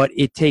weekly. But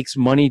it takes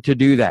money to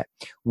do that.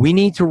 We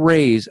need to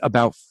raise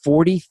about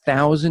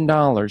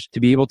 $40,000 to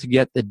be able to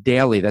get the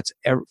daily. That's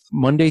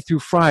Monday through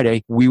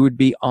Friday. We would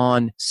be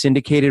on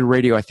syndicated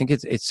radio. I think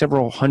it's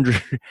several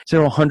hundred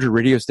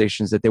radio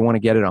stations that they want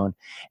to get it on.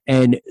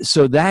 And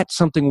so that's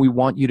something we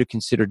want you to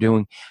consider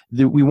doing.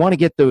 We want to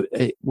get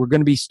we're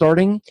going to be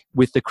starting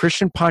with the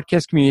Christian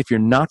podcast community. If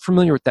you're not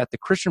familiar with that, the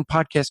Christian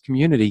podcast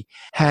community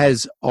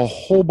has a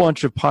whole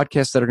bunch of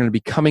podcasts that are going to be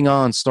coming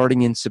on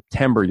starting in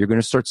September. You're going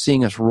to start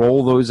seeing us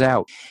roll those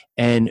out.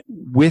 And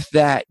with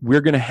that, we're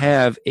going to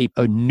have a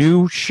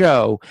new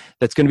show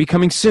that's going to be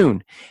coming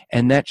soon.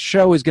 And that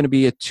show is going to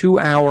be a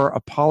 2-hour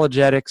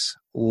apologetics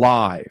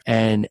live.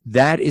 And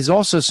that is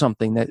also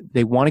something that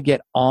they want to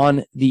get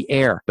on the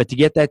air. But to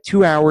get that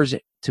 2 hours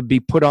to be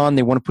put on,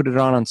 they want to put it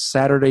on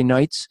Saturday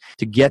nights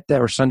to get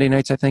that, or Sunday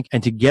nights, I think.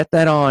 And to get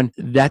that on,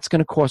 that's going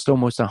to cost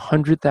almost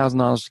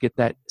 $100,000 to get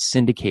that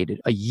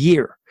syndicated a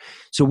year.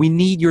 So we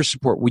need your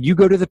support. Would you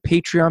go to the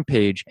Patreon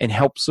page and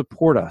help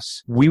support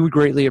us? We would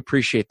greatly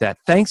appreciate that.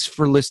 Thanks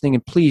for listening,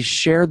 and please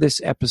share this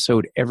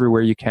episode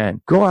everywhere you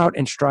can. Go out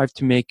and strive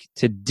to make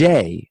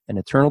today an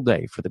eternal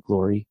day for the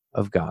glory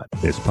of God.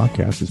 This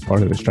podcast is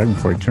part of the Striving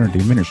for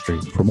Eternity ministry.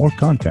 For more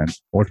content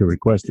or to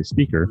request a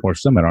speaker or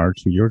seminar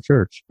to your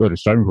church, go to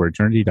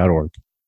strivingforeternity.org.